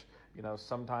viral, which, you know,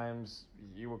 sometimes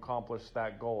you accomplish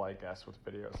that goal, I guess, with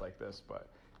videos like this. But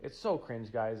it's so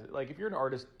cringe, guys. Like, if you're an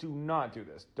artist, do not do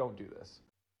this. Don't do this.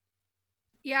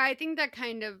 Yeah, I think that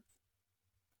kind of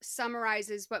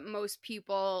summarizes what most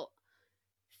people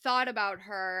thought about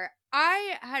her.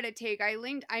 I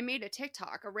made a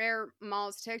TikTok, a Rare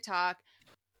Malls TikTok,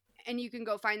 and you can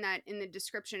go find that in the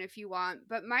description if you want.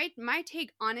 But my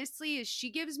take, honestly, is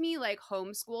she gives me like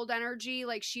homeschooled energy.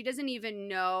 Like, she doesn't even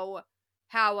know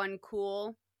how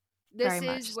uncool this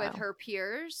is with her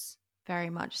peers. Very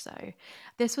much so.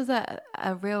 This was a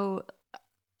real,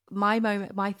 my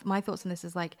moment, my thoughts on this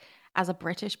is like, as a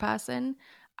British person,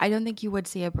 I don't think you would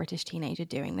see a British teenager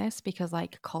doing this because,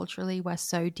 like, culturally we're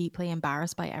so deeply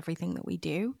embarrassed by everything that we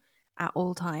do at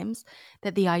all times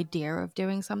that the idea of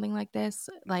doing something like this,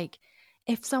 like,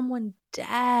 if someone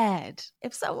dared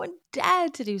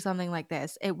to do something like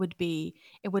this, it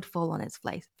would fall on its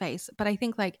face. But I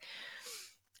think, like,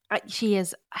 she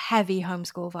is heavy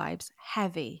homeschool vibes,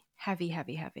 heavy.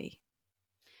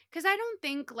 Because I don't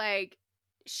think, like,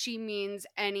 she means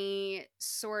any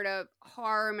sort of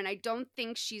harm, and I don't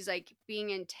think she's like being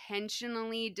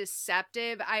intentionally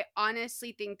deceptive. I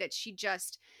honestly think that she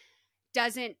just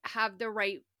doesn't have the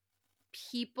right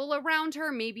people around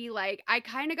her. Maybe, like, I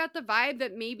kind of got the vibe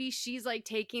that maybe she's like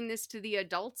taking this to the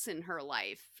adults in her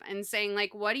life and saying,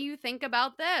 like, what do you think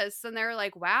about this? And they're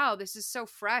like, wow, this is so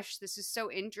fresh, this is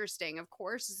so interesting, of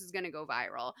course this is going to go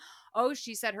viral. Oh,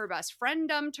 she said her best friend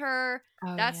dumped her.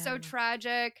 That's so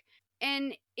tragic.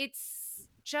 And it's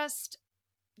just,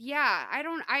 yeah, I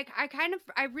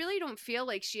really don't feel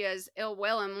like she has ill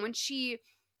will. And when she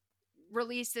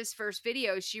released this first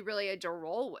video, she really had to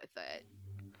roll with it.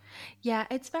 Yeah,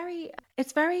 it's very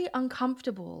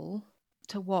uncomfortable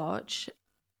to watch,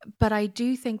 but I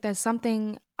do think there's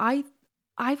something, I've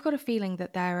got a feeling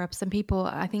that there are some people,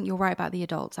 I think you're right about the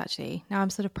adults actually. Now I'm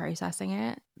sort of processing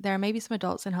it. There are maybe some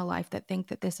adults in her life that think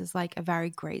that this is like a very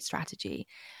great strategy.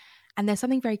 And there's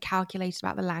something very calculated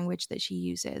about the language that she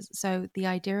uses. So the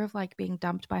idea of like being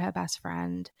dumped by her best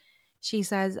friend, she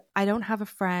says, I don't have a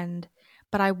friend,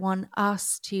 but I want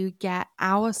us to get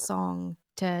our song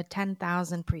to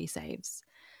 10,000 pre-saves.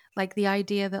 Like the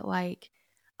idea that like,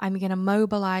 I'm going to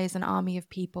mobilize an army of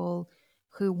people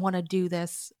who want to do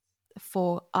this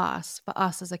for us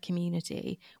as a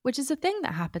community, which is a thing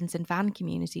that happens in fan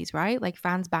communities, right? Like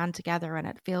fans band together and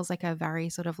it feels like a very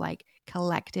sort of like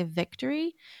collective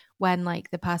victory when like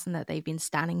the person that they've been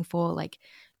standing for like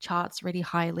charts really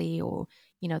highly, or,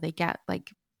 you know, they get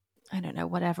like, I don't know,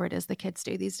 whatever it is the kids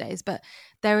do these days, but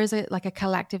there is a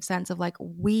collective sense of like,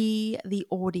 we, the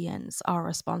audience, are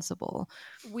responsible.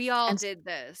 We all did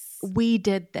this. We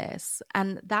did this.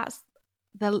 And that's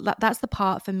the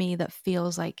part for me that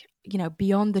feels like, you know,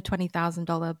 beyond the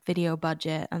 $20,000 video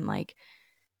budget and like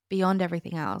beyond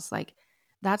everything else, like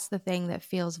that's the thing that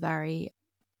feels very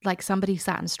like somebody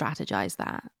sat and strategized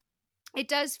that. It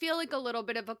does feel like a little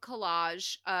bit of a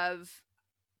collage of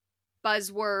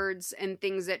buzzwords and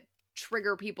things that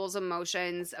trigger people's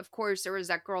emotions. Of course, there was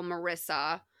that girl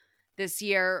Marissa this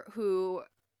year who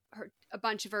a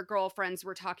bunch of her girlfriends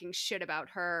were talking shit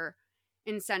about her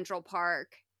in Central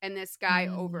Park, and this guy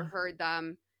overheard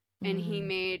them, and he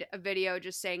made a video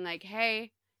just saying like,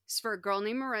 hey, it's for a girl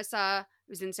named Marissa. It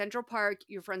was in Central Park.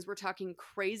 Your friends were talking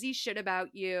crazy shit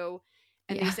about you.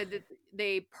 And they said that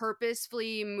they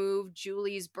purposefully moved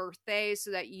Julie's birthday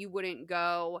so that you wouldn't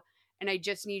go. And I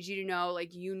just need you to know,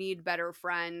 like, you need better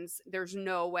friends. There's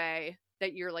no way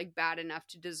that you're, like, bad enough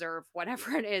to deserve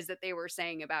whatever it is that they were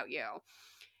saying about you.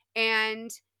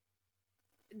 And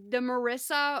the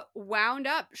Marissa wound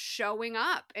up showing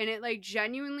up. And it, like,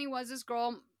 genuinely was this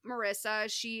girl,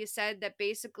 Marissa. She said that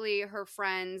basically her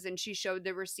friends, and she showed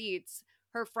the receipts,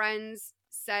 her friends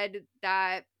said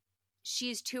that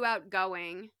she's too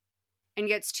outgoing and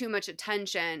gets too much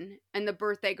attention, and the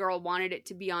birthday girl wanted it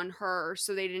to be on her,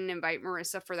 so they didn't invite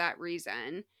Marissa for that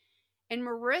reason. And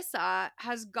Marissa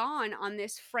has gone on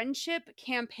this friendship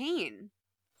campaign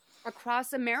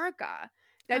across America.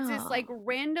 That's this like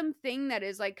random thing that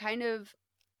is like kind of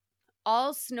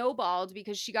all snowballed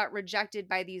because she got rejected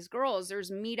by these girls.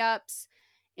 There's meetups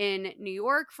in New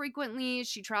York frequently.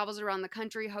 She travels around the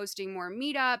country hosting more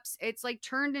meetups. It's like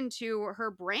turned into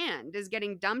her brand is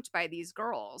getting dumped by these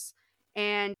girls.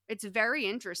 And it's very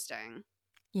interesting.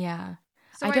 Yeah.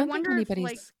 So I don't think wonder anybody's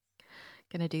if, like,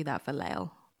 going to do that for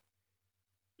Lael.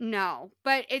 No,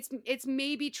 but it's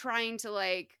maybe trying to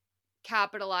like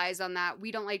capitalize on that.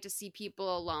 We don't like to see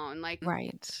people alone. Like,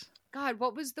 right. God,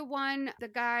 what was the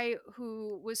guy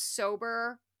who was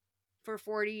sober for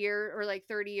 40 years or like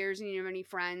 30 years and he didn't have any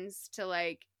friends to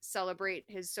like celebrate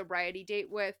his sobriety date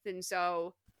with? And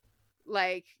so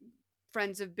like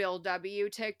Friends of Bill W.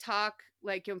 TikTok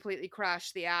like completely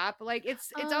crashed the app. Like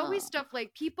it's always stuff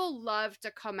like people love to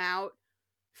come out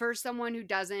for someone who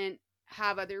doesn't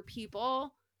have other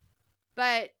people,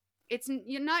 but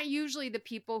you're not usually the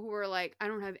people who are like, I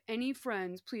don't have any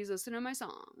friends, please listen to my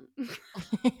song.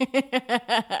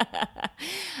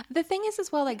 The thing is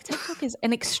as well, like TikTok is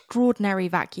an extraordinary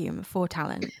vacuum for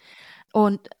talent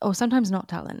or sometimes not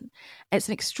talent. It's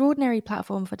an extraordinary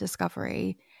platform for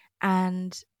discovery,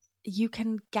 and you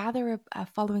can gather a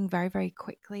following very, very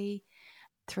quickly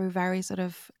through very sort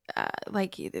of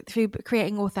through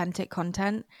creating authentic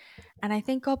content. And I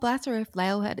think God bless her if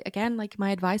Lael had, again, like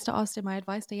my advice to Austin, my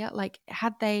advice to Yet, like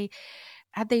had they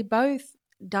both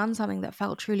done something that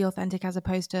felt truly authentic as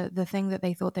opposed to the thing that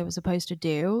they thought they were supposed to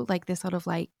do, like this sort of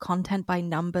like content by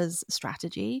numbers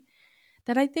strategy,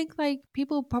 then I think like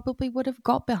people probably would have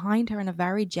got behind her in a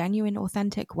very genuine,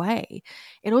 authentic way.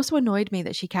 It also annoyed me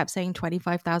that she kept saying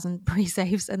 25,000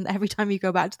 pre-saves, and every time you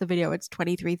go back to the video, it's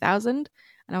 23,000.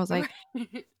 And I was like,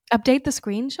 update the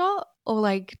screenshot or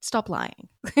like stop lying.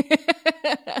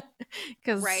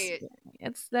 Because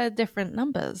it's the different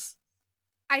numbers.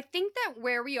 I think that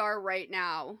where we are right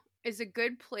now is a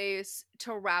good place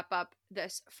to wrap up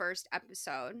this first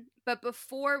episode. But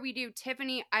before we do,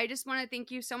 Tiffany, I just want to thank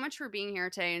you so much for being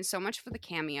here today and so much for the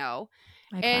cameo.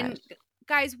 And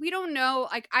guys, we don't know,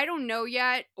 like I don't know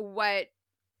yet what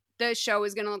the show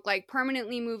is going to look like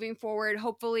permanently moving forward.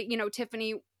 Hopefully, you know,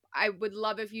 Tiffany, I would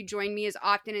love if you join me as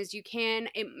often as you can.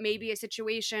 It may be a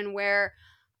situation where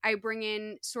I bring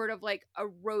in sort of like a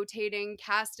rotating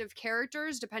cast of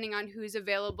characters depending on who's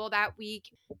available that week,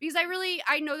 because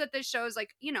I know that this show is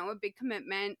like, you know, a big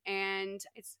commitment and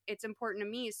it's important to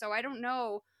me. So I don't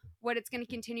know what it's going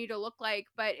to continue to look like,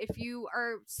 but if you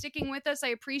are sticking with us, I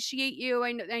appreciate you.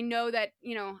 I know that,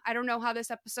 you know, I don't know how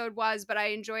this episode was, but I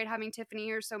enjoyed having Tiffany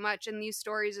here so much, and these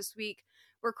stories this week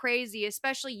were crazy,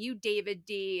 especially you, David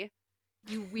D,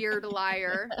 you weird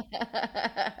liar.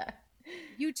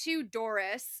 You too,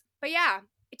 Doris. But yeah,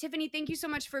 Tiffany, thank you so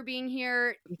much for being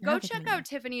here. Go check out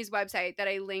Tiffany's website that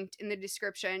I linked in the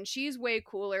description. She's way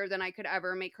cooler than I could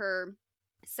ever make her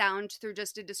sound through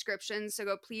just a description. So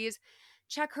go please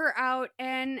check her out.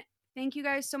 And thank you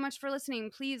guys so much for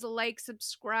listening. Please like,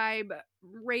 subscribe,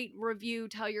 rate, review,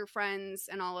 tell your friends,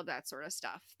 and all of that sort of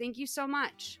stuff. Thank you so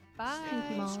much. Bye. Thank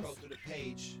you, Mom. Scroll through the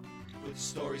page with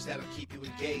stories that'll keep you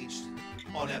engaged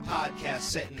on that podcast,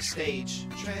 setting the stage.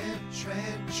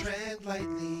 Trend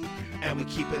lightly, and we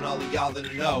keeping all of y'all in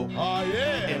the know. Oh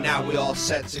yeah! And now we all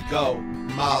set to go.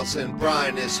 Miles and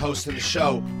Brian is hosting the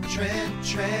show.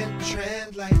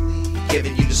 Trend lightly,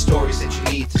 giving you the stories that you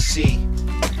need to see.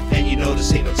 And you know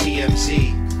this ain't no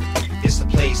TMZ. It's the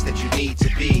place that you need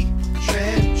to be.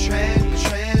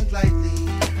 Trend lightly.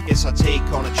 It's our take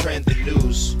on a trending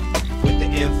news with the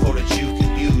info that you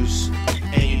can use.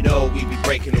 And you know we be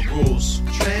breaking the rules.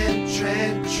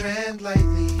 Trend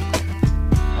lightly.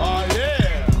 Oh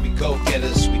yeah. We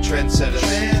go-getters, we trendsetters.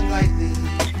 Trend lightly.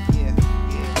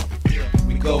 Yeah.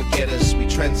 We go-getters, we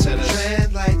trendsetters.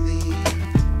 Trend lightly.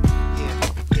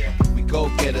 Yeah. We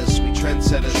go-getters, we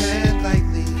trendsetters. Trend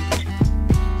lightly.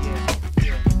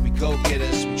 Yeah. We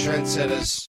go-getters, we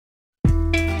trendsetters.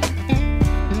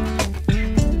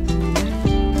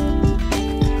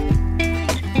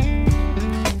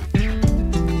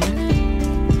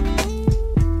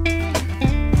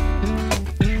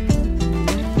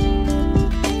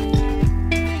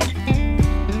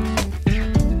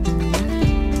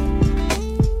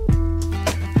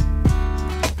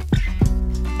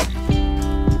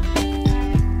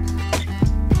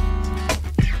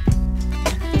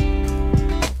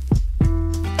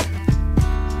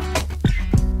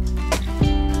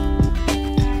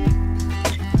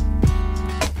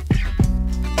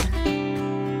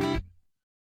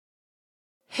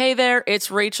 Hey there,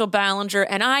 it's Rachel Ballinger,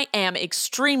 and I am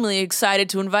extremely excited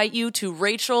to invite you to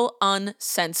Rachel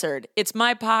Uncensored. It's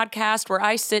my podcast where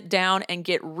I sit down and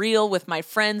get real with my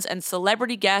friends and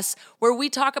celebrity guests, where we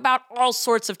talk about all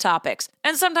sorts of topics.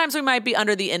 And sometimes we might be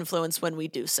under the influence when we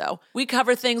do so. We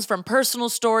cover things from personal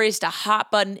stories to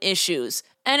hot button issues.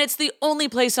 And it's the only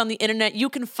place on the internet you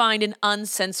can find an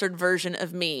uncensored version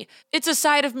of me. It's a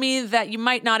side of me that you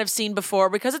might not have seen before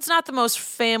because it's not the most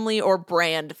family or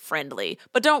brand friendly.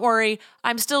 But don't worry,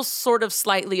 I'm still sort of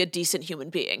slightly a decent human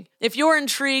being. If you're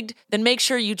intrigued, then make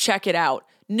sure you check it out.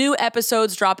 New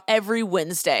episodes drop every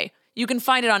Wednesday. You can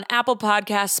find it on Apple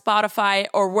Podcasts, Spotify,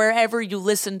 or wherever you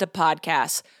listen to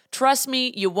podcasts. Trust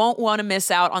me, you won't want to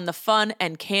miss out on the fun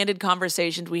and candid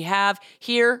conversations we have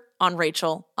here on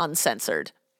Rachel Uncensored.